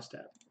my draw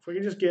step. If we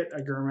could just get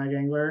a Gurmag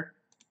Angler,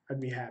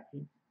 I'd be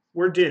happy.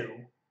 We're due.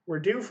 We're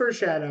due for a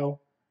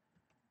Shadow,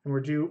 and we're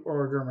due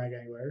or a Gurmag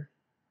Angler.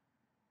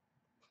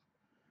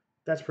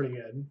 That's pretty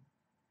good.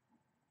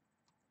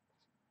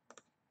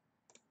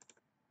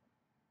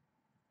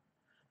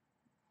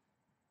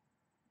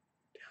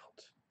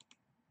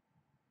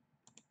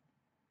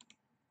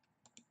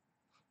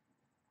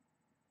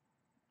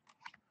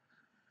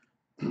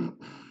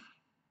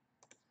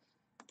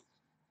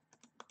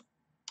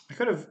 I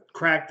could have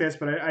cracked this,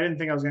 but I didn't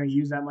think I was going to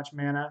use that much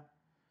mana.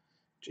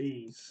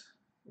 Jeez.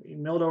 We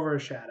milled over a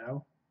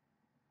Shadow.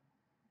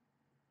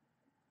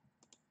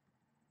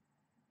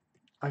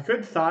 I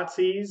could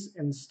Thoughtseize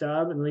and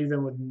stub and leave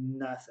them with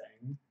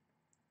nothing.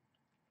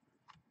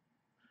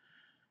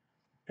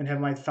 And have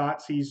my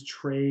Thoughtseize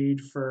trade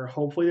for,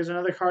 hopefully there's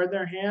another card in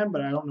their hand,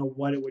 but I don't know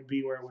what it would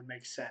be where it would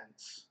make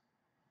sense.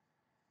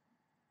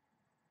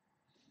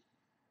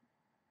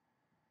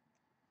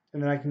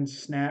 And then I can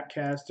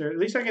Snapcaster. At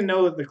least I can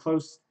know that the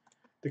coast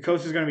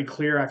is going to be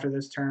clear after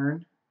this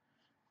turn.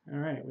 All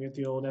right, we get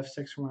the old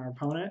F6 from our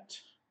opponent.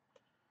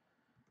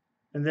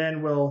 And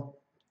then we'll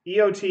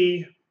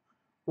EOT,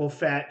 we'll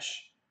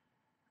fetch,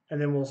 and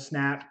then we'll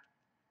snap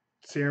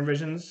Serum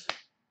Visions.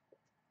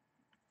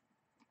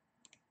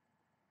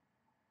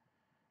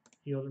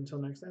 Yield until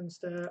next end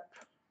step.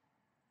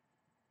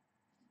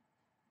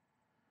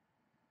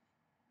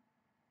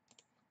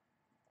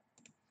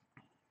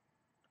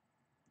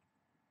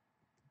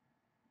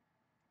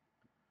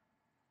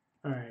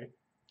 All right,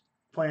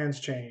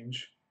 plans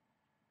change.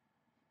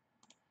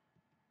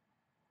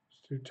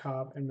 Just do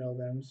top and mill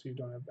them so you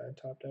don't have bad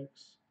top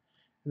decks.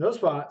 In those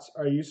spots,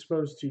 are you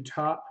supposed to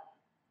top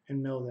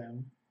and mill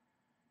them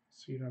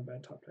so you don't have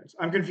bad top decks?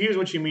 I'm confused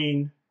what you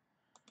mean.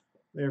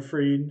 They're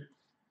freed.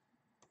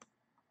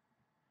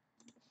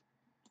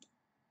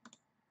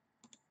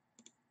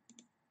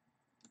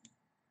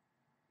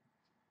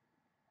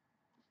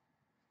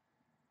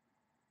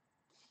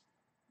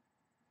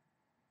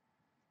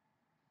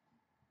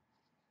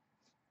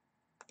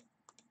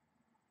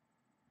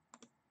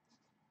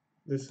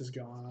 This is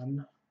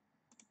gone.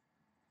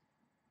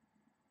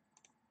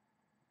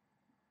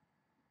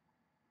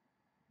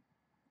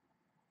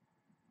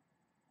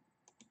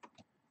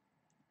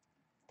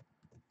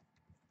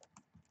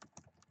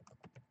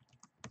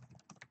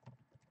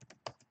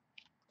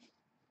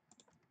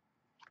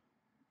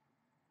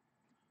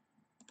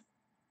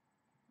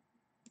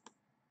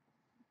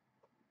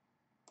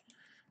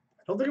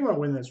 I don't think I'm going to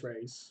win this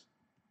race.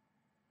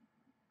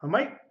 I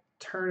might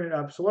turn it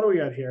up. So what do we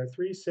got here?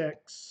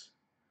 3-6.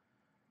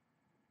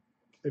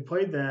 They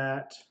played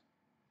that.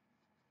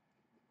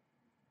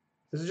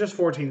 This is just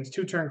 14. It's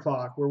 2-turn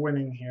clock. We're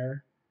winning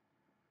here.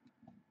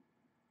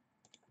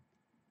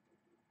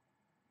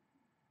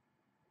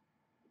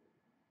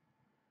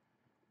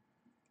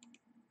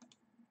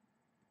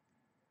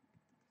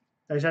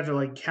 I just have to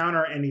like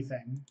counter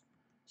anything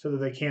so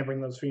that they can't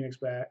bring those Pheonix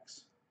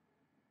backs.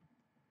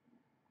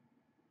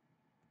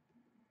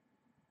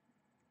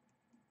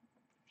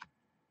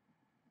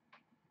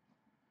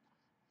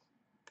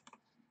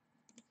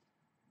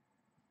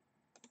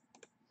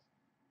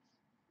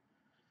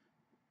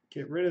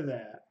 Get rid of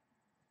that.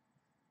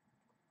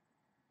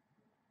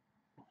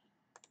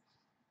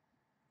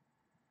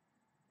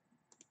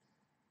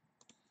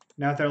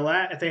 Now,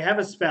 if they have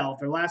a spell, if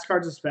their last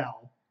card's a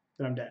spell,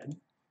 then I'm dead.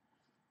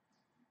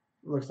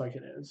 Looks like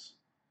it is.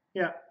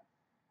 Yeah.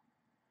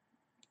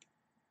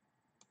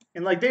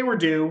 And like they were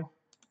due.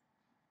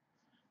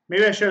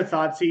 Maybe I should have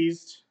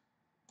Thoughtseized.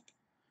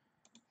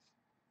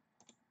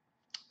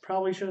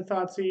 Probably should have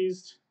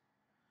Thoughtseized.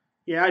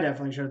 Yeah, I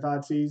definitely should have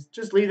Thoughtseized.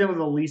 Just leave them with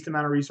the least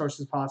amount of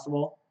resources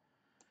possible.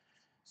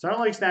 So I don't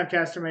like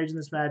Snapcaster Mage in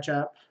this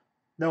matchup.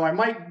 Though I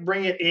might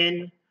bring it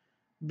in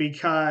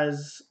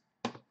because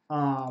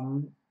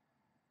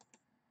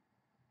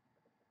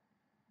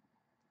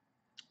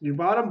you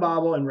bottom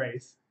Bauble and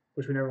Wraith,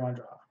 which we never want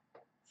to draw,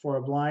 for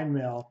a blind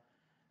mill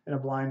and a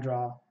blind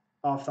draw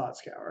off Thought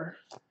Scour.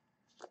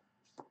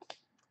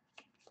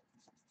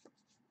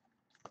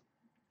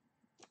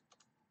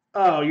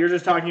 Oh, you're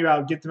just talking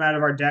about get them out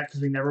of our deck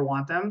because we never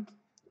want them?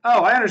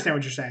 Oh, I understand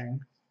what you're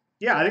saying.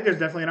 Yeah, I think there's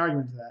definitely an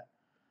argument to that.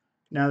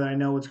 Now that I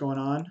know what's going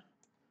on.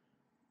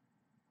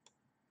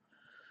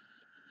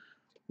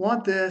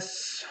 Want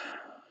this.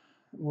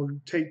 We'll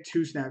take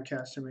 2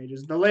 Snapcaster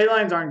Mages. The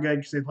Leylines aren't good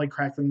because they play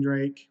Crackling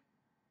Drake.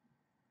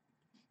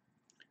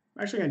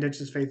 I'm actually going to ditch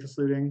this Faithless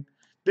Looting.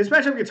 This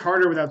matchup gets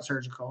harder without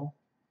Surgical.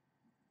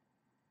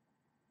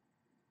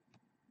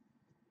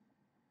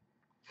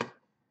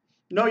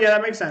 No, yeah,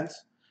 that makes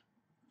sense.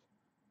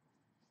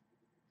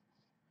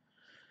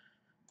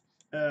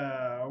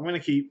 I'm going to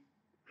keep.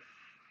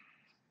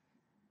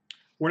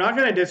 We're not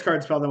going to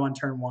discard Spell them on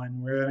turn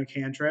 1. We're going to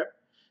cantrip.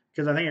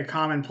 Because I think a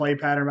common play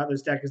pattern about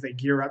this deck is they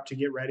gear up to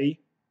get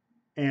ready.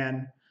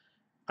 And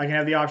I can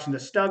have the option to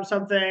stub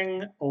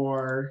something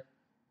or...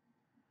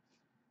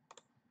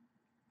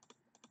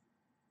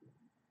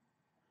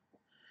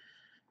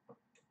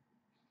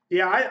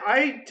 Yeah,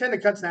 I tend to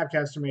cut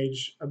Snapcaster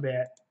Mage a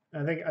bit.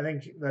 I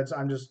think that's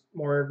I'm just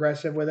more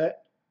aggressive with it.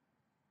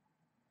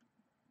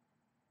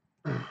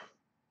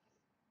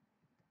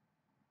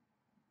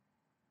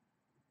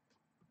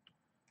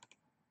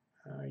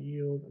 to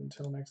yield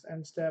until next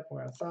end step. We're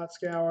going to Thought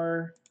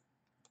Scour.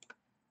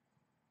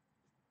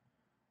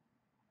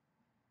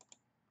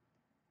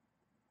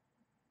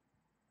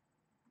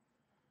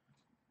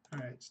 All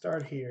right,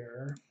 start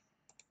here.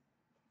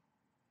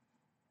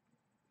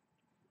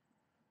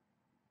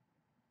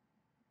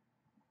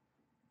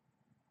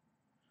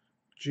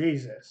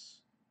 Jesus.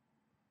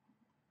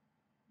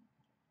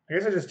 I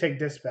guess I just take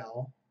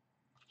Dispel,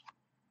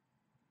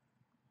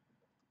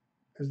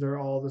 because they're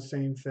all the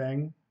same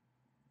thing.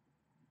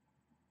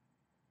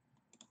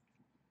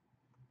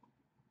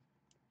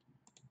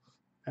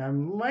 I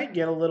might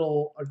get a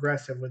little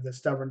aggressive with the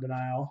Stubborn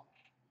Denial.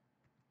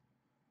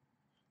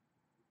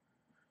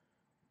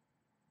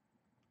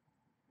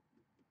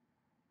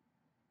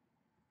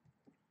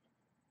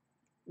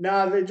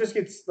 No, it just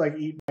gets like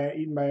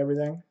eaten by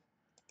everything.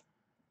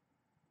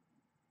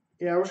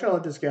 Yeah, we're just gonna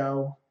let this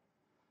go.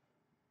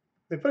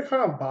 They put a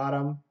card on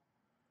bottom.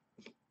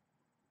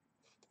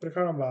 Put a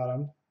card on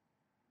bottom.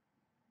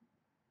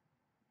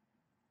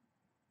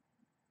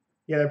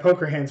 Yeah, their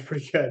poker hand's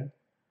pretty good.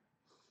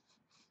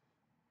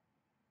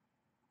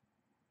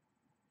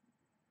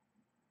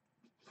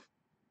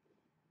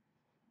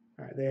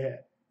 All right, they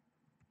hit.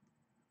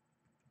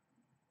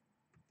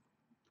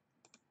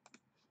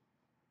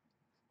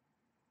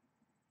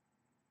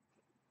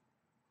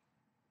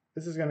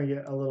 This is gonna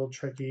get a little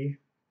tricky.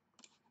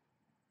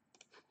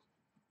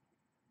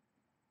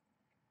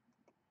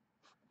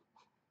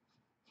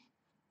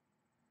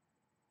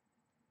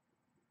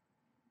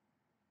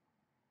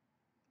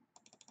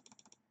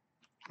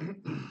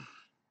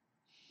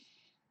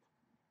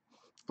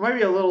 Might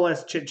be a little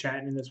less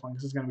chit-chatting in this one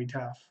because it's going to be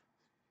tough.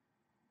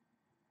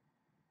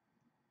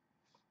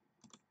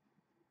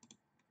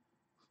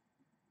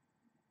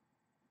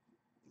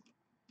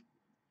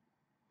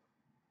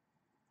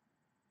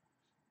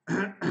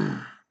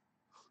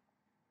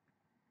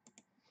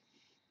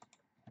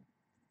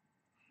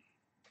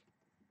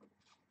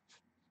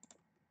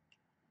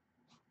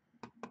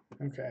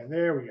 Okay,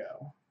 there we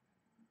go.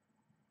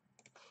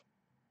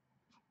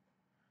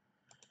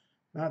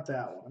 Not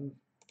that one.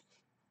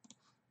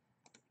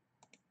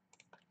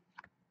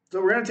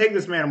 So we're going to take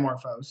this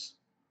Manamorphose.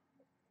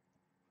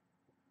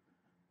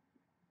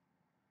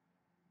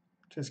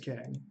 Just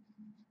kidding.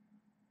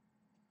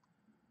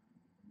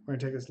 We're going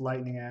to take this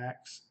Lightning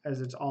Axe, as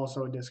it's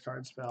also a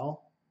discard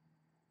spell.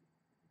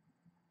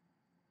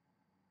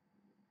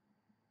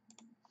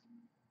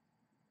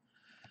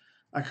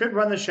 I could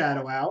run the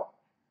Shadow out.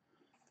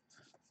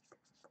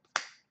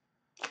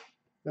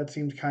 That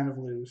seems kind of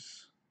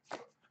loose.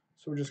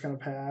 So we're just going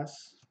to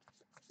pass.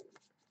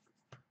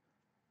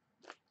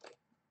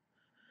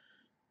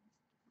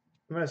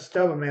 I'm going to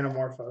stub a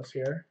Manamorphose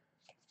here.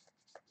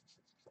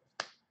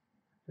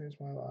 Here's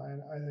my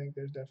line. I think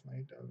there's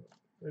definitely...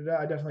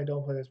 I definitely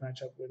don't play this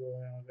matchup with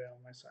Liliana Veil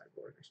on my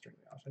sideboard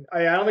extremely often.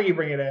 I don't think you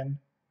bring it in.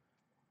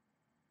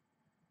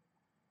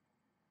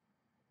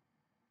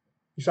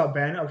 You saw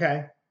Ben?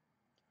 Okay.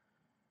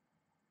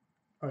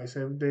 Okay,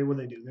 so what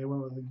they do? They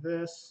went with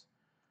this.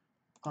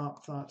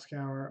 Thought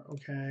Scour.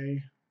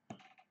 Okay.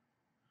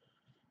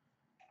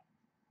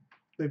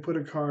 They put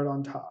a card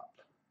on top.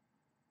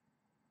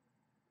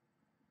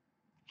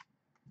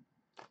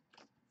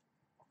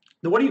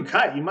 Now, what do you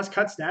cut? You must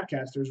cut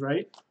Snapcasters,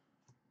 right?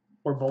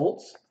 Or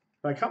bolts.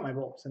 But I cut my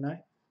bolts, didn't I?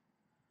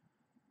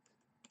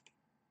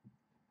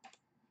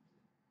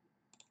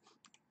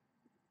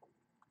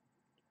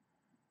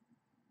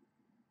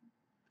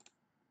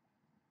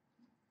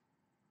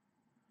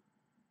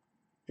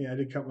 Yeah, I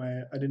did cut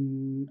my. I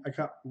didn't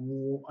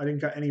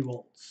cut any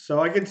bolts, so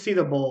I could see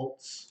the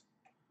bolts.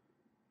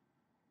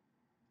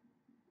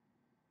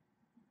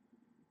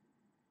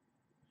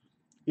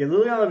 Yeah,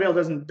 Liliana Veil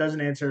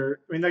doesn't answer.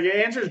 I mean, like it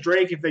answers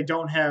Drake if they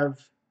don't have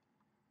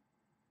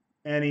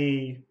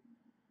any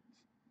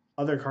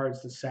other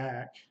cards to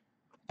sack.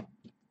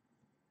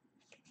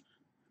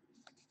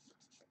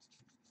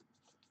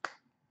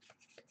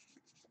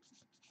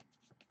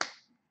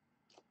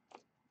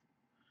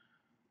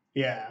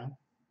 Yeah.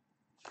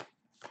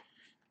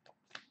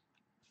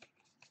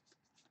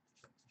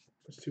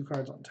 There's two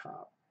cards on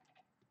top.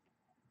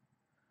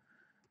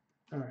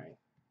 All right.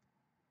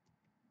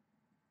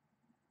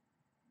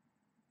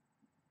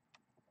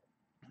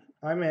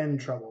 I'm in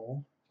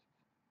trouble.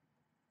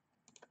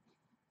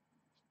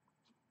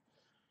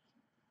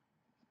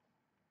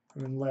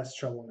 I'm in less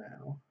trouble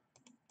now.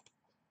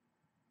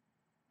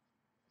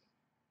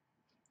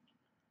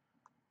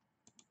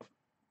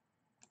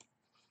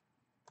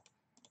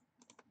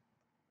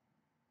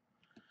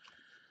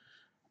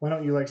 Why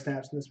don't you like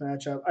snaps in this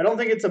matchup? I don't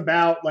think it's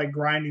about like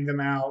grinding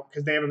them out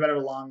because they have a better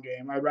long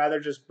game. I'd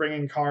rather just bring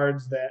in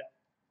cards that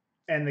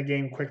end the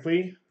game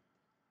quickly.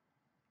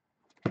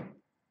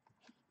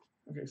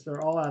 Okay, so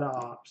they're all out of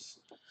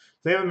ops.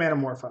 They have a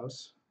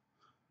Manamorphose.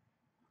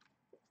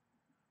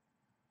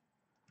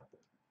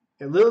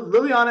 Yeah,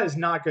 Liliana is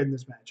not good in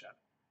this matchup.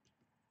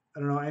 I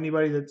don't know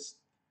anybody that's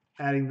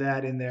adding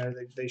that in there.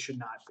 They should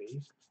not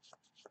be.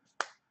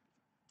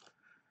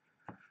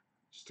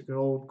 Just a good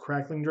old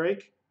Crackling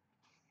Drake.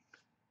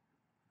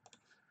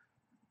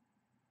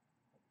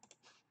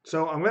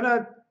 So I'm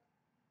gonna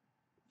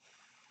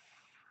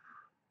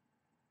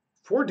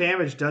 4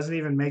 damage doesn't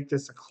even make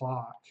this a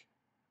clock.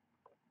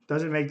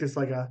 Doesn't make this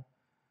like a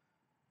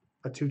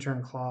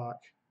 2-turn clock.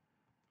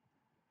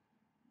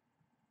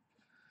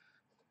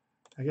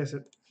 I guess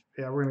it.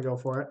 Yeah, we're gonna go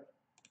for it.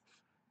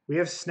 We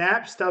have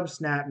snap, stub,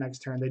 snap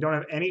next turn. They don't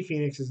have any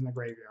Pheonixes in the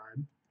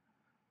graveyard.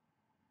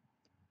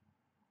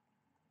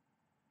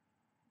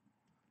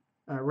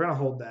 All right, we're gonna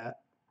hold that.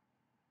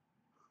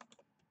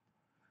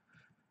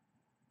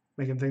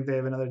 Make them think they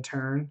have another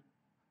turn.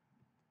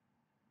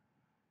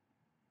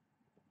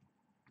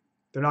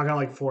 They're not gonna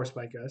like force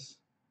spike us.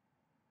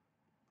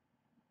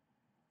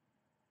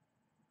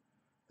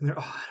 And they're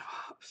all out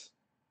of ops.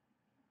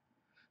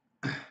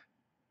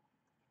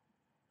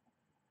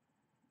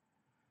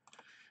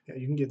 Yeah,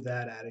 you can get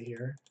that out of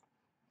here.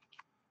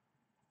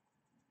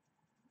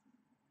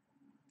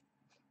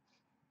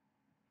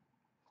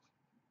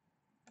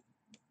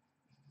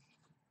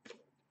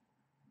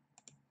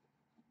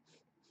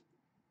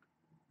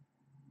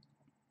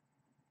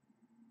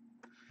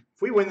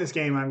 If we win this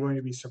game, I'm going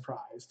to be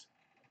surprised.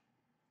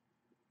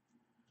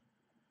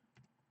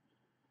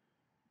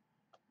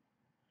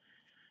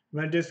 I'm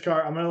gonna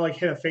discard. I'm gonna like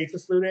hit a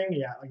Faithless Looting.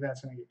 Yeah, like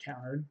that's gonna get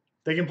countered.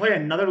 They can play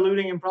another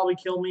Looting and probably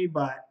kill me,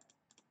 but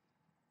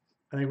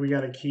I think we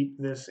got to keep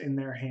this in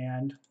their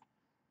hand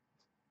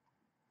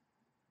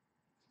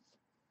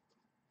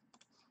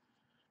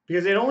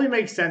because it only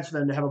makes sense for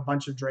them to have a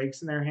bunch of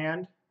Drakes in their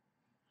hand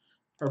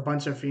or a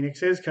bunch of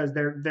Pheonixes because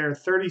they're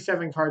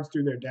 37 cards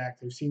through their deck.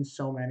 They've seen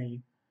so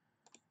many.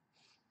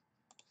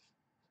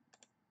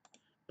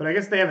 But I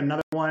guess they have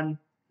another one.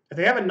 If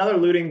they have another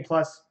Looting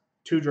plus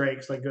 2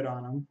 Drakes, like good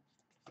on them.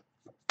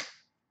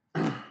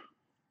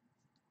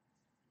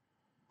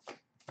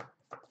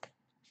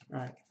 All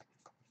right.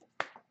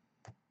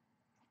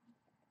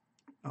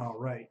 All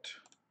right.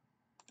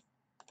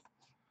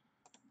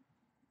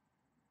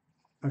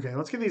 Okay,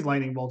 let's get these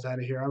lightning bolts out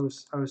of here. I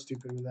was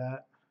stupid with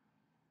that.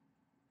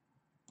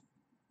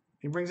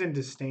 He brings in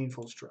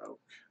Disdainful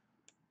Stroke.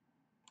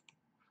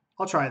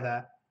 I'll try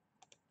that.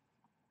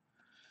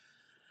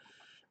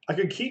 I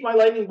could keep my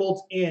lightning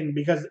bolts in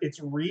because it's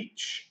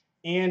reach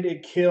and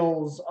it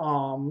kills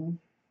Arclight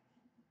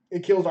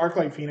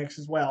Pheonix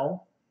as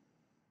well.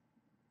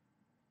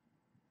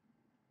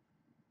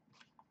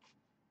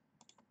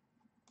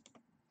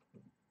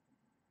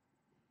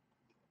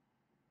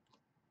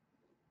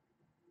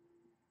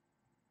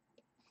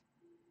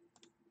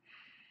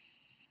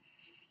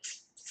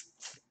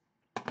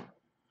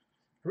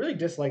 I really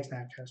dislike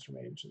Snapcaster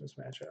Mage in this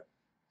matchup.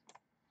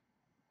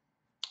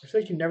 I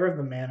feel like you never have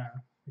the mana.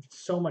 It's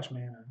so much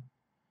mana.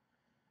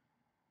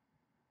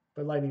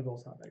 But Lightning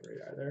Bolt's not that great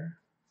either.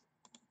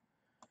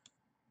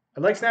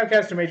 I like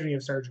Snapcaster Mage when you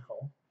have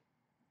Surgical.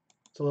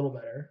 It's a little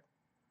better.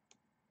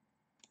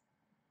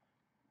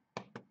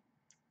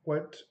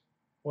 What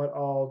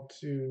all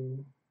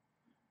to...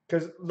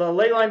 Because the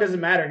Leyline doesn't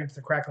matter against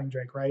the Crackling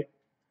Drake, right?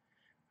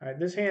 All right,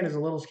 this hand is a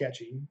little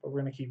sketchy, but we're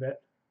going to keep it.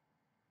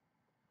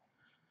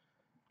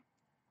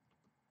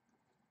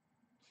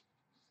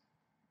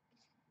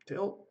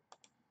 Tilt.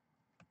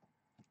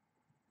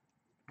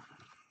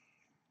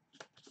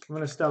 I'm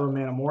going to stub a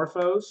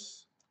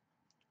Manamorphose.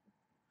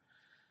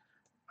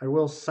 I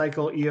will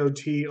cycle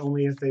EOT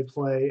only if they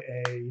play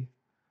a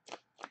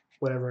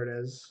whatever it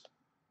is.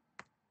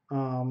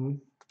 If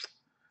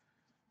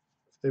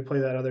they play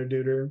that other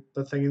duder,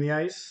 the thing in the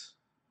ice.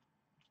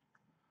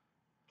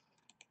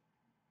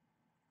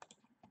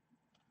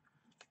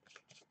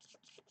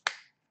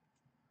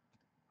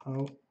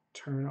 Oh,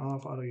 turn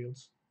off auto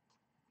yields.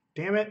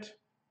 Damn it.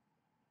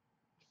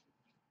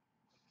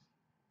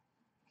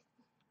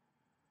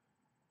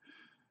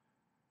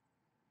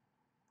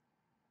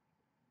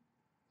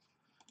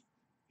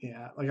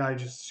 Yeah, like I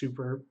just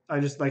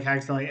like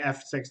accidentally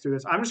F6 through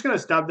this. I'm just going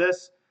to stub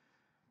this.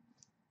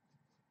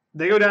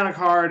 They go down a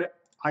card.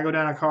 I go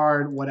down a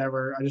card,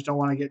 whatever. I just don't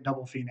want to get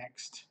double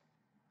Pheonixed.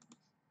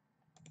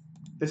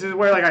 This is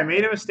where like I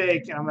made a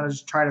mistake, and I'm going to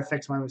just try to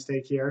fix my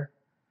mistake here.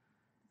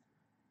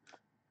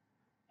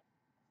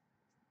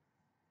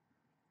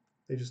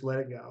 They just let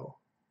it go.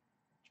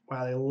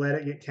 Wow, they let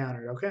it get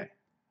countered. Okay.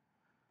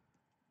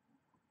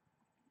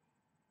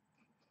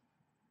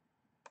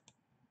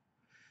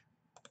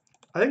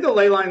 I think the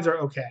ley lines are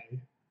okay.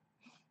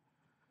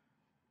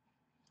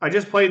 I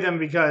just played them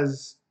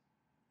because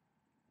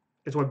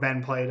it's what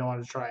Ben played. I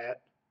wanted to try it.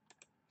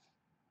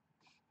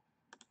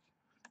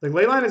 Like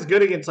Leyline is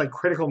good against like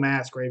critical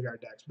mass graveyard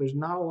decks, but there's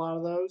not a lot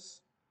of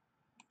those.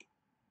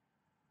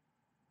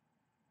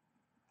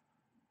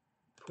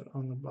 Put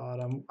on the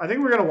bottom. I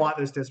think we're gonna want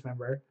this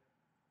Dismember,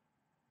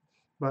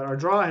 but our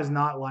draw has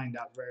not lined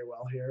up very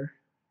well here.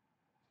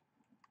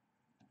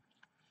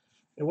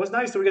 It was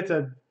nice that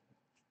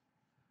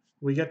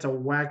we get to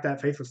whack that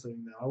Faithless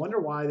Looting though. I wonder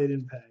why they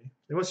didn't pay.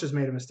 They must have just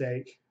made a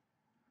mistake.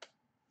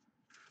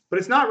 But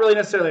it's not really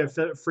necessarily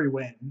a free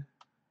win.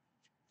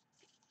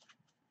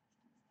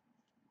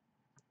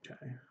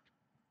 Okay.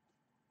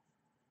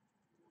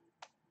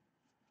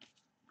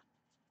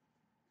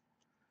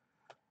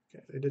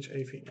 Okay, they ditch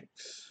a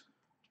Pheonix.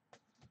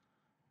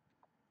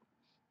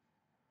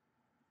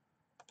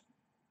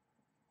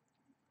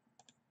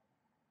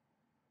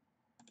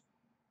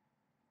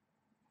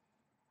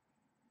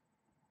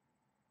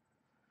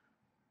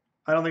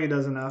 I don't think it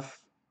does enough.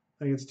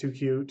 I think it's too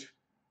cute.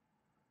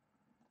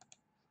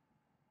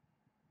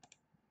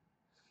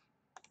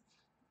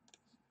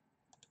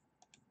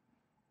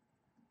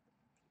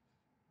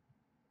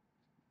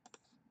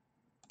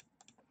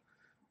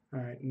 All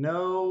right,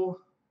 no.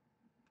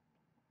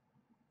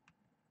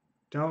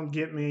 Don't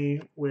get me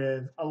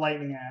with a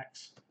lightning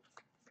axe.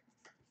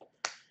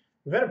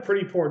 We've had a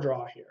pretty poor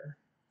draw here.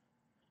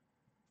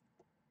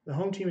 The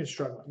home team is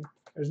struggling.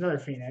 There's another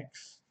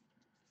Pheonix.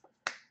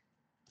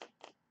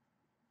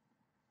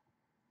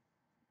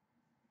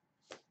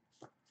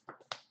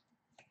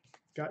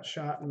 Got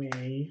shot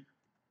me.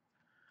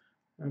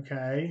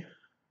 Okay.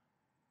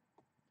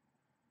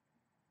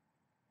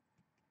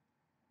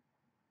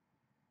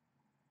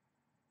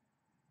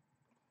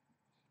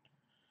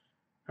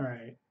 All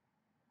right.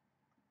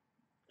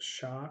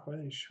 Shock? What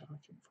are they shocking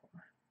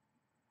for?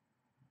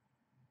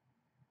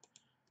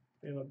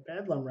 They have a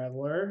Bedlam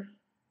Reveler.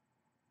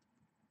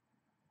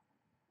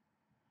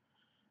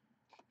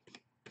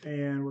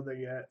 And what do they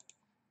get?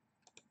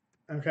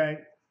 Okay.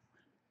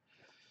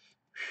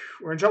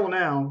 We're in trouble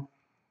now.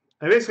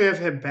 I basically have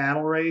to hit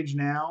Battle Rage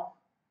now.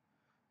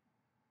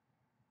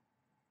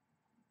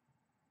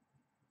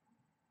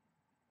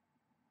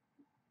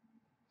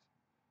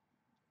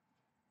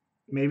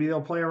 Maybe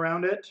they'll play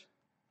around it.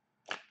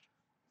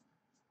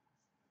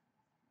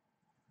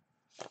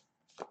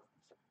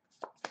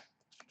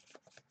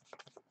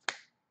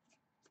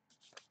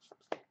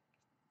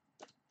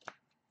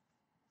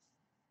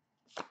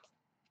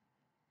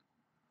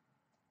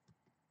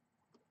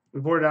 We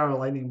boarded out a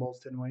lightning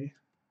bolts, didn't we?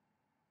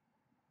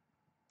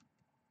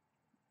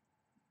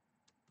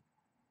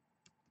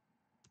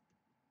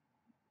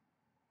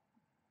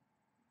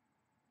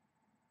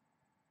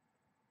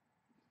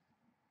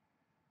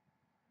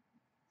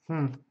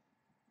 So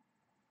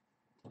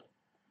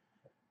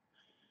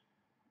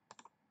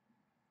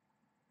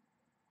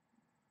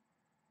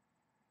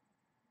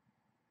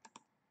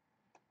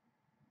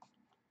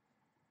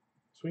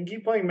we can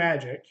keep playing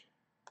Magic.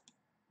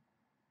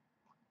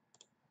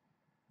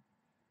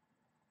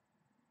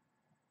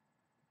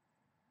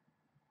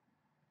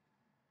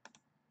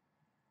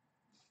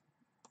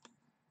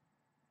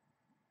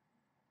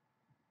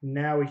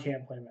 Now we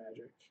can't play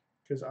Magic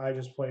because I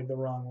just played the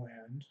wrong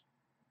land.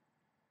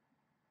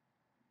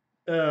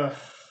 Ugh.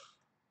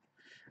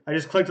 I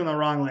just clicked on the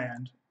wrong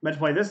land. Meant to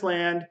play this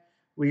land.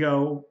 We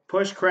go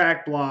push,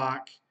 crack,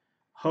 block,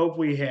 hope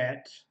we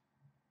hit.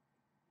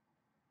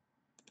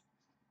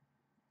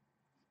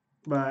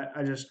 But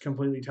I just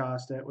completely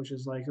tossed it, which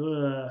is like,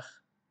 ugh.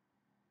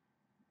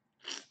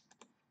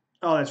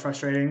 Oh, that's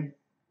frustrating.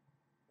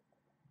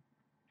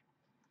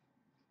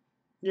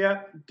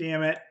 Yep,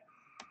 damn it.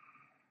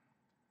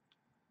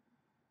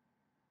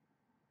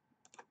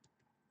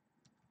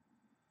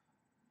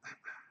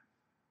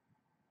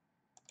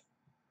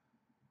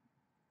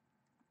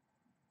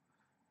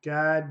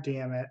 God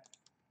damn it.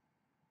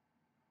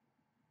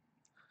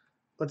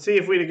 Let's see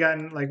if we'd have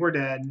gotten, like, we're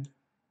dead.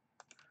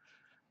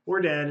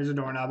 We're dead as a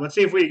doorknob. Let's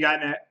see if we had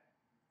gotten it.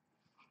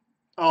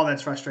 Oh,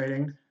 that's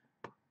frustrating.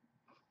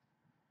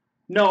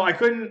 No, I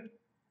couldn't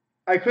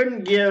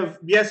give,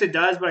 yes it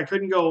does, but I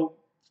couldn't go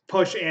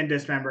push and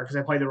dismember because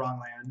I played the wrong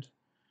land.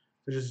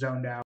 I just zoned out.